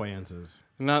like no. the Wanses.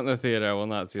 not in the theater. I will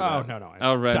not see that. Oh no,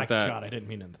 I'll rent that. God, I didn't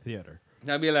mean in the theater.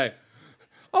 I'll be like,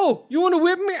 oh, you want to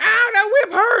whip me? Ow, that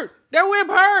whip hurt. That whip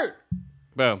hurt.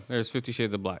 Boom. There's 50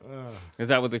 Shades of Black. Is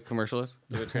that what the commercial is?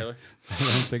 The trailer? I don't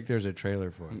think there's a trailer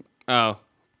for it. Oh.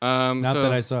 Not so-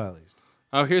 that I saw, at least.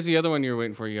 Oh, here's the other one you were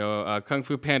waiting for, yo. Kung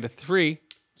Fu Panda 3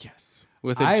 Yes.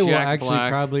 with a I Jack will actually Black.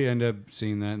 probably end up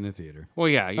seeing that in the theater. Well,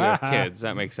 yeah, you have kids.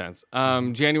 That makes sense.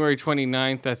 January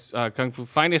 29th, that's Kung Fu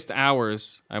Finest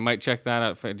Hours. I might check that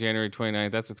out for January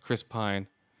 29th. That's with Chris Pine.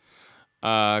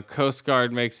 Coast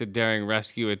Guard makes a daring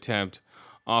rescue attempt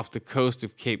off the coast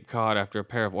of Cape Cod after a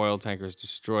pair of oil tankers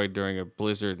destroyed during a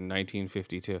blizzard in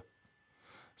 1952.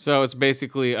 So it's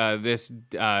basically this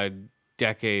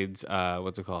decade's,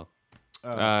 what's it called?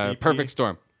 BP? Perfect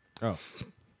Storm. Oh,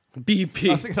 BP.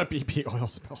 I was thinking of BP oil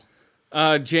spill.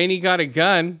 Janie Got a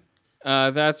Gun.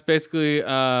 That's basically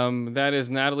that is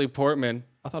Natalie Portman.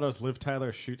 I thought it was Liv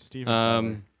Tyler shoot Steven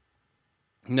Tyler.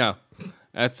 No,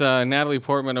 that's Natalie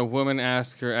Portman. A woman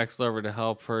asks her ex-lover to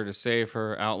help her to save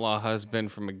her outlaw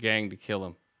husband from a gang to kill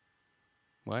him.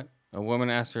 What? A woman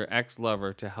asks her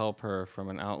ex-lover to help her from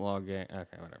an outlaw gang.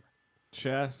 Okay, whatever. She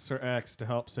asks her ex to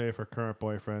help save her current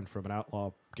boyfriend from an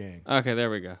outlaw gang. Okay, there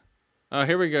we go. Oh,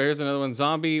 here we go. Here's another one.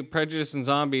 Zombie Prejudice and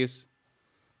Zombies.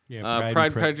 Yeah,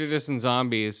 Pride, Prejudice, and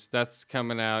Zombies. That's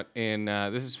coming out in.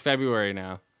 This is February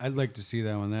now. I'd like to see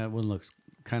that one. That one looks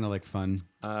kind of like fun.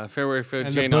 February 5th.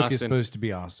 And Jane the book Austen. is supposed to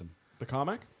be awesome. The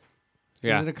comic?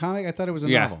 Yeah. Is it a comic? I thought it was a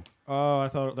Yeah. novel. Oh, I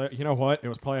thought that, you know what? It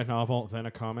was probably a novel, then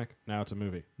a comic. Now it's a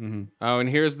movie. Oh, and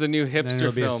here's the new Then hipster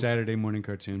it'll be a film. Saturday morning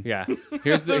cartoon. Yeah.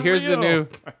 Here's the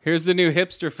new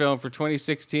hipster film for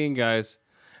 2016, guys.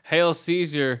 Hail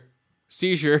Caesar.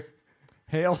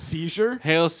 Hail Seizure?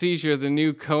 Hail Caesar, the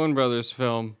new Coen Brothers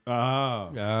film. Oh.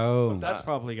 Oh. That's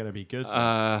probably going to be good.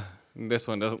 Then. This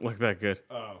one doesn't look that good.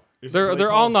 Oh. Is it They're really all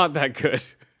called- not that good.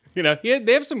 You know, yeah,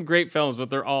 they have some great films, but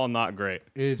they're all not great.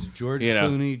 It's George You know.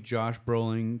 Clooney, Josh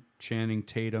Brolin, Channing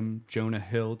Tatum, Jonah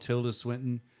Hill, Tilda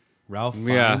Swinton, Ralph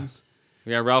Yeah. Fiennes.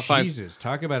 Yeah, Ralph Fiennes. Jesus,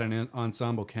 talk about an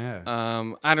ensemble cast.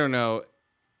 I don't know.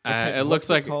 Okay, It looks what's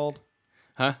like called?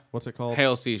 huh? What's it called?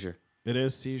 Hail Caesar. It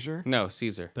is Seizure? No,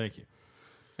 Caesar. Thank you.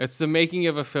 It's the making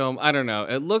of a film. I don't know.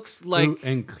 It looks like Ooh,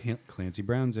 and Clancy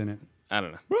Brown's in it. I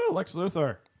don't know. Well, Lex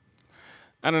Luthor.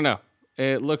 I don't know.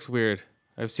 It looks weird.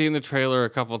 I've seen the trailer a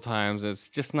couple times. It's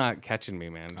just not catching me,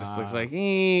 man. It just looks like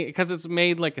because it's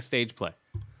made like a stage play,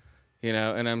 you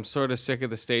know. And I'm sort of sick of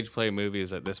the stage play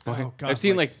movies at this point. Oh, God, I've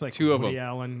seen like two of Woody them.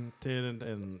 Allen did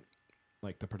and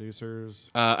like the producers.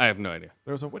 I have no idea.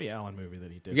 There was a Woody Allen movie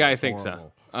that he did. Yeah, I that's think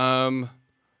horrible. so.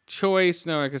 Choice.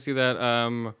 No, I can see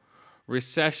that.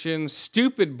 Recession.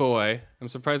 Stupid Boy. I'm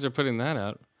surprised they're putting that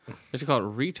out. They should call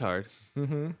it Retard.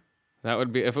 Mm-hmm. That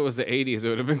would be if it was the 80s. It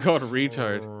would have been called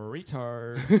Retard.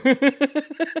 Retard.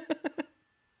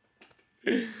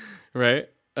 Right?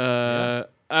 I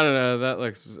don't know. That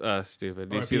looks stupid.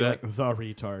 Do you Or see be that? Like the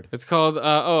retard. It's called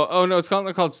no, it's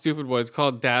not called Stupid Boy. It's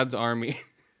called Dad's Army.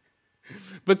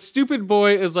 But Stupid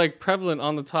Boy is like prevalent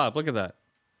on the top. Look at that.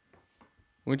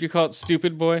 Wouldn't you call it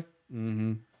Stupid Boy? Yeah,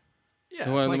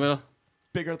 The one it's in like the middle?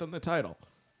 bigger than the title.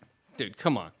 Dude,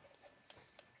 come on.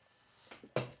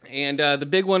 And the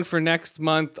big one for next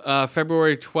month,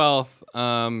 February 12th,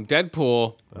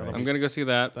 Deadpool. I'm going to go see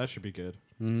that. That should be good.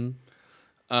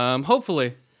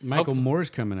 Hopefully. Michael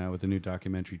Moore's coming out with a new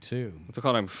documentary too. What's it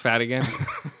called? I'm fat again.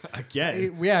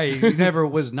 Again. Yeah, he never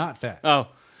was not fat. Oh,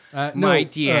 No,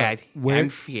 I'm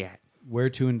fat. Where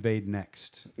to invade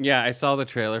next? Yeah, I saw the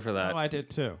trailer for Oh, that. I did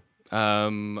too.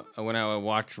 When I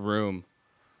watched Room,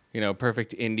 you know,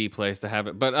 perfect indie place to have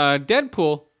it. But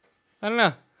Deadpool, I don't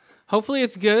know. Hopefully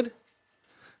it's good.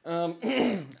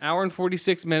 Hour and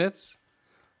 46 minutes.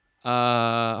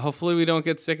 Hopefully we don't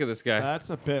get sick of this guy. That's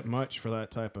a bit much for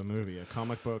that type of movie. A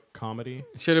comic book comedy.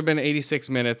 Should have been 86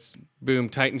 minutes. Boom,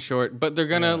 tight and short. But they're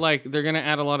gonna they're gonna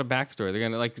add a lot of backstory. They're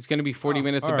gonna it's gonna be 40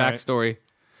 minutes of all right. backstory,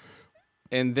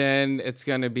 and then it's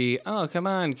gonna be come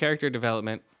on, character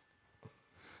development.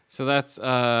 So that's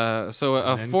a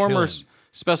then former kill him.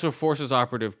 special forces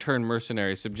operative turned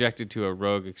mercenary subjected to a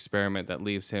rogue experiment that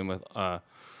leaves him with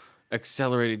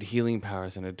accelerated healing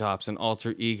powers and adopts an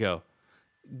alter ego,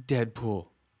 Deadpool.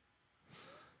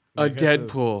 I A guess his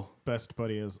Deadpool. Best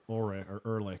buddy is Ulrich or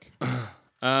Ehrlich.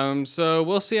 So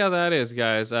we'll see how that is,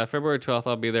 guys. February 12th,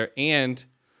 I'll be there. And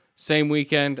same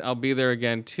weekend, I'll be there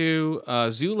again, too.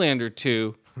 Zoolander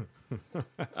 2.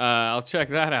 I'll check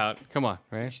that out. Come on,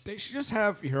 right? They should just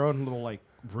have your own little like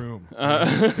room.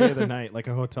 Stay the night, like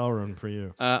a hotel room for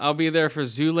you. I'll be there for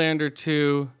Zoolander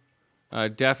 2.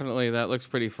 Definitely, that looks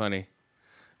pretty funny.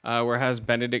 where it has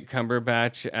Benedict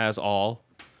Cumberbatch as all.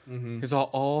 His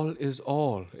all is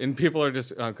all, and people are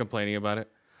just complaining about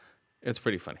it. It's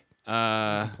pretty funny.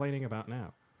 Complaining about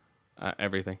now.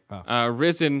 Everything.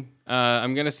 Risen.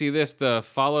 I'm gonna see this.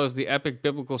 Follows the epic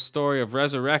biblical story of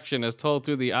resurrection as told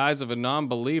through the eyes of a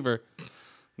non-believer.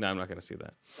 No, I'm not gonna see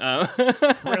that.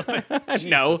 Really?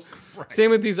 No.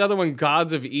 Same with these other one,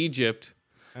 Gods of Egypt.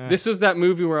 This was that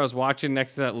movie where I was watching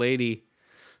next to that lady.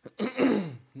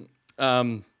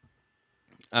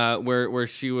 Where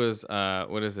she was.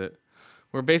 What is it?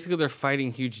 Where basically they're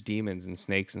fighting huge demons and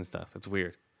snakes and stuff. It's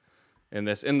weird. And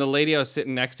the lady I was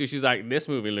sitting next to, she's like, "This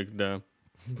movie looks dumb."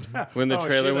 When the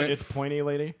trailer went, It's pointy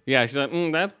lady. yeah, she's like,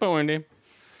 "That's pointy."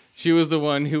 She was the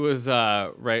one who was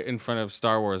right in front of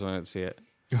Star Wars when I didn't see it.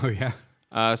 Oh yeah.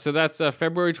 So that's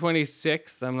February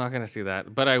 26th. I'm not gonna see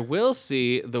that, but I will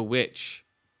see The Witch.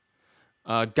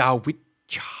 Da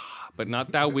Witch, but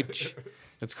not Da Witch.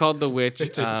 It's called The Witch.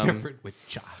 It's a different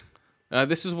witch.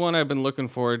 This is one I've been looking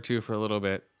forward to for a little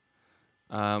bit.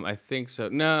 I think so.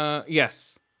 No,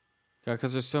 yes.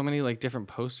 Because there's so many like different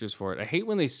posters for it. I hate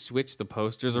when they switch the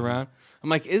posters around. I'm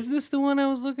like, is this the one I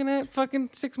was looking at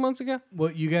fucking 6 months ago? Well,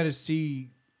 you got to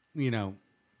see,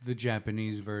 the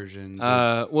Japanese version.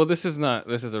 Well, this is not.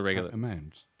 This is a regular. Am I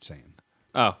saying?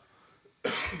 Oh.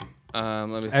 Let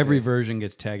me see. Every version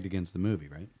gets tagged against the movie,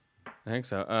 right? I think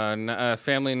so.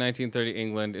 Family in 1930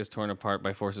 England is torn apart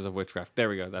by forces of witchcraft. There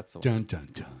we go. That's the one. Dun dun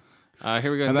dun.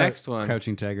 Here we go. How about Next one.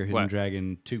 Crouching Tiger, Hidden What?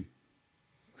 Dragon 2.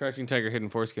 Crouching Tiger, Hidden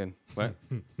Foreskin. What?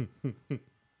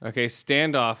 Okay,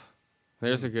 Standoff.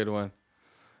 There's a good one.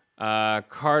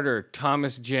 Carter,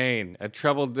 Thomas Jane.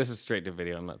 This is straight to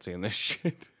video. I'm not seeing this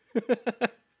shit.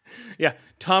 Yeah,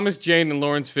 Thomas Jane and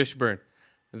Lawrence Fishburne.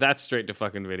 That's straight to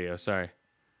fucking video. Sorry.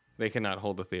 They cannot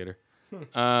hold the theater.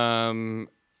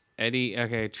 Eddie,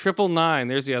 okay. 999.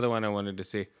 There's the other one I wanted to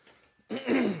see,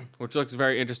 which looks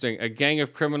very interesting. A gang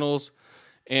of criminals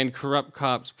and corrupt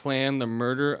cops plan the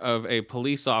murder of a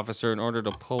police officer in order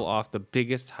to pull off the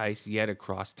biggest heist yet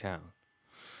across town.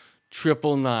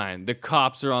 999. The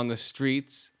cops are on the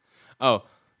streets. Oh,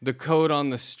 the code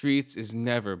on the streets is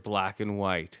never black and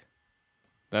white.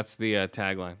 That's the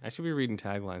tagline. I should be reading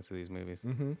taglines to these movies.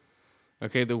 Mm-hmm.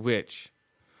 Okay, The Witch.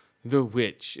 The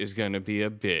Witch is gonna be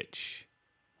a bitch.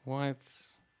 What?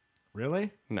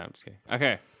 Really? No, I'm just kidding.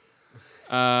 Okay.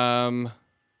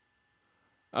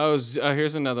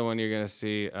 Here's another one you're gonna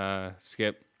see.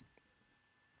 Skip.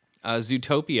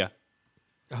 Zootopia.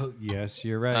 Oh, yes,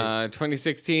 you're right.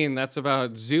 2016. That's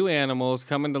about zoo animals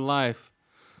coming to life.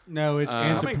 No, it's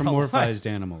Coming to anthropomorphized life.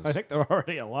 animals. I think they're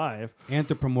already alive.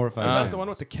 Anthropomorphized Is that animals. the one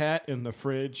with the cat in the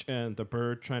fridge and the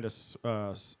bird trying to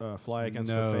fly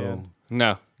against the fan?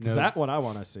 No. Is that what I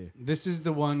want to see? This is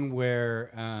the one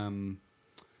where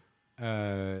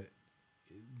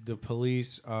the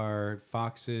police are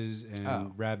foxes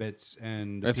and rabbits,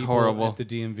 and the That's people horrible. at the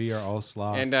DMV are all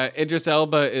sloths. And Idris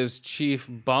Elba is Chief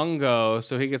Bongo,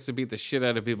 so he gets to beat the shit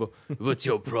out of people. What's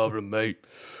your problem, mate?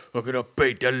 I'm gonna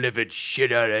beat the living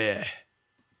shit out of you.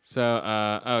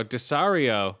 So,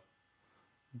 Desario.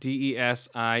 Desierto.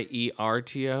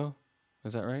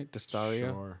 Is that right?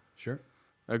 Desario? Sure.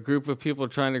 A group of people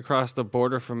trying to cross the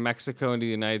border from Mexico into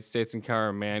the United States encounter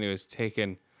a man who has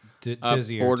taken up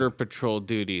Desierto. border patrol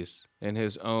duties in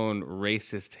his own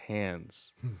racist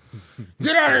hands.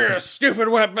 Get out of here, stupid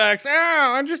wetbacks!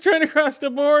 Ow! I'm just trying to cross the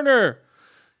border.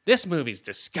 This movie's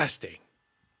disgusting.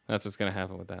 That's what's gonna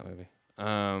happen with that movie.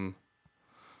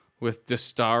 With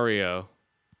Destario.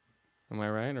 Am I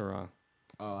right or wrong?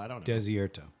 Oh, I don't know.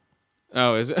 Desierto.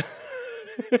 Oh, is it?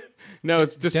 No,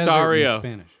 it's Desert in Destario.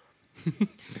 Spanish.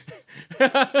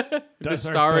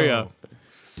 Destario.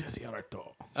 Desierto.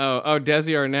 Oh,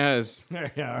 Desi Arnaz.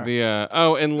 There you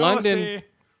are. In London,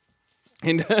 see.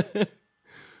 in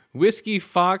Whiskey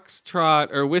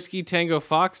Foxtrot or Whiskey Tango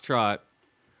Foxtrot.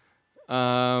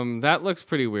 That looks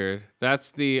pretty weird.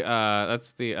 That's the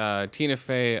Tina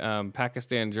Fey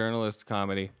Pakistan journalist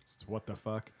comedy. What the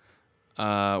fuck?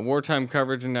 Wartime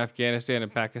coverage in Afghanistan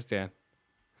and Pakistan.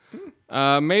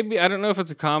 Maybe I don't know if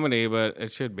it's a comedy, but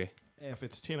it should be. If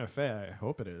it's Tina Fey, I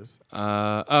hope it is.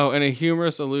 And a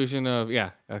humorous illusion of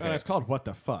And okay. it's called What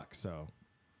the Fuck, so.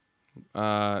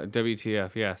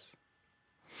 WTF? Yes.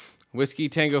 Whiskey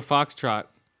Tango Foxtrot.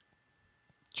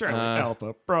 Charlie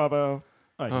Alpha Bravo.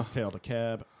 I just tailed a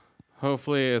cab.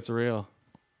 Hopefully it's real.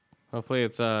 Hopefully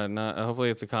it's not. Hopefully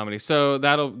it's a comedy. So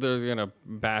they're gonna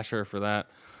bash her for that.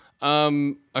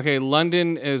 Okay,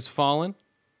 London is Fallen.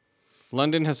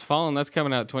 London Has Fallen. That's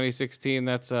coming out 2016.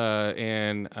 That's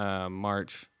in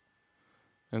March.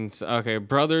 And so, okay,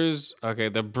 Brothers. Okay,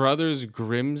 the Brothers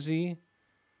Grimsey.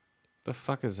 The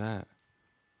fuck is that?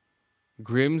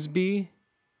 Grimsby.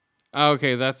 Oh,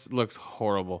 okay, looks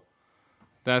horrible.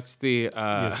 That's the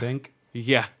You think?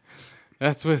 yeah,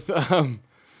 that's with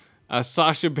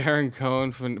Sacha Baron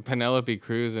Cohen, Penelope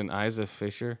Cruz, and Isa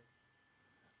Fisher.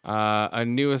 A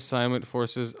new assignment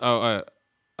forces.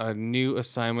 A new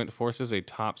assignment forces a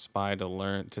top spy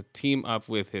to team up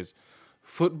with his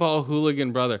football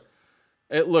hooligan brother.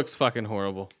 It looks fucking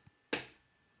horrible,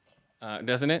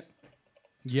 doesn't it?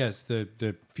 Yes,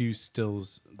 the few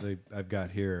stills I've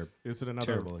got here Is it are another?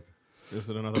 terrible. Is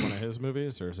it another one of his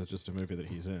movies, or is it just a movie that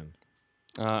he's in?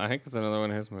 I think it's another one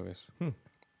of his movies.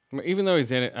 Even though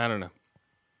he's in it, I don't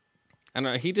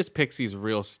know. He just picks these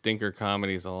real stinker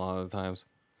comedies a lot of the times.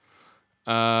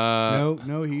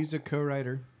 No, he's a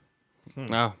co-writer.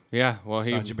 Oh yeah, well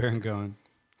Sacha Baron Cohen.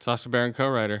 Sacha Baron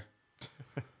co-writer.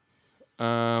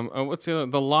 What's the other?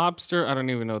 The Lobster? I don't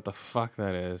even know what the fuck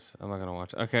that is. I'm not gonna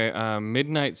watch it. Okay,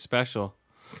 Midnight Special.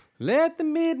 Let the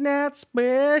Midnight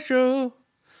Special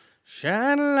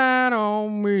shine a light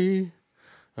on me.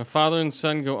 A father and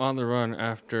son go on the run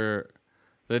after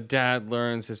the dad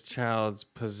learns his child's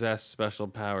possess special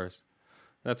powers.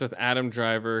 That's with Adam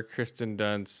Driver, Kristen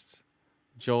Dunst,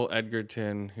 Joel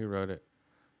Edgerton. Who wrote it?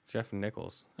 Jeff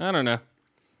Nichols. I don't know.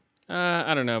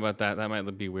 I don't know about that. That might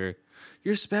be weird.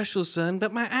 You're special, son,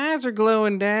 but my eyes are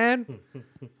glowing, Dad.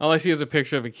 All I see is a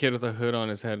picture of a kid with a hood on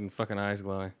his head and fucking eyes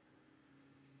glowing.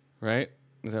 Right?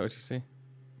 Is that what you see?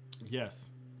 Yes.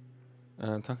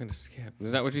 I'm talking to Skip.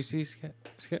 Is that what you see, Skip?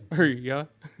 Skip? Or yeah?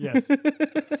 Yes.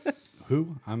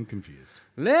 Who? I'm confused.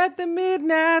 Let the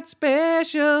Midnight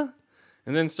Special.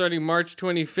 And then starting March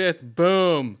 25th,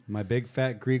 boom. My Big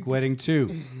Fat Greek Wedding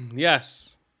 2.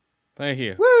 Yes. Thank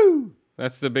you. Woo!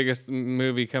 That's the biggest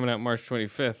movie coming out March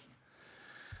 25th.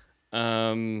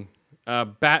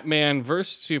 Batman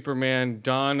vs. Superman,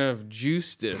 Dawn of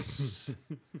Justice.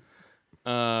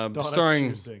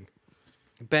 Starring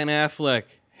Ben Affleck,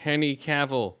 Henry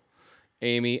Cavill,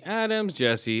 Amy Adams,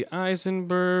 Jesse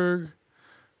Eisenberg,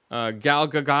 Gal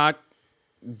Gadot,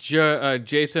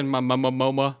 Jason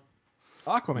Momoa,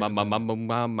 Aquaman.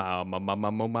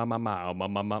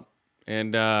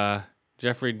 and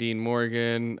Jeffrey Dean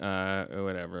Morgan,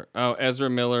 whatever. Oh, Ezra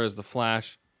Miller is the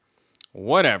Flash.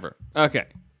 Whatever. Okay.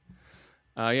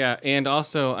 Yeah, and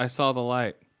also I Saw the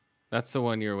Light. That's the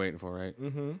one you were waiting for, right?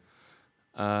 Mm-hmm.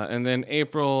 And then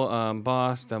April,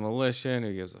 Boss, Demolition.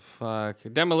 Who gives a fuck?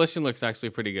 Demolition looks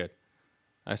actually pretty good.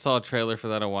 I saw a trailer for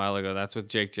that a while ago. That's with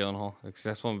Jake Gyllenhaal.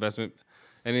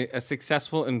 A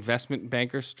successful investment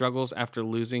banker struggles after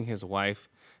losing his wife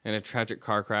in a tragic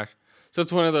car crash. So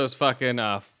it's one of those fucking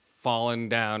falling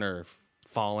down or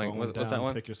falling. What's that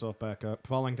one? Pick yourself back up.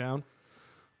 Falling down.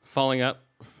 Falling up.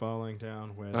 Falling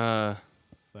down with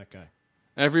that guy.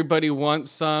 Everybody wants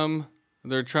some.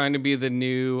 They're trying to be the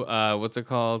new, what's it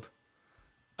called?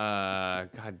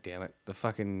 God damn it. The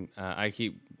fucking, I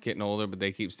keep getting older, but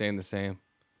they keep staying the same.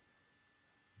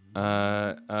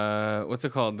 What's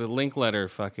it called? The Linkletter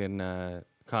fucking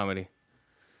comedy.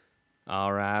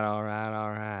 All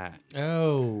right.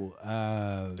 Oh,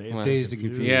 Dazed and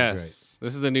Confused. Yes. Right.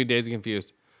 This is the new Dazed and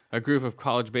Confused. A group of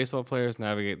college baseball players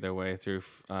navigate their way through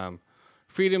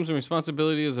freedoms and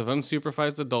responsibilities of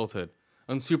unsupervised adulthood.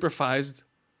 Unsupervised?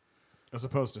 As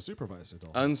opposed to supervised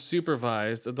adult.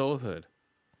 Unsupervised adulthood.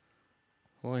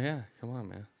 Well, yeah. Come on,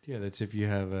 man. Yeah, that's if you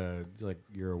have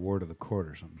your award of the court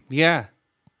or something. Yeah.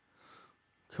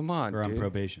 Come on, Or on dude.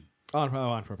 probation. On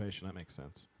probation. That makes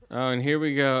sense. Oh, and here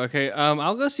we go. Okay,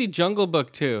 I'll go see Jungle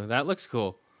Book 2. That looks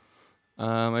cool.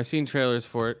 I've seen trailers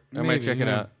for it. I might Maybe, check it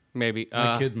yeah. out. Maybe.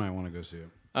 My kids might want to go see it.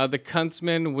 The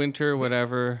Kuntzman, Winter,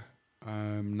 whatever.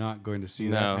 I'm not going to see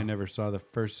No. that. I never saw the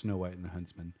first Snow White and the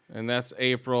Huntsman. And that's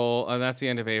April. That's the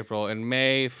end of April. In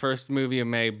May, first movie of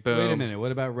May, boom. Wait a minute.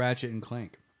 What about Ratchet and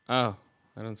Clank? Oh,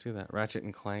 I don't see that. Ratchet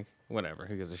and Clank. Whatever.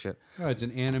 Who gives a shit? Oh, it's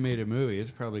an animated movie.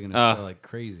 It's probably going to sell like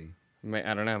crazy.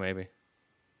 I don't know. Maybe.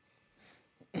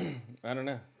 I don't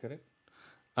know. Could it?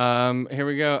 Here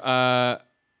we go.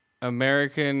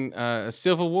 American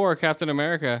Civil War, Captain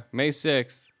America, May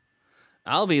 6th.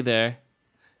 I'll be there.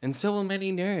 And so will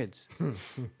many nerds.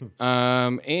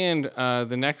 And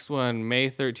the next one, May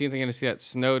 13th, I'm going to see that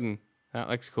Snowden. That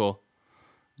looks cool.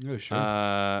 Oh,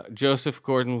 sure. Joseph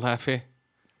Gordon-Levitt.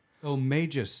 May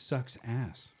just sucks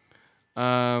ass.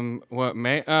 What,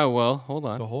 May? Oh, well, hold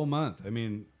on. The whole month. I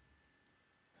mean,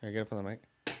 Here, get up on the mic.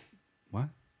 what?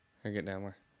 Here, get down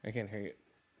more. I can't hear you.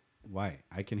 Why?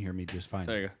 I can hear me just fine.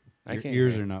 There you go. I Your can't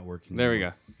ears hear are not working. There we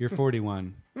anymore. You're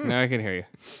 41. Now I can hear you.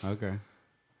 Okay.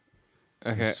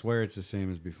 Okay. I swear it's the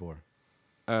same as before.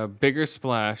 Bigger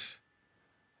Splash.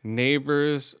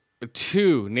 Neighbors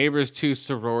 2. Neighbors 2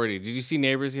 Sorority. Did you see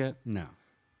Neighbors yet? No.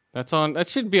 That's on. That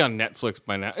should be on Netflix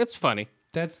by now. It's funny.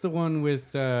 That's the one with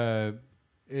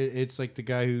it's like the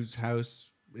guy whose house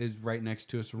is right next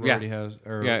to a sorority house,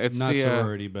 or Yeah, it's not the,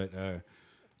 sorority, but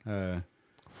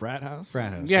Frat house?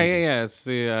 frat house. Yeah. It's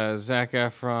the Zac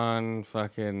Efron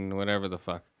fucking whatever the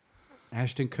fuck.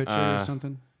 Ashton Kutcher or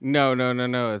something. No.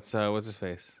 It's what's his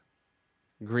face?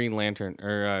 Green Lantern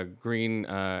or Green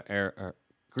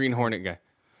Green Hornet guy.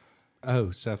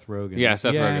 Oh, Seth Rogen. Yeah,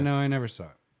 Seth Yeah, Rogen. no, I never saw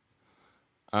it.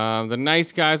 The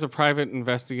Nice Guys are private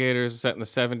investigators set in the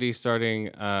 70s,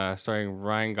 starring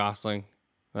Ryan Gosling.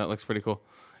 That looks pretty cool.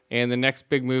 And the next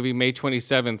big movie, May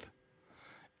 27th,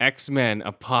 X-Men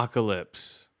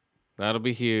Apocalypse. That'll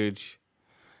be huge.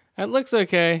 It looks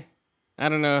okay. I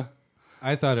don't know.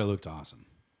 I thought it looked awesome.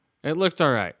 It looked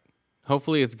all right.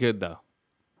 Hopefully it's good, though.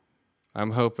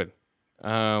 I'm hoping.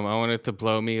 I want it to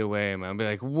blow me away, man. I'll be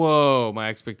like, whoa, my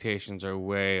expectations are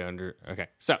way under. Okay,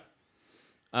 so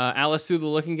Alice Through the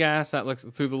Looking Glass. That looks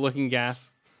through the Looking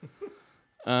Gas.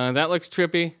 That looks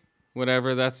trippy.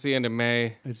 Whatever. That's the end of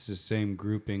May. It's the same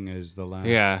grouping as the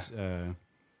last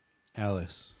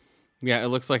Alice. Yeah, it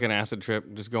looks like an acid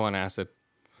trip. Just go on acid.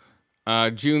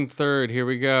 June 3rd. Here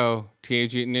we go.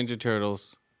 Teenage Mutant Ninja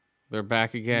Turtles. They're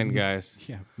back again, guys.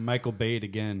 Yeah, Michael Bay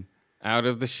again. Out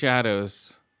of the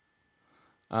shadows.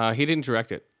 He didn't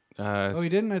direct it. Oh, he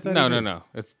didn't? I thought No, he did. no.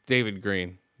 It's David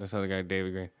Green. That's not the guy,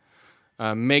 David Green.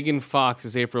 Megan Fox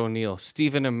is April O'Neil.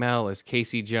 Stephen Amell is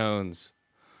Casey Jones.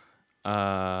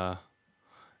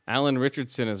 Alan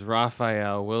Richardson is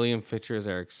Raphael. William Fisher is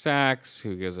Eric Sachs.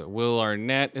 Who gives it? Will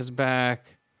Arnett is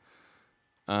back.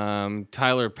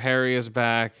 Tyler Perry is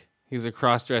back. He's a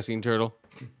cross-dressing turtle.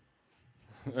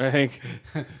 I think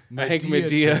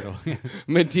Medea. turtle.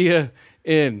 Medea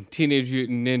in Teenage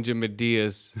Mutant Ninja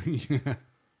Medea's.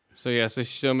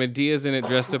 So Medea's in it,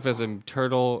 dressed up as a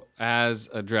turtle as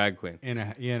a drag queen. In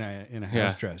a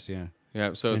house dress, yeah.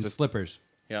 Yeah, so And it's slippers.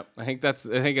 Yep, I think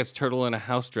it's turtle in a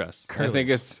house dress. I think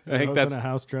Turtles that's in a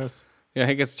house dress. yeah, I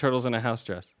think it's turtles in a house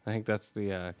dress. I think that's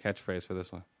the catchphrase for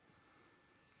this one.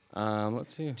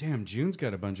 Let's see. Damn, June's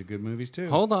got a bunch of good movies too.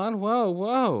 Hold on,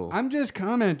 whoa. I'm just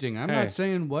commenting. I'm Hey. not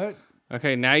saying what.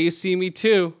 Okay, now you see me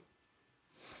too.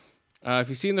 If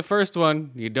you've seen the first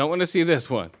one, you don't want to see this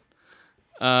one.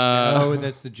 Oh,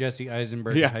 that's the Jesse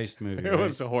Eisenberg Yeah. heist movie. It Right?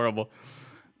 was horrible.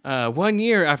 1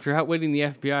 year after outwitting the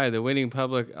FBI, the winning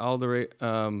public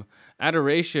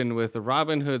adoration with the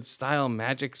Robin Hood style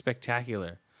magic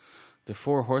spectacular. The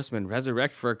Four Horsemen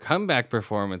resurrect for a comeback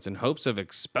performance in hopes of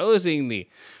exposing the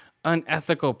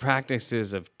unethical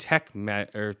practices of tech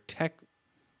magnet,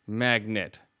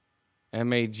 Magnate.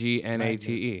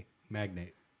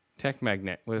 Magnate. Tech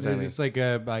magnet. What does that mean? It's like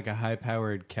a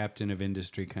high-powered captain of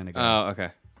industry kind of guy. Oh, okay.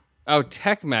 Oh,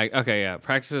 tech mag. Okay, yeah.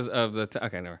 Practices of the.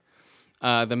 Okay, never.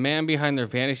 The man behind their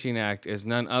vanishing act is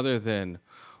none other than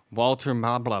Walter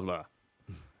Mablabla,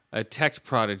 a tech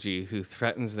prodigy who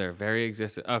threatens their very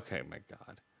existence. Okay, my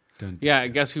God. Dun, dun, Yeah,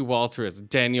 guess who Walter is?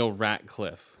 Daniel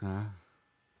Radcliffe. Huh?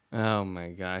 Oh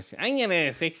my gosh. I'm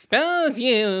gonna expose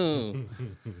you.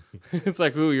 It's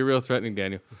like, ooh, you're real threatening,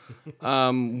 Daniel. Just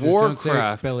don't say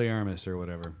Warcraft. Expelliarmus or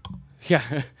whatever.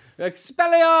 Yeah.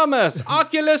 Expelliarmus,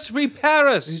 Oculus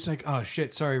Reparis. He's like, oh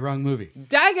shit, sorry, wrong movie.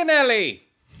 Dagonelli.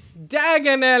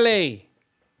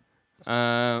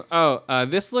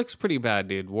 This looks pretty bad,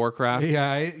 dude. Warcraft.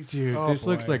 Yeah, dude, this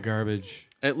looks boy. like garbage.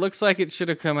 It looks like it should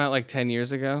have come out like 10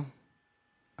 years ago.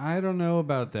 I don't know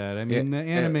about that. I mean, Yeah, the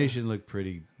animation looked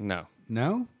pretty. No.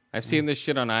 No, I've seen this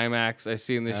shit on IMAX. I've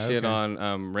seen this shit Okay.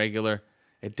 on regular.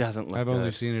 It doesn't look I've good.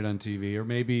 only seen it on TV or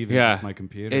maybe even Yeah. just my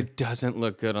computer. It doesn't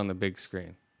look good on the big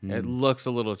screen. It looks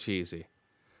a little cheesy.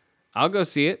 I'll go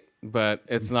see it, but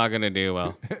it's not going to do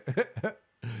well.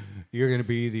 You're gonna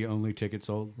be the only ticket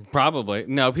sold, Probably.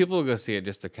 No, people will go see it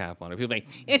just to cap on it. People are like,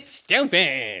 it's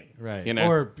stupid. right? You know?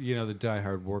 Or the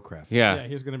diehard Warcraft. Yeah. Yeah,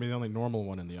 he's going to be the only normal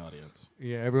one in the audience.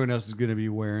 Yeah, everyone else is gonna be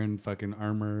wearing fucking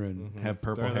armor and have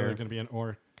purple They're hair. going to be an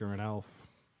orc or an elf.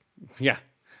 Yeah.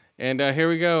 And here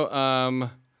we go.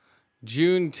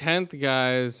 June 10th,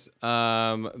 guys.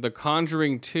 The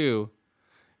Conjuring 2,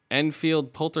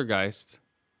 Enfield Poltergeist.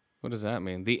 What does that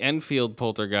mean? The Enfield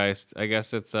Poltergeist. I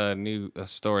guess it's a new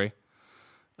story.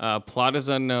 Plot is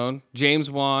unknown. James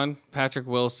Wan, Patrick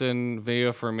Wilson,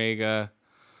 Via Farmiga.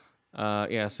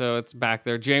 So it's back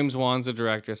there. James Wan's the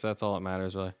director, so that's all that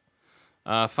matters, really.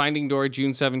 Finding Dory,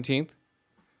 June 17th.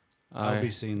 I'll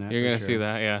be seeing that. You're for going to sure. see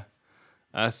that,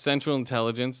 yeah. Central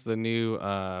Intelligence, the new,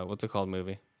 what's it called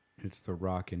movie? It's The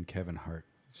Rock and Kevin Hart.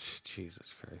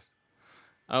 Jesus Christ.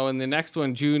 Oh, and the next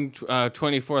one, June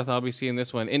 24th, I'll be seeing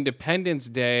this one. Independence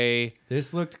Day,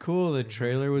 This looked cool. The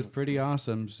trailer was pretty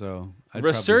awesome, so I'd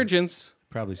Resurgence.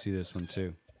 probably see this one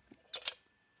too.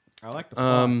 I like the plot.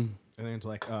 Um, And then it's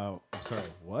like, oh, I'm sorry,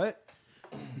 what?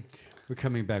 We're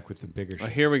coming back with the bigger shit.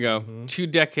 Here we go. 2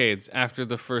 decades after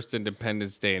the first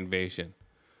Independence Day invasion.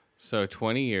 So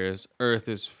 20 years, Earth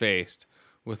is faced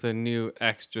with a new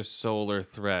extrasolar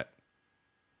threat.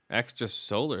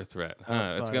 Extrasolar threat. Huh.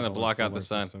 It's Outside going to of our block out the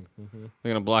solar sun. system.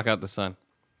 They're going to block out the sun.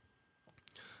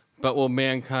 But will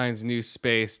mankind's new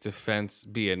space defense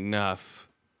be enough?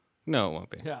 No, it won't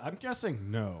be. Yeah, I'm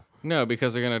guessing no. No,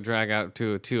 because they're going to drag out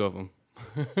two of them.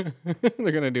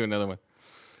 They're going to do another one.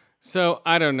 So,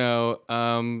 I don't know.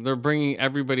 They're bringing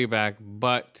everybody back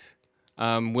but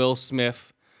Will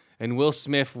Smith. And Will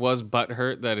Smith was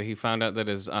butthurt that he found out that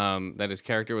his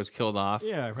character was killed off.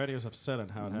 Yeah, I read he was upset on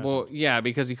how it happened. Well, yeah,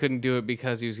 because he couldn't do it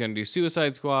because he was going to do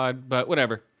Suicide Squad, but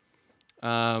whatever.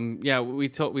 Yeah, we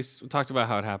talked about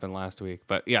how it happened last week,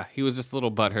 but yeah, he was just a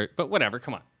little butthurt, but whatever.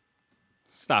 Come on,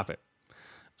 stop it.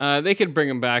 They could bring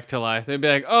him back to life. They'd be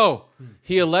like, "Oh,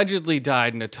 he allegedly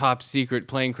died in a top secret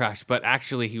plane crash, but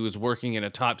actually he was working in a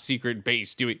top secret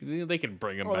base doing." They could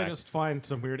bring him or they back. just find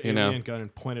some weird You know. alien gun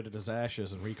and point it at his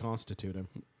ashes and reconstitute him.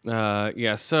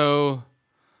 Yeah, so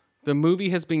the movie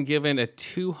has been given a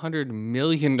 $200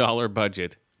 million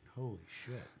budget. Holy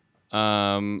shit.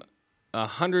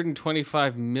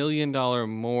 $125 million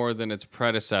more than its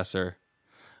predecessor.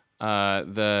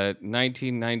 The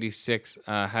 1996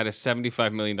 had a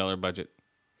 $75 million budget.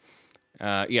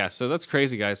 Yeah, so that's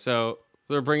crazy, guys. So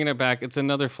they're bringing it back. It's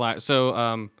another flat.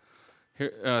 So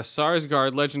here,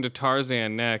 Sarsgaard, Legend of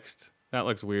Tarzan next. That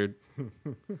looks weird.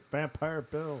 Vampire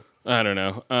Bill. I don't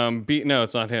know. No,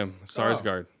 it's not him.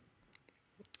 Sarsgaard.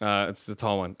 It's the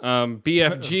tall one.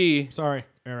 BFG. Sorry,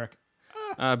 Eric.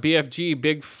 BFG,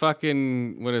 big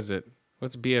fucking, what is it?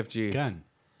 What's BFG? Gun.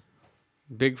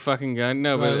 Big fucking gun?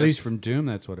 No, Well, but at least it's- from Doom,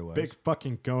 that's what it was. Big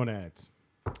fucking gonads.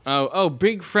 Oh,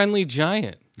 big friendly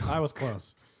giant. I was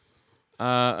close.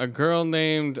 A girl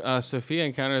named Sophia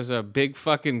encounters a big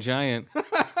fucking giant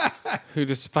who,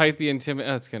 despite the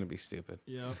intimidation, it's gonna be stupid.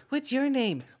 Yeah. What's your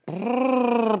name?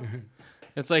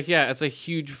 It's like, yeah, it's a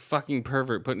huge fucking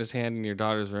pervert putting his hand in your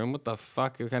daughter's room. What the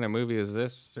fuck? What kind of movie is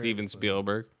this? Steven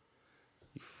Spielberg.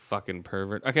 You fucking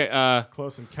pervert. Okay,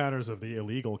 Close Encounters of the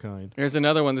Illegal Kind. here's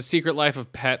another one. The Secret Life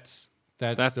of Pets.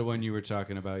 That's the one you were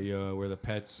talking about, where the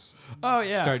pets Oh,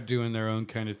 yeah. start doing their own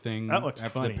kind of thing That looks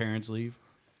after funny. the parents leave.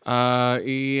 Yeah,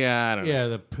 I don't know. Yeah,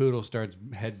 the poodle starts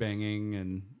headbanging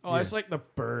and Oh, it's like the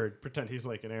bird. Pretend he's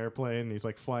like an airplane. He's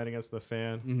like flying against the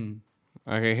fan.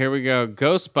 Okay, here we go.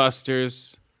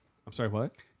 Ghostbusters. I'm sorry,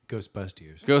 what?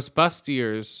 Ghostbusters.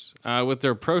 Ghostbusters with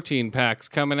their protein packs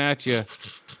coming at you.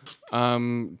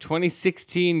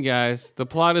 2016, guys. The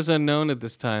plot is unknown at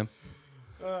this time.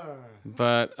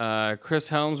 But Chris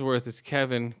Helmsworth is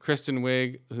Kevin. Kristen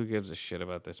Wiig, who gives a shit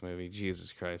about this movie?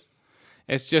 Jesus Christ.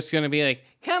 It's just going to be like,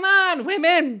 come on,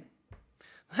 women.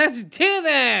 Let's do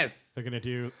this. They're going to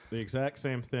do the exact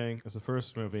same thing as the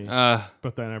first movie.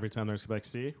 But then every time there's like,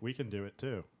 see, we can do it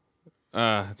too.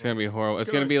 It's going to be horrible.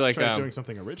 It's going to be like, Try doing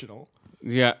something original.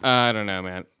 yeah, I don't know,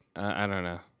 man. I don't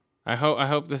know. I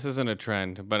hope this isn't a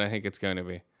trend, but I think it's going to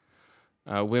be.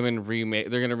 Women remake.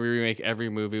 They're going to remake every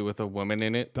movie with a woman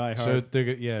in it. Die Hard. So they're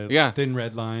Yeah. Thin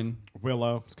Red Line.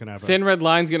 Willow. It's going to have Thin Red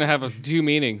Line's going to have two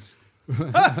meanings.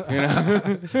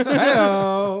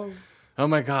 Hello. Oh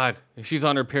my God, if she's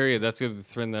on her period, that's going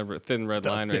to thin red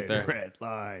line right there. Red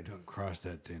line. Don't cross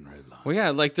that thin red line. Well, yeah,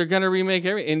 like they're going to remake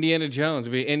every Indiana Jones.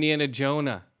 It'll be Indiana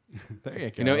Jonah. There you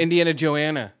go. You know, Indiana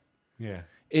Joanna. Yeah.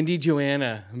 Indy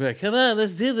Joanna. I'll be like, come on,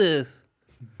 let's do this.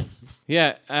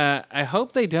 Yeah, I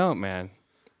hope they don't, man.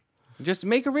 Just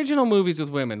make original movies with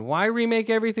women. Why remake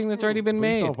everything that's already been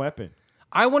Lethal made? Weapon.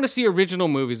 I want to see original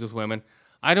movies with women.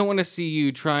 I don't want to see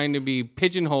you trying to be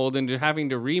pigeonholed into having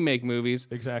to remake movies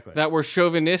Exactly. that were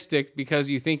chauvinistic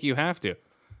because you think you have to.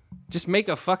 Just make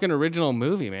a fucking original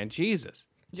movie, man. Jesus.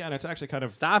 Yeah, and it's actually kind of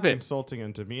Stop it. insulting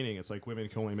and demeaning. It's like women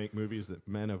can only make movies that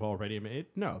men have already made.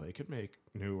 No, they could make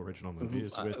new original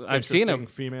movies with I've seen 'em. interesting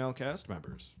female cast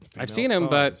members. I've female seen them,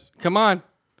 but stars. come on.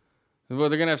 Well,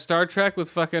 they're going to have Star Trek with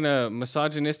fucking a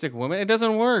misogynistic woman? It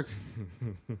doesn't work.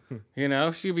 You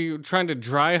know, she'd be trying to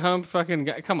dry hump fucking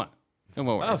guy. Come on. It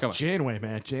won't work. That was Come on. Janeway,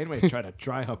 man. Janeway tried to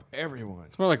dry hump everyone.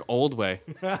 It's more like Old Way.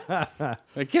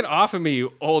 Like, get off of me,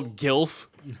 you old gilf.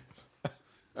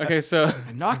 Okay, so...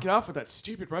 And knock it off with that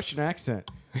stupid Russian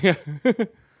accent. Yeah,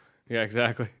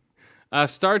 exactly.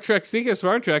 Star Trek, speaking of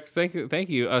Star Trek, thank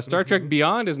you. Star Trek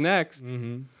Beyond is next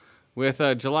with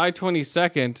July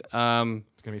 22nd. It's going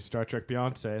to be Star Trek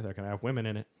Beyonce. They're going to have women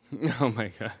in it. Oh,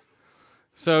 my God.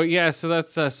 So, yeah, so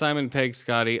that's Simon Pegg,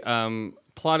 Scotty.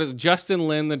 Plot is Justin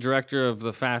Lin, the director of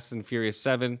the Fast and Furious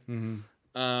 7.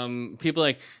 people are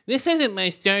like, this isn't my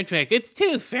Star Trek. It's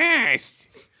too fast.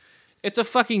 It's a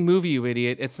fucking movie, you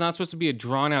idiot. It's not supposed to be a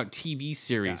drawn-out TV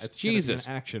series. It's Jesus.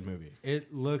 an action movie.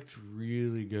 It looked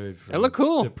really good. From It looked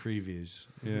cool. The previews.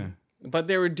 Yeah. But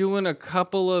they were doing a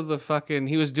couple of the fucking...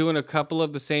 He was doing a couple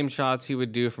of the same shots he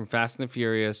would do from Fast and the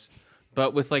Furious,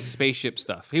 but with, like, spaceship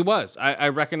stuff. He was. I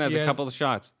recognize a couple of the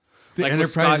shots. The like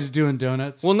Enterprise is doing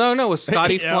donuts. Well, no. Was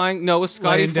Scotty flying... No, was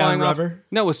Scotty Laying down flying off... rubber?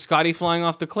 No, was Scotty flying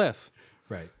off the cliff.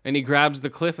 Right. And he grabs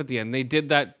the cliff at the end. They did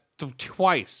that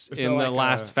twice Is in that the like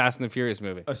last Fast and the Furious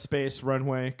movie. A space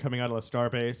runway coming out of a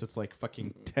starbase. It's like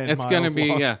fucking 10 It's miles gonna be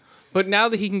long. yeah. But now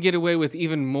that he can get away with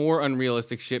even more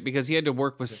unrealistic shit because he had to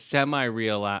work with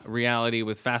semi-real reality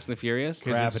with Fast and the Furious.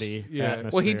 Gravity. Yeah.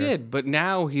 Atmosphere. Well, he did, but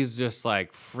now he's just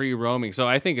like free roaming. So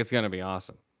I think it's gonna be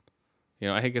awesome. You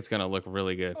know, I think it's gonna look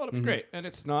really good. Oh, it'll be great. And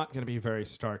it's not going to be very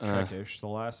Star Trek-ish. The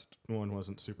last one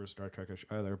wasn't super Star Trek-ish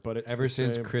either. But it's Ever the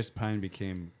since same- Chris Pine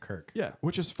became Kirk. Yeah,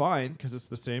 which is fine because it's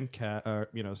the same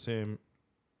same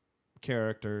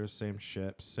characters, same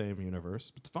ships, same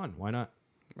universe. It's fun. Why not?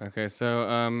 Okay,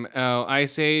 so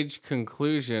Ice Age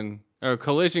conclusion or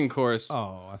collision course.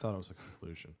 Oh, I thought it was a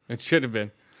conclusion. It should have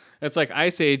been. It's like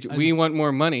Ice Age. We want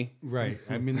more money. Right.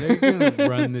 I mean, they're going to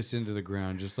run this into the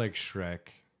ground just like Shrek.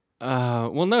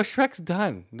 Well, no, Shrek's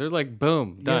done. They're like,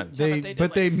 boom, done. They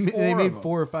made 4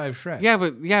 or 5 Shreks.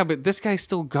 Yeah, but this guy's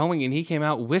still going, and he came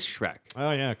out with Shrek. Oh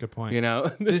yeah, good point. You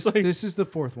know, This like, is the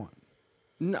 4th one.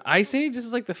 Ice Age. This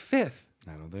is like the 5th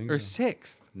I don't think or so.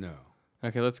 6th. No.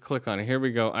 Okay, let's click on it. Here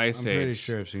we go. Ice I'm Age. pretty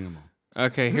sure I've seen them all.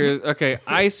 Okay, here's okay.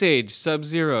 Ice Age,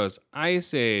 Sub-Zeros,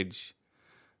 Ice Age,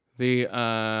 the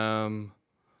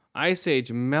Ice Age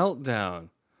Meltdown.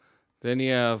 Then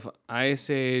you have Ice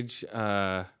Age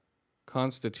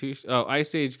Constitution. Oh,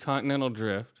 Ice Age Continental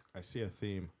Drift. I see a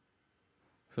theme.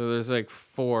 So there's like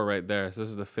 4 right there. So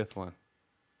this is the 5th one.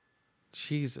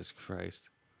 Jesus Christ.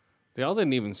 They all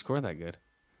didn't even score that good.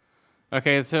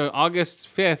 Okay, so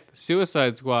August 5th,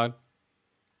 Suicide Squad.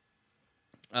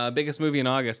 Biggest movie in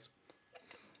August.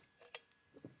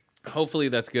 Hopefully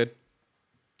that's good.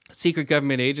 Secret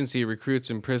government agency recruits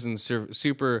and imprisons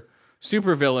super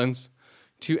villains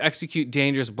to execute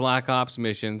dangerous black ops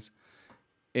missions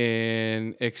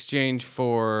in exchange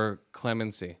for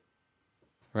clemency.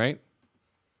 Right?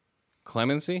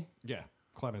 Clemency? Yeah,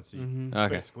 clemency.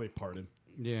 Okay. Basically pardon.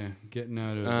 Yeah, getting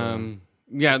out of...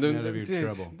 Yeah, out of your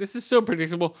trouble. this is so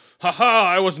predictable. Haha,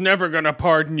 I was never gonna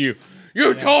pardon you.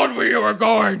 You told me you were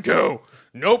going to.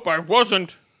 Nope, I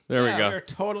wasn't. There we go. We're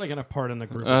totally gonna pardon the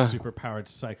group of superpowered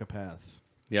psychopaths.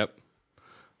 Yep.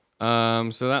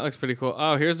 So that looks pretty cool.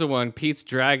 Oh, here's the one, Pete's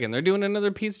Dragon. They're doing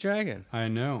another Pete's Dragon. I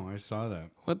know. I saw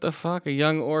that. What the fuck? A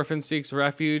young orphan seeks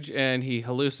refuge and he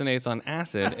hallucinates on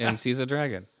acid and sees a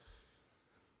dragon.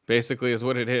 Basically is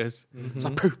what it is. It's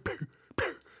like,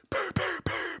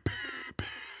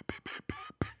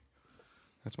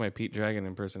 that's my Pete Dragon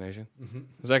impersonation.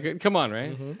 Is that good? Come on,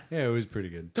 right? Yeah, it was pretty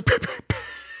good. But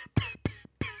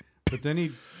then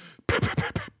he...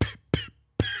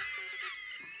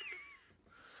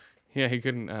 Yeah, he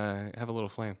couldn't have a little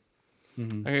flame.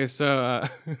 Okay, so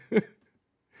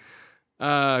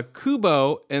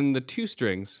Kubo and the Two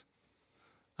Strings.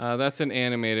 That's an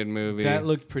animated movie. That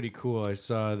looked pretty cool. I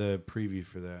saw the preview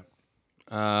for that.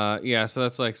 Yeah, so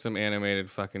that's like some animated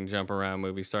fucking jump around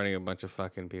movie starting a bunch of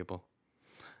fucking people.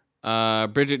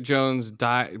 Bridget Jones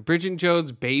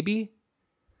Baby?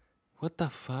 What the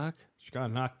fuck? She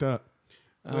got knocked up.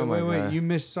 Oh my wait. God. You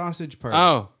missed Sausage Party.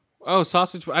 Oh,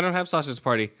 Sausage. I don't have Sausage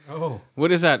Party. Oh.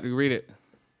 What is that? Read it.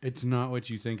 It's not what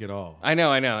you think at all. I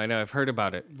know. I've heard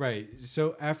about it. Right.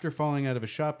 So after falling out of a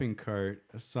shopping cart,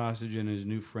 a sausage and his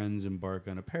new friends embark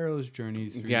on a perilous journey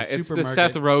through Yeah, the it's the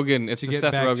supermarket Seth Rogen. It's to the get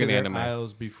Seth back to Rogen their anime.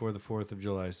 aisles before the 4th of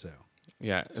July sale.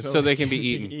 Yeah, so they can be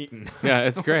eaten. Yeah,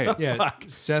 it's great. Yeah,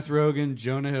 Seth Rogen,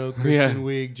 Jonah Hill, Kristen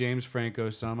Wiig, James Franco,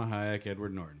 Salma Hayek,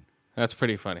 Edward Norton. That's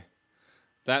pretty funny.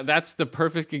 That's the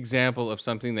perfect example of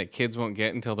something that kids won't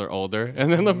get until they're older,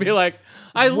 and then they'll be like,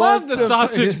 "I love the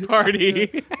Sausage Party."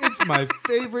 It's my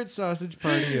favorite sausage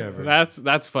party ever.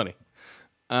 That's funny.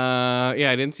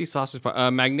 Yeah, I didn't see Sausage Party.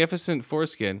 Magnificent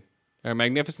Foreskin or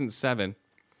Magnificent Seven.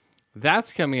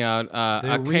 That's coming out.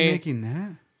 They're remaking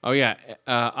that? Oh yeah,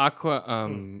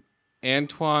 Antoine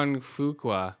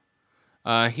Fuqua.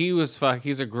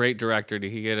 He's a great director.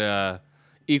 Did he get a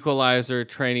Equalizer,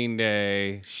 Training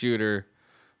Day, Shooter,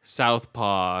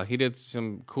 Southpaw? He did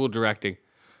some cool directing.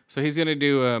 So he's gonna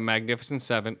do a Magnificent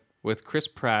Seven with Chris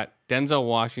Pratt, Denzel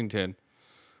Washington,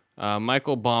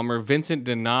 Michael Baumer, Vincent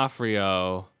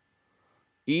D'Onofrio,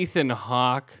 Ethan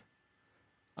Hawke,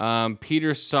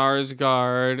 Peter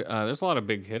Sarsgaard. There's a lot of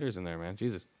big hitters in there, man.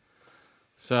 Jesus.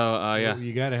 So yeah,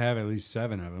 You got to have at least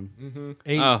 7 of them.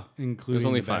 8, Oh, including there's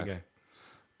only the bad 5.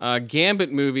 guy.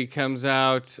 Gambit movie comes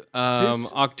out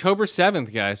October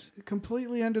 7th, guys.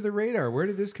 Completely under the radar. Where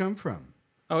did this come from?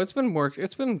 Oh, it's been worked.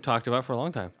 It's been talked about for a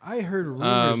long time. I heard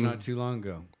rumors not too long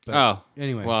ago. But Oh,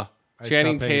 anyway. Well, I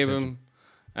Channing stopped paying Tatum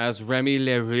as Remy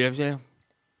LeBeau.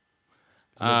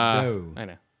 LeBeau. I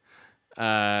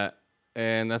know.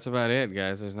 And that's about it,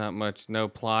 guys. There's not much. No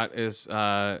plot is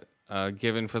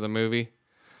given for the movie.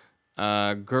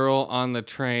 Girl on the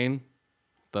Train.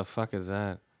 The fuck is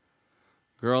that?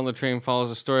 Girl on the Train follows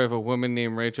the story of a woman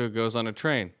named Rachel who goes on a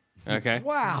train. Okay.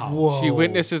 Wow. Whoa. She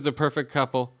witnesses the perfect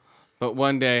couple, but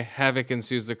one day havoc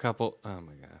ensues the couple. Oh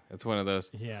my god, it's one of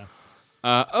those. Yeah.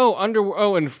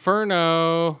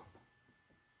 Inferno.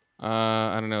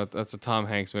 I don't know. That's a Tom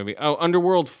Hanks movie. Oh,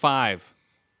 Underworld 5.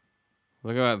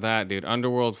 Look about that, dude.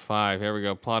 Underworld 5. Here we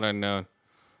go. Plot unknown.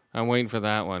 I'm waiting for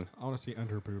that one. I want to see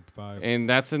Underboob 5. And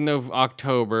that's in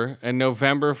October. And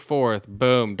November 4th,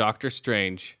 boom, Doctor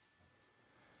Strange.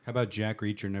 How about Jack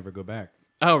Reacher Never Go Back?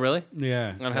 Oh, really?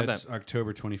 Yeah. don't have that's that.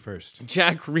 October 21st.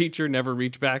 Jack Reacher, never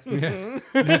reach back. Never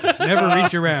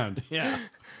reach around. Yeah.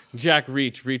 Jack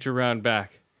reach around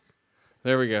back.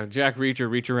 There we go. Jack Reacher,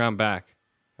 reach around back.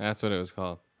 That's what it was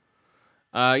called.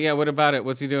 Yeah, what about it?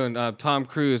 What's he doing? Tom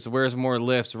Cruise wears more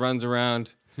lifts, runs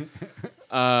around.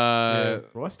 Well,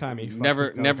 this time he fucks never-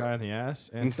 a guy in the ass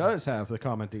and does have the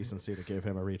common decency to give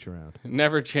him a reach around.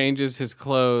 Never changes his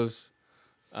clothes.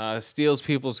 Steals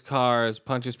people's cars,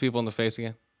 punches people in the face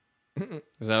again.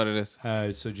 Is that what it is?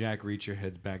 So Jack Reacher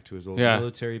heads back to his old Yeah.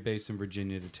 military base in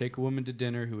Virginia to take a woman to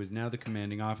dinner who is now the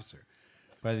commanding officer.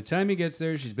 By the time he gets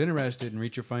there, she's been arrested, and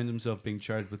Reacher finds himself being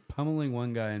charged with pummeling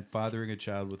one guy and fathering a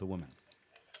child with a woman.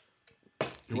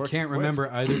 He works can't with- remember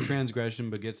either transgression,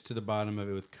 but gets to the bottom of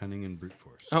it with cunning and brute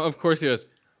force. Oh, of course he does.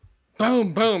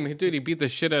 Boom, boom. Dude, he beat the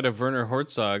shit out of Werner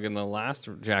Herzog in the last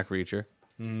Jack Reacher.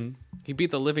 Mm-hmm. He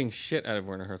beat the living shit out of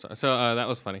Werner Herzog. So that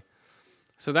was funny.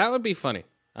 So that would be funny.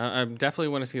 I definitely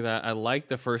want to see that. I like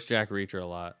the first Jack Reacher a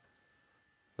lot.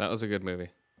 That was a good movie.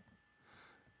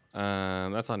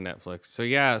 That's on Netflix. So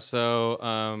yeah,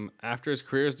 after his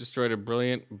career is destroyed, a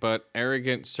brilliant but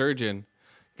arrogant surgeon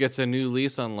gets a new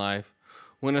lease on life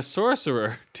when a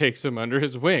sorcerer takes him under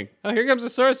his wing. Oh, here comes a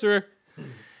sorcerer.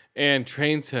 And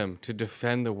trains him to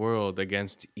defend the world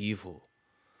against evil.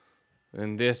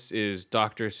 And this is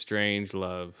Doctor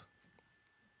Strangelove.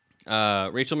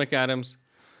 Rachel McAdams,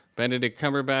 Benedict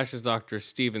Cumberbatch as Dr.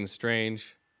 Stephen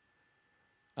Strange,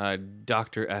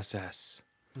 Dr. SS.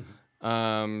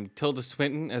 Tilda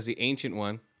Swinton as the Ancient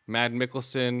One. Mad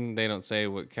Mikkelsen, they don't say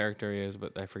what character he is,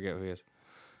 but I forget who he is.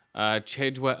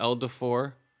 Chedwa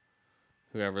Eldafor,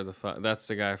 whoever the fuck, that's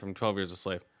the guy from 12 Years a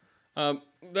Slave.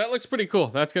 That looks pretty cool.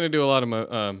 That's going to do a lot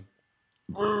of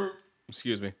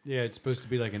excuse me. Yeah, it's supposed to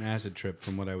be like an acid trip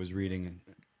from what I was reading.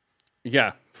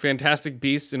 Yeah, Fantastic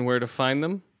Beasts and Where to Find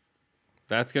Them.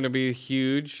 That's going to be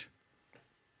huge.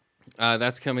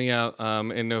 That's coming out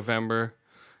in November.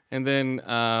 And then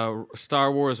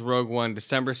Star Wars Rogue One,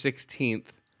 December 16th.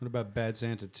 What about Bad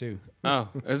Santa 2? Oh,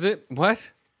 is it?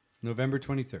 What? November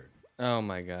 23rd. Oh,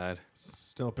 my God.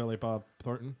 Still Billy Bob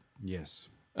Thornton. Yes.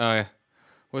 Oh, yeah.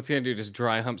 What's he going to do? Just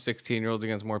dry hump 16-year-olds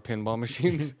against more pinball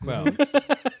machines? Well,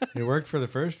 it worked for the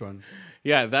first one.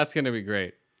 Yeah, that's going to be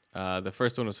great. The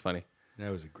first one was funny.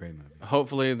 That was a great movie.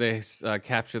 Hopefully they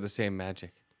capture the same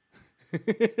magic.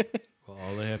 Well,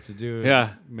 all they have to do is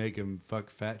Yeah. make him fuck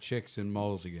fat chicks in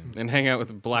malls again. And hang out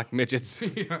with black midgets.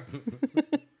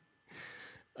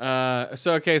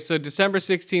 So December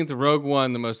 16th, Rogue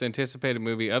One, the most anticipated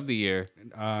movie of the year.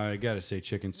 I gotta say,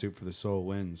 Chicken Soup for the Soul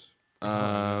wins. It's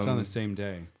on the same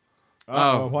day.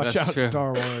 Oh, Watch that's out, true.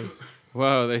 Star Wars.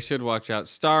 Whoa, they should watch out.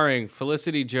 Starring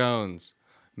Felicity Jones,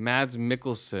 Mads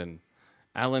Mikkelsen,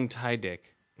 Alan Tudyk,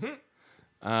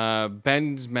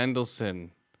 Ben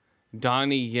Mendelsohn,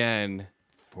 Donnie Yen,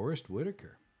 Forrest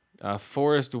Whitaker.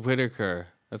 Forrest Whitaker.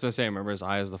 That's what I say. Remember his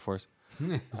eye is the force.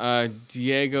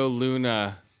 Diego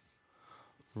Luna,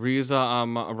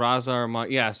 Raza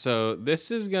Armand. Yeah, so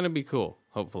this is going to be cool,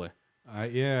 hopefully.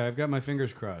 Yeah, I've got my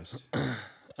fingers crossed.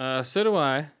 So do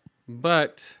I,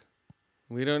 but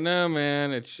we don't know,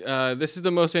 man. This is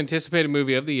the most anticipated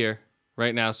movie of the year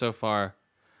right now so far.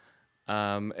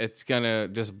 It's going to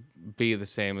just be the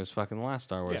same as fucking the last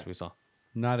Star Wars Yeah. we saw.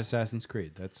 Not Assassin's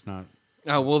Creed. That's not.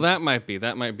 Oh, well, that might be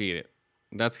it.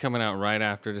 That's coming out right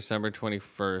after December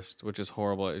 21st, which is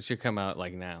horrible. It should come out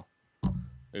like now.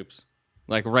 Oops.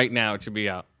 Like right now, it should be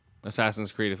out.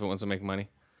 Assassin's Creed, if it wants to make money.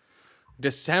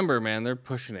 December, man, they're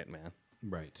pushing it, man.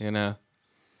 Right. You know?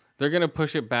 They're going to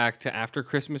push it back to after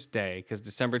Christmas Day because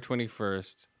December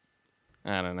 21st,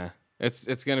 I don't know.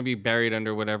 It's gonna be buried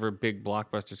under whatever big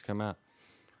blockbusters come out.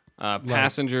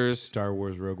 Passengers. Star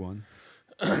Wars Rogue One.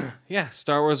 Yeah,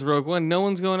 Star Wars Rogue One. No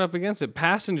one's going up against it.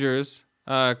 Passengers.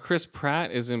 Chris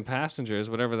Pratt is in Passengers,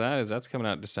 whatever that is. That's coming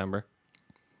out in December.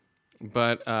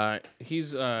 But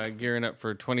he's gearing up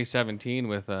for 2017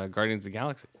 with Guardians of the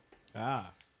Galaxy.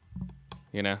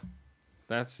 You know,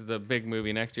 that's the big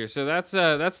movie next year. So that's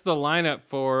the lineup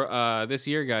for this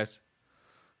year, guys.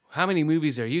 How many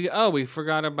movies are you? Oh, we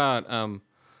forgot about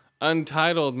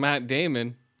Untitled Matt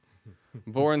Damon,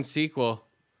 Bourne sequel.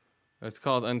 It's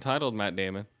called Untitled Matt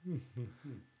Damon.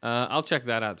 I'll check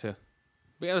that out too.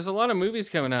 But yeah, there's a lot of movies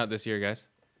coming out this year, guys.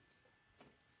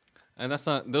 And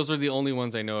those are the only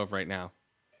ones I know of right now.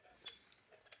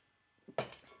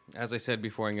 As I said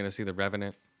before, I'm going to see The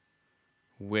Revenant.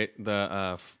 With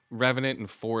the Revenant and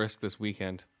Forest this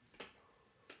weekend.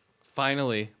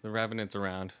 Finally, The Revenant's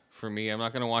around for me. I'm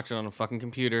not going to watch it on a fucking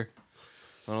computer.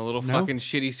 On a little fucking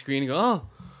shitty screen and go, oh,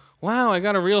 wow, I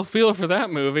got a real feel for that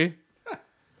movie.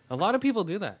 A lot of people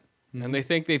do that. And they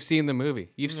think they've seen the movie.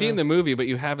 You've seen the movie, but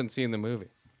you haven't seen the movie.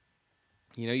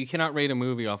 You know, you cannot rate a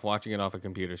movie off watching it off a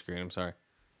computer screen. I'm sorry.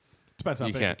 Depends how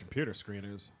You big can't. a computer screen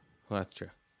is. Well, that's true.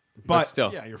 But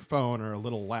still. yeah, your phone or a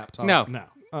little laptop. No.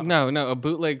 No. No, a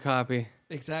bootleg copy.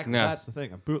 Exactly. No. That's the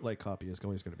thing. A bootleg copy is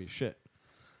always going to be shit.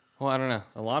 Well, I don't know.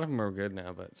 A lot of them are good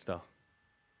now, but still.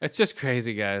 It's just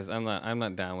crazy, guys. I'm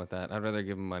not down with that. I'd rather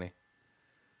give them money.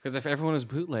 Because if everyone was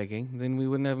bootlegging, then we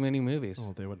wouldn't have many movies.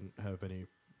 Well, they wouldn't have any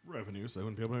revenues. They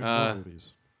wouldn't be able to make more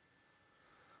movies.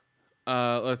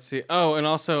 Let's see. Oh, and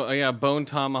also, yeah, Bone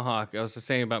Tomahawk. I was just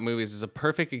saying about movies is a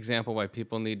perfect example why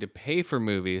people need to pay for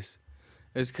movies.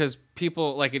 Is because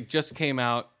people like it just came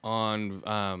out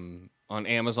on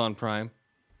Amazon Prime.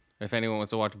 If anyone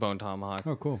wants to watch Bone Tomahawk.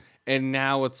 Oh, cool. And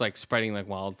now it's like spreading like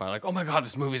wildfire. Like, oh my god,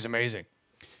 this movie's amazing.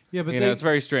 Yeah, but You know, it's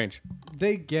very strange.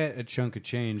 they get a chunk of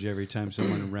change every time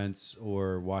someone rents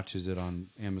or watches it on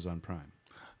Amazon Prime.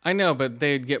 I know, but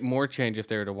they'd get more change if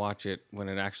they were to watch it when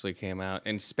it actually came out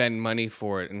and spend money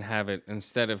for it and have it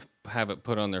instead of have it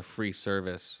put on their free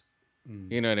service.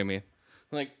 You know what I mean?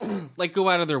 Like, like go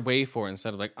out of their way for it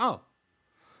instead of like, oh,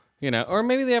 you know, or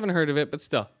maybe they haven't heard of it, but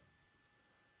still,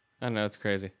 I don't know. It's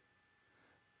crazy.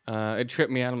 It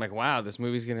tripped me out. I'm like, wow, this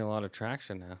movie's getting a lot of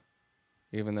traction now,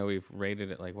 even though we've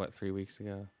rated it like what 3 weeks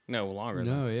ago? No, longer.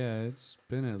 No, yeah, it's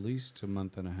been at least a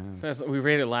month and a half. We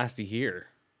rated it last year.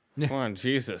 Yeah. Come on,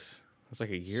 Jesus. It's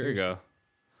like a year Seriously. ago.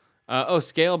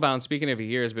 Scalebound, speaking of a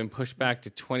year, has been pushed back to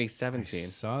I 2017.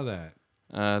 saw that.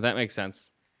 That makes sense.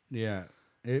 Yeah,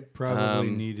 it probably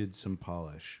needed some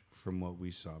polish from what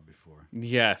we saw before.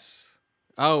 Yes.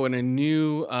 Oh, and a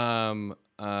new...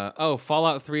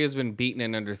 Fallout 3 has been beaten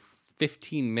in under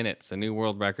 15 minutes. A new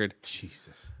world record.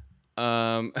 Jesus.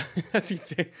 That's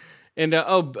insane. And,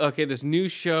 okay, this new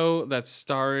show that's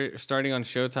starting on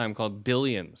Showtime called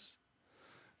Billions.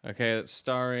 Okay, it's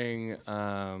starring...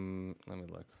 let me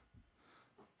look.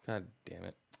 God damn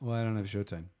it. Well, I don't have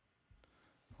Showtime.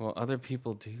 Well, other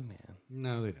people do, man.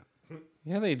 No, they don't.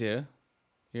 Yeah, they do.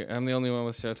 I'm the only one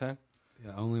with Showtime?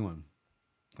 Yeah, only one.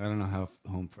 I don't know how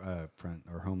Homefront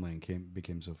or Homeland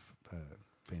became so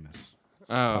famous.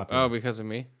 Popular. Oh, because of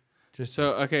me? Just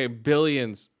So, okay,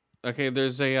 Billions. Okay,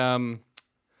 there's a...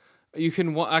 you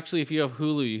can... Actually, if you have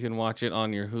Hulu, you can watch it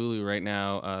on your Hulu right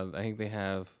now. I think they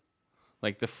have,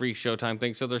 like, the free Showtime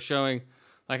thing. So they're showing...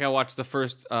 Like, I watched the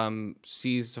first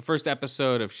the first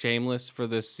episode of Shameless for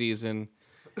this season,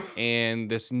 and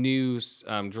this new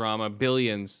drama,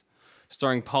 Billions,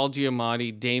 starring Paul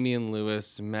Giamatti, Damian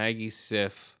Lewis, Maggie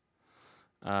Siff,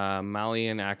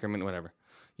 Malian Ackerman, whatever.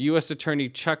 U.S. Attorney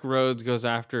Chuck Rhodes goes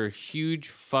after huge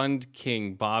fund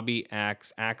king Bobby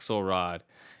Axelrod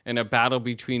in a battle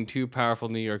between two powerful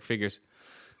New York figures.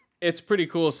 It's pretty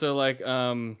cool. So, like,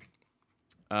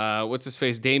 what's his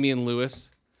face? Damian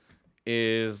Lewis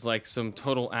is like some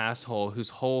total asshole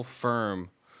whose whole firm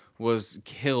was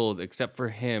killed except for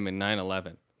him in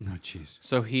 9/11. No, jeez.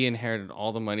 So he inherited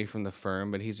all the money from the firm,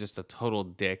 but he's just a total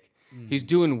dick. He's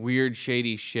doing weird,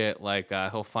 shady shit. Like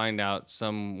he'll find out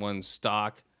someone's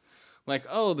stock, like,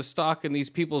 oh, the stock in these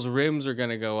people's rims are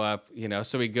gonna go up, you know.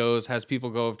 So he has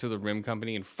people go over to the rim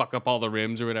company and fuck up all the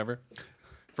rims or whatever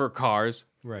for cars.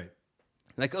 Right.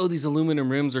 Like, oh, these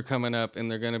aluminum rims are coming up and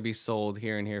they're gonna be sold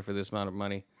here and here for this amount of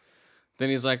money. Then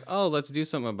he's like, oh, let's do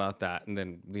something about that. And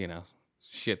then, you know,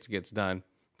 shit gets done.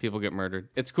 People get murdered.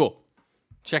 It's cool.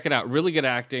 Check it out. Really good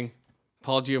acting.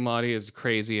 Paul Giamatti is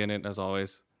crazy in it, as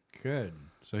always. Good.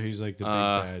 So he's like the big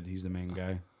bad. He's the main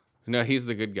guy. No, he's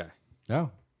the good guy.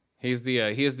 Oh. He is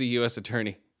the U.S.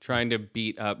 attorney trying to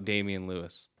beat up Damian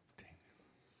Lewis.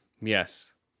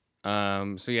 Yes.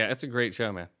 So, yeah, it's a great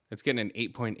show, man. It's getting an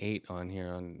 8.8 on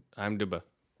here on IMDb.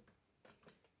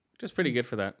 Just pretty good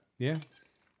for that. Yeah.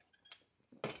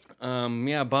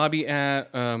 Yeah, Bobby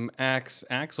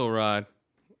Axelrod.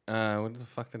 What the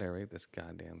fuck did I rate this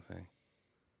goddamn thing?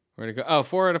 Where'd it go? Oh,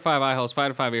 4 out of 5 eye holes, 5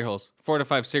 out of 5 ear holes, 4 out of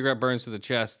 5 cigarette burns to the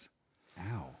chest.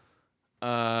 Ow.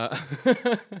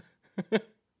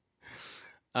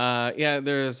 Yeah,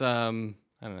 there's I don't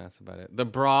know, that's about it. The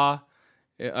bra.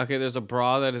 Okay, there's a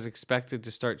bra that is expected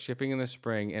to start shipping in the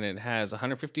spring, and it has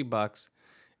 $150,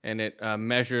 and it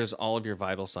measures all of your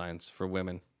vital signs for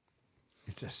women.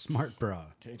 It's a smart bra.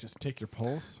 Okay, just take your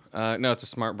pulse. No, it's a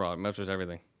smart bra. It measures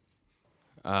everything.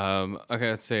 Okay,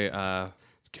 let's see. Oh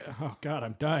God,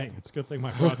 I'm dying. It's a good thing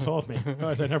my bra told me.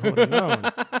 Otherwise, I never would have known.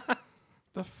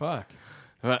 The fuck?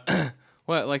 What?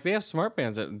 Like they have smart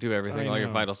bands that do everything, all your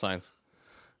know. vital signs.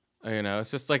 You know, it's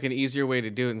just like an easier way to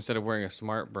do it instead of wearing a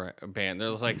smart band.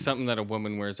 There's like something that a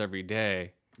woman wears every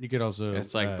day. You could also.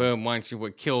 It's like, boom, why don't you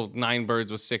kill 9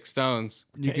 birds with 6 stones?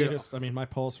 You You could. just, I mean, my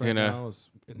pulse right You know. now is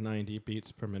at 90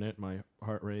 beats per minute. My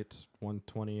heart rate's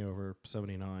 120 over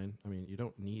 79. I mean, you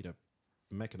don't need a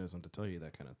mechanism to tell you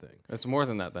that kind of thing. It's more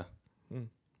than that, though. I You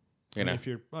mean, know, if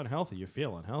you're unhealthy, you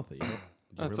feel unhealthy. You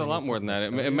it's really a lot need more than that.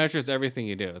 something to It tell you? measures everything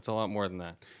you do. It's a lot more than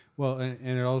that. Well,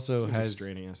 and it also Seems has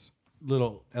extraneous.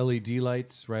 little LED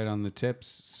lights right on the tips,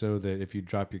 so that if you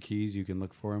drop your keys, you can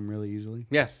look for them really easily.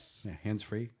 Yes. Yeah, hands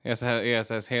free. Yes, it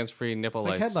has hands-free nipple It's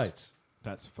like lights. headlights.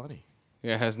 That's funny.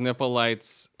 Yeah, it has nipple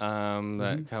lights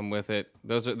that come with it.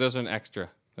 Those are an extra.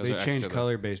 Those They are change extra, though.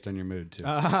 color based on your mood too.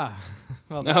 Ah.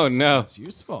 Well, Oh, that's- no. That's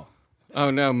useful. Oh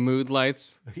no, mood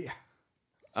lights. yeah.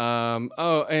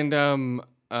 Oh, and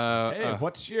Hey,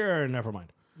 what's your... Never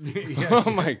mind.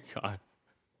 oh my god.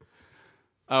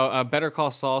 Oh, Better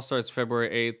Call Saul starts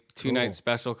February 8th. Two-night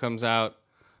special comes out.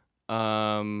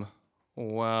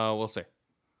 Well, we'll see.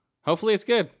 Hopefully it's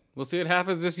good. We'll see what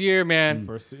happens this year, man.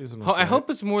 First season. was I great. hope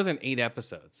it's more than 8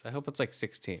 episodes. I hope it's like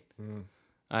 16.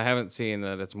 I haven't seen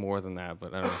that it's more than that,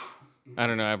 but I don't know. I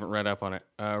don't know. I haven't read up on it.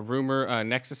 Rumor,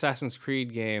 next Assassin's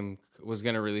Creed game was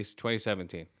going to release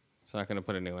 2017. So not going to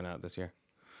put a new one out this year.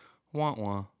 Wah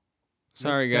wah.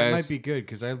 Sorry, that, guys. That might be good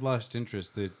because I've lost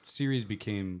interest. The series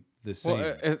became the same.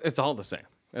 Well, it's all the same.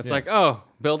 It's Yeah. like, oh,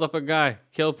 build up a guy,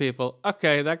 kill people.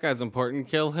 Okay, that guy's important.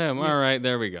 Kill him. All right,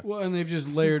 there we go. Well, and they've just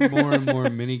layered more and more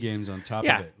mini games on top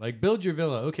Yeah. of it. Like build your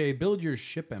villa. Okay, build your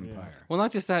ship empire. Well,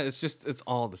 not just that. It's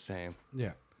all the same.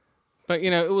 Yeah. But,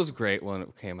 it was great when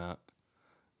it came out.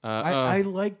 I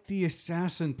like the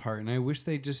assassin part, and I wish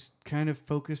they just kind of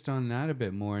focused on that a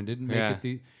bit more and didn't make Yeah. it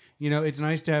the. It's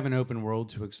nice to have an open world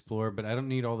to explore, but I don't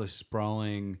need all this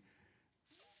sprawling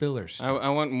filler stuff. I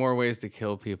want more ways to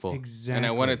kill people. And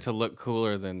I want Exactly. it to look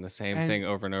cooler than the same And- thing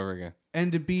over and over again.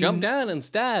 And to be Jump down and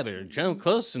stab her. Jump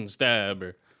close and stab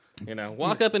her.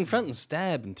 Walk up in front and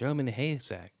stab and throw him in a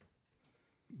haystack.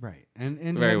 right, and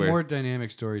Very have weird. more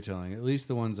dynamic storytelling. At least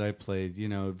the ones I played,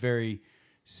 very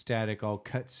static, all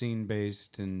cutscene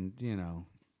based, and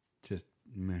just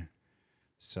meh.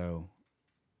 So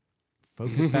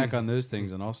focus back on those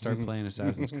things, and I'll start playing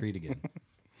Assassin's Creed again.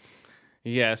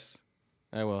 Yes,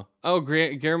 I will. Oh,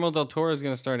 Guillermo del Toro is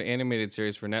going to start an animated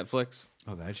series for Netflix.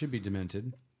 Oh, that should be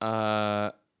demented.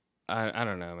 I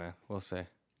don't know, man. We'll see.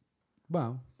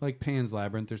 Well, like Pan's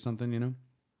Labyrinth or something,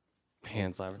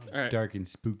 Pan's Labyrinth. All right. dark and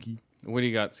spooky. What do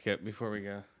you got, Skip, before we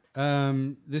go?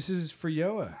 This is for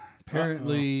Yoa.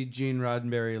 Apparently, Gene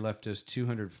Roddenberry left us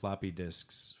 200 floppy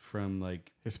disks from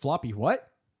Is floppy what?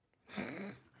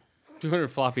 200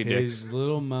 floppy dicks. his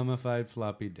little mummified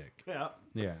floppy dick. Yeah.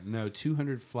 Yeah, no,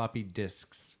 200 floppy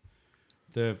disks.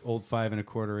 The old 5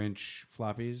 1/4 inch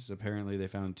floppies. Apparently, they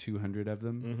found 200 of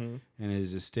them, and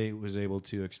his estate was able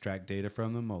to extract data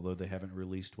from them, although they haven't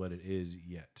released what it is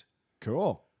yet.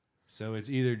 Cool. So it's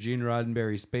either Gene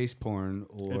Roddenberry space porn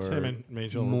or It's him and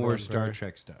Major more Roddenberry. Star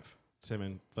Trek stuff. It's him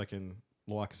and fucking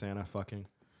Loxana fucking.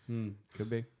 Could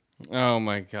be. Oh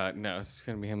my god, no! It's just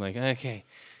gonna be him like, okay,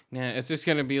 now it's just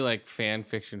gonna be like fan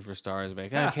fiction for stars.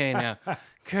 Like, okay, now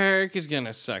Kirk is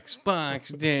gonna suck Spock's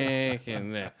dick,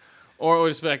 and then, or it would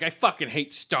just be like, I fucking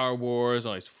hate Star Wars,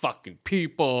 all these fucking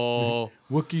people,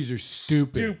 Wookiees are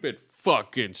stupid. stupid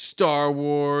fucking Star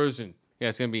Wars, and yeah,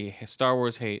 it's gonna be Star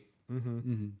Wars hate.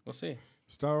 We'll see.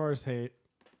 Star Wars hate,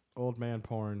 old man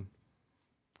porn,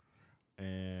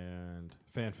 and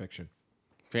fan fiction.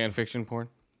 Fan fiction porn.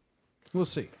 We'll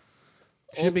see.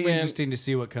 Should Old be man- interesting to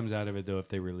see what comes out of it, though, if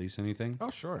they release anything. Oh,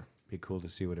 sure. Be cool to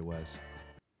see what it was.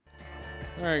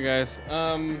 All right, guys.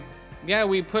 Yeah,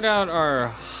 we put out our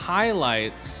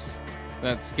highlights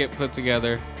that Skip put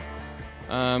together.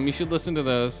 You should listen to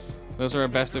those. Those are our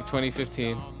best of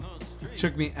 2015. It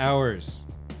took me hours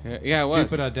Yeah, it was.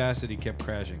 Stupid Audacity kept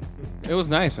crashing. It was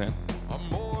nice, man.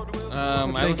 I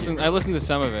listened to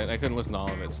some of it. I couldn't listen to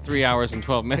all of it. It's 3 hours and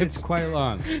 12 It's minutes. quite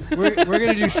long. We're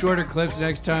gonna do shorter clips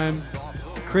next time.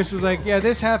 Chris was like, "Yeah,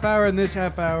 this half hour and this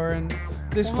half hour and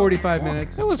this 45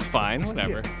 minutes." It was fine.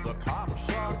 Whatever.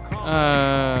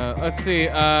 Let's see.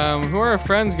 Who are our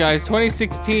friends, guys?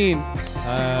 2016.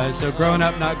 So growing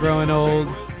up, not growing old.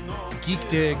 Geek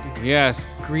Dig.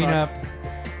 Yes. Green Up.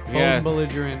 Yes. Home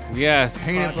Belligerent. Yes.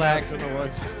 Painted Black. Podcast in the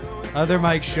Woods. Other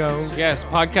Mike Show. Yes.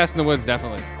 Podcast in the Woods,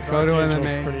 definitely. Kodo Dark Angels,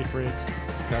 MMA. Pretty Freaks.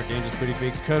 Dark Angels, Pretty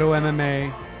Freaks. Kodo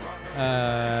MMA.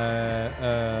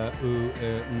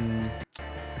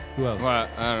 Who else? What?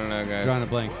 I don't know, guys. Drawing a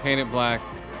blank. Paint It Black.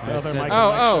 The I other said- Mike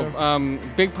and Mike show.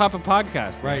 Big Papa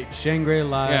Podcast. Right. Shangri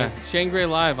Live. Yeah. Shangri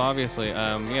Live, obviously.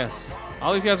 Yes.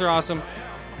 All these guys are awesome.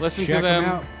 Listen Check to them.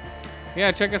 out. Yeah,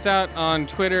 check us out on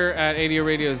Twitter at ADO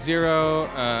Radio Zero.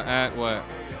 At what?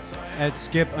 At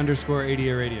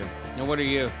skip_ADO Radio. And what are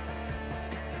you?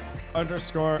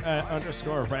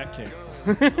 _@_Rat King.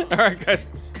 All right,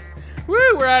 guys. Woo,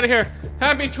 we're out of here.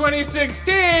 Happy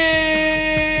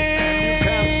 2016!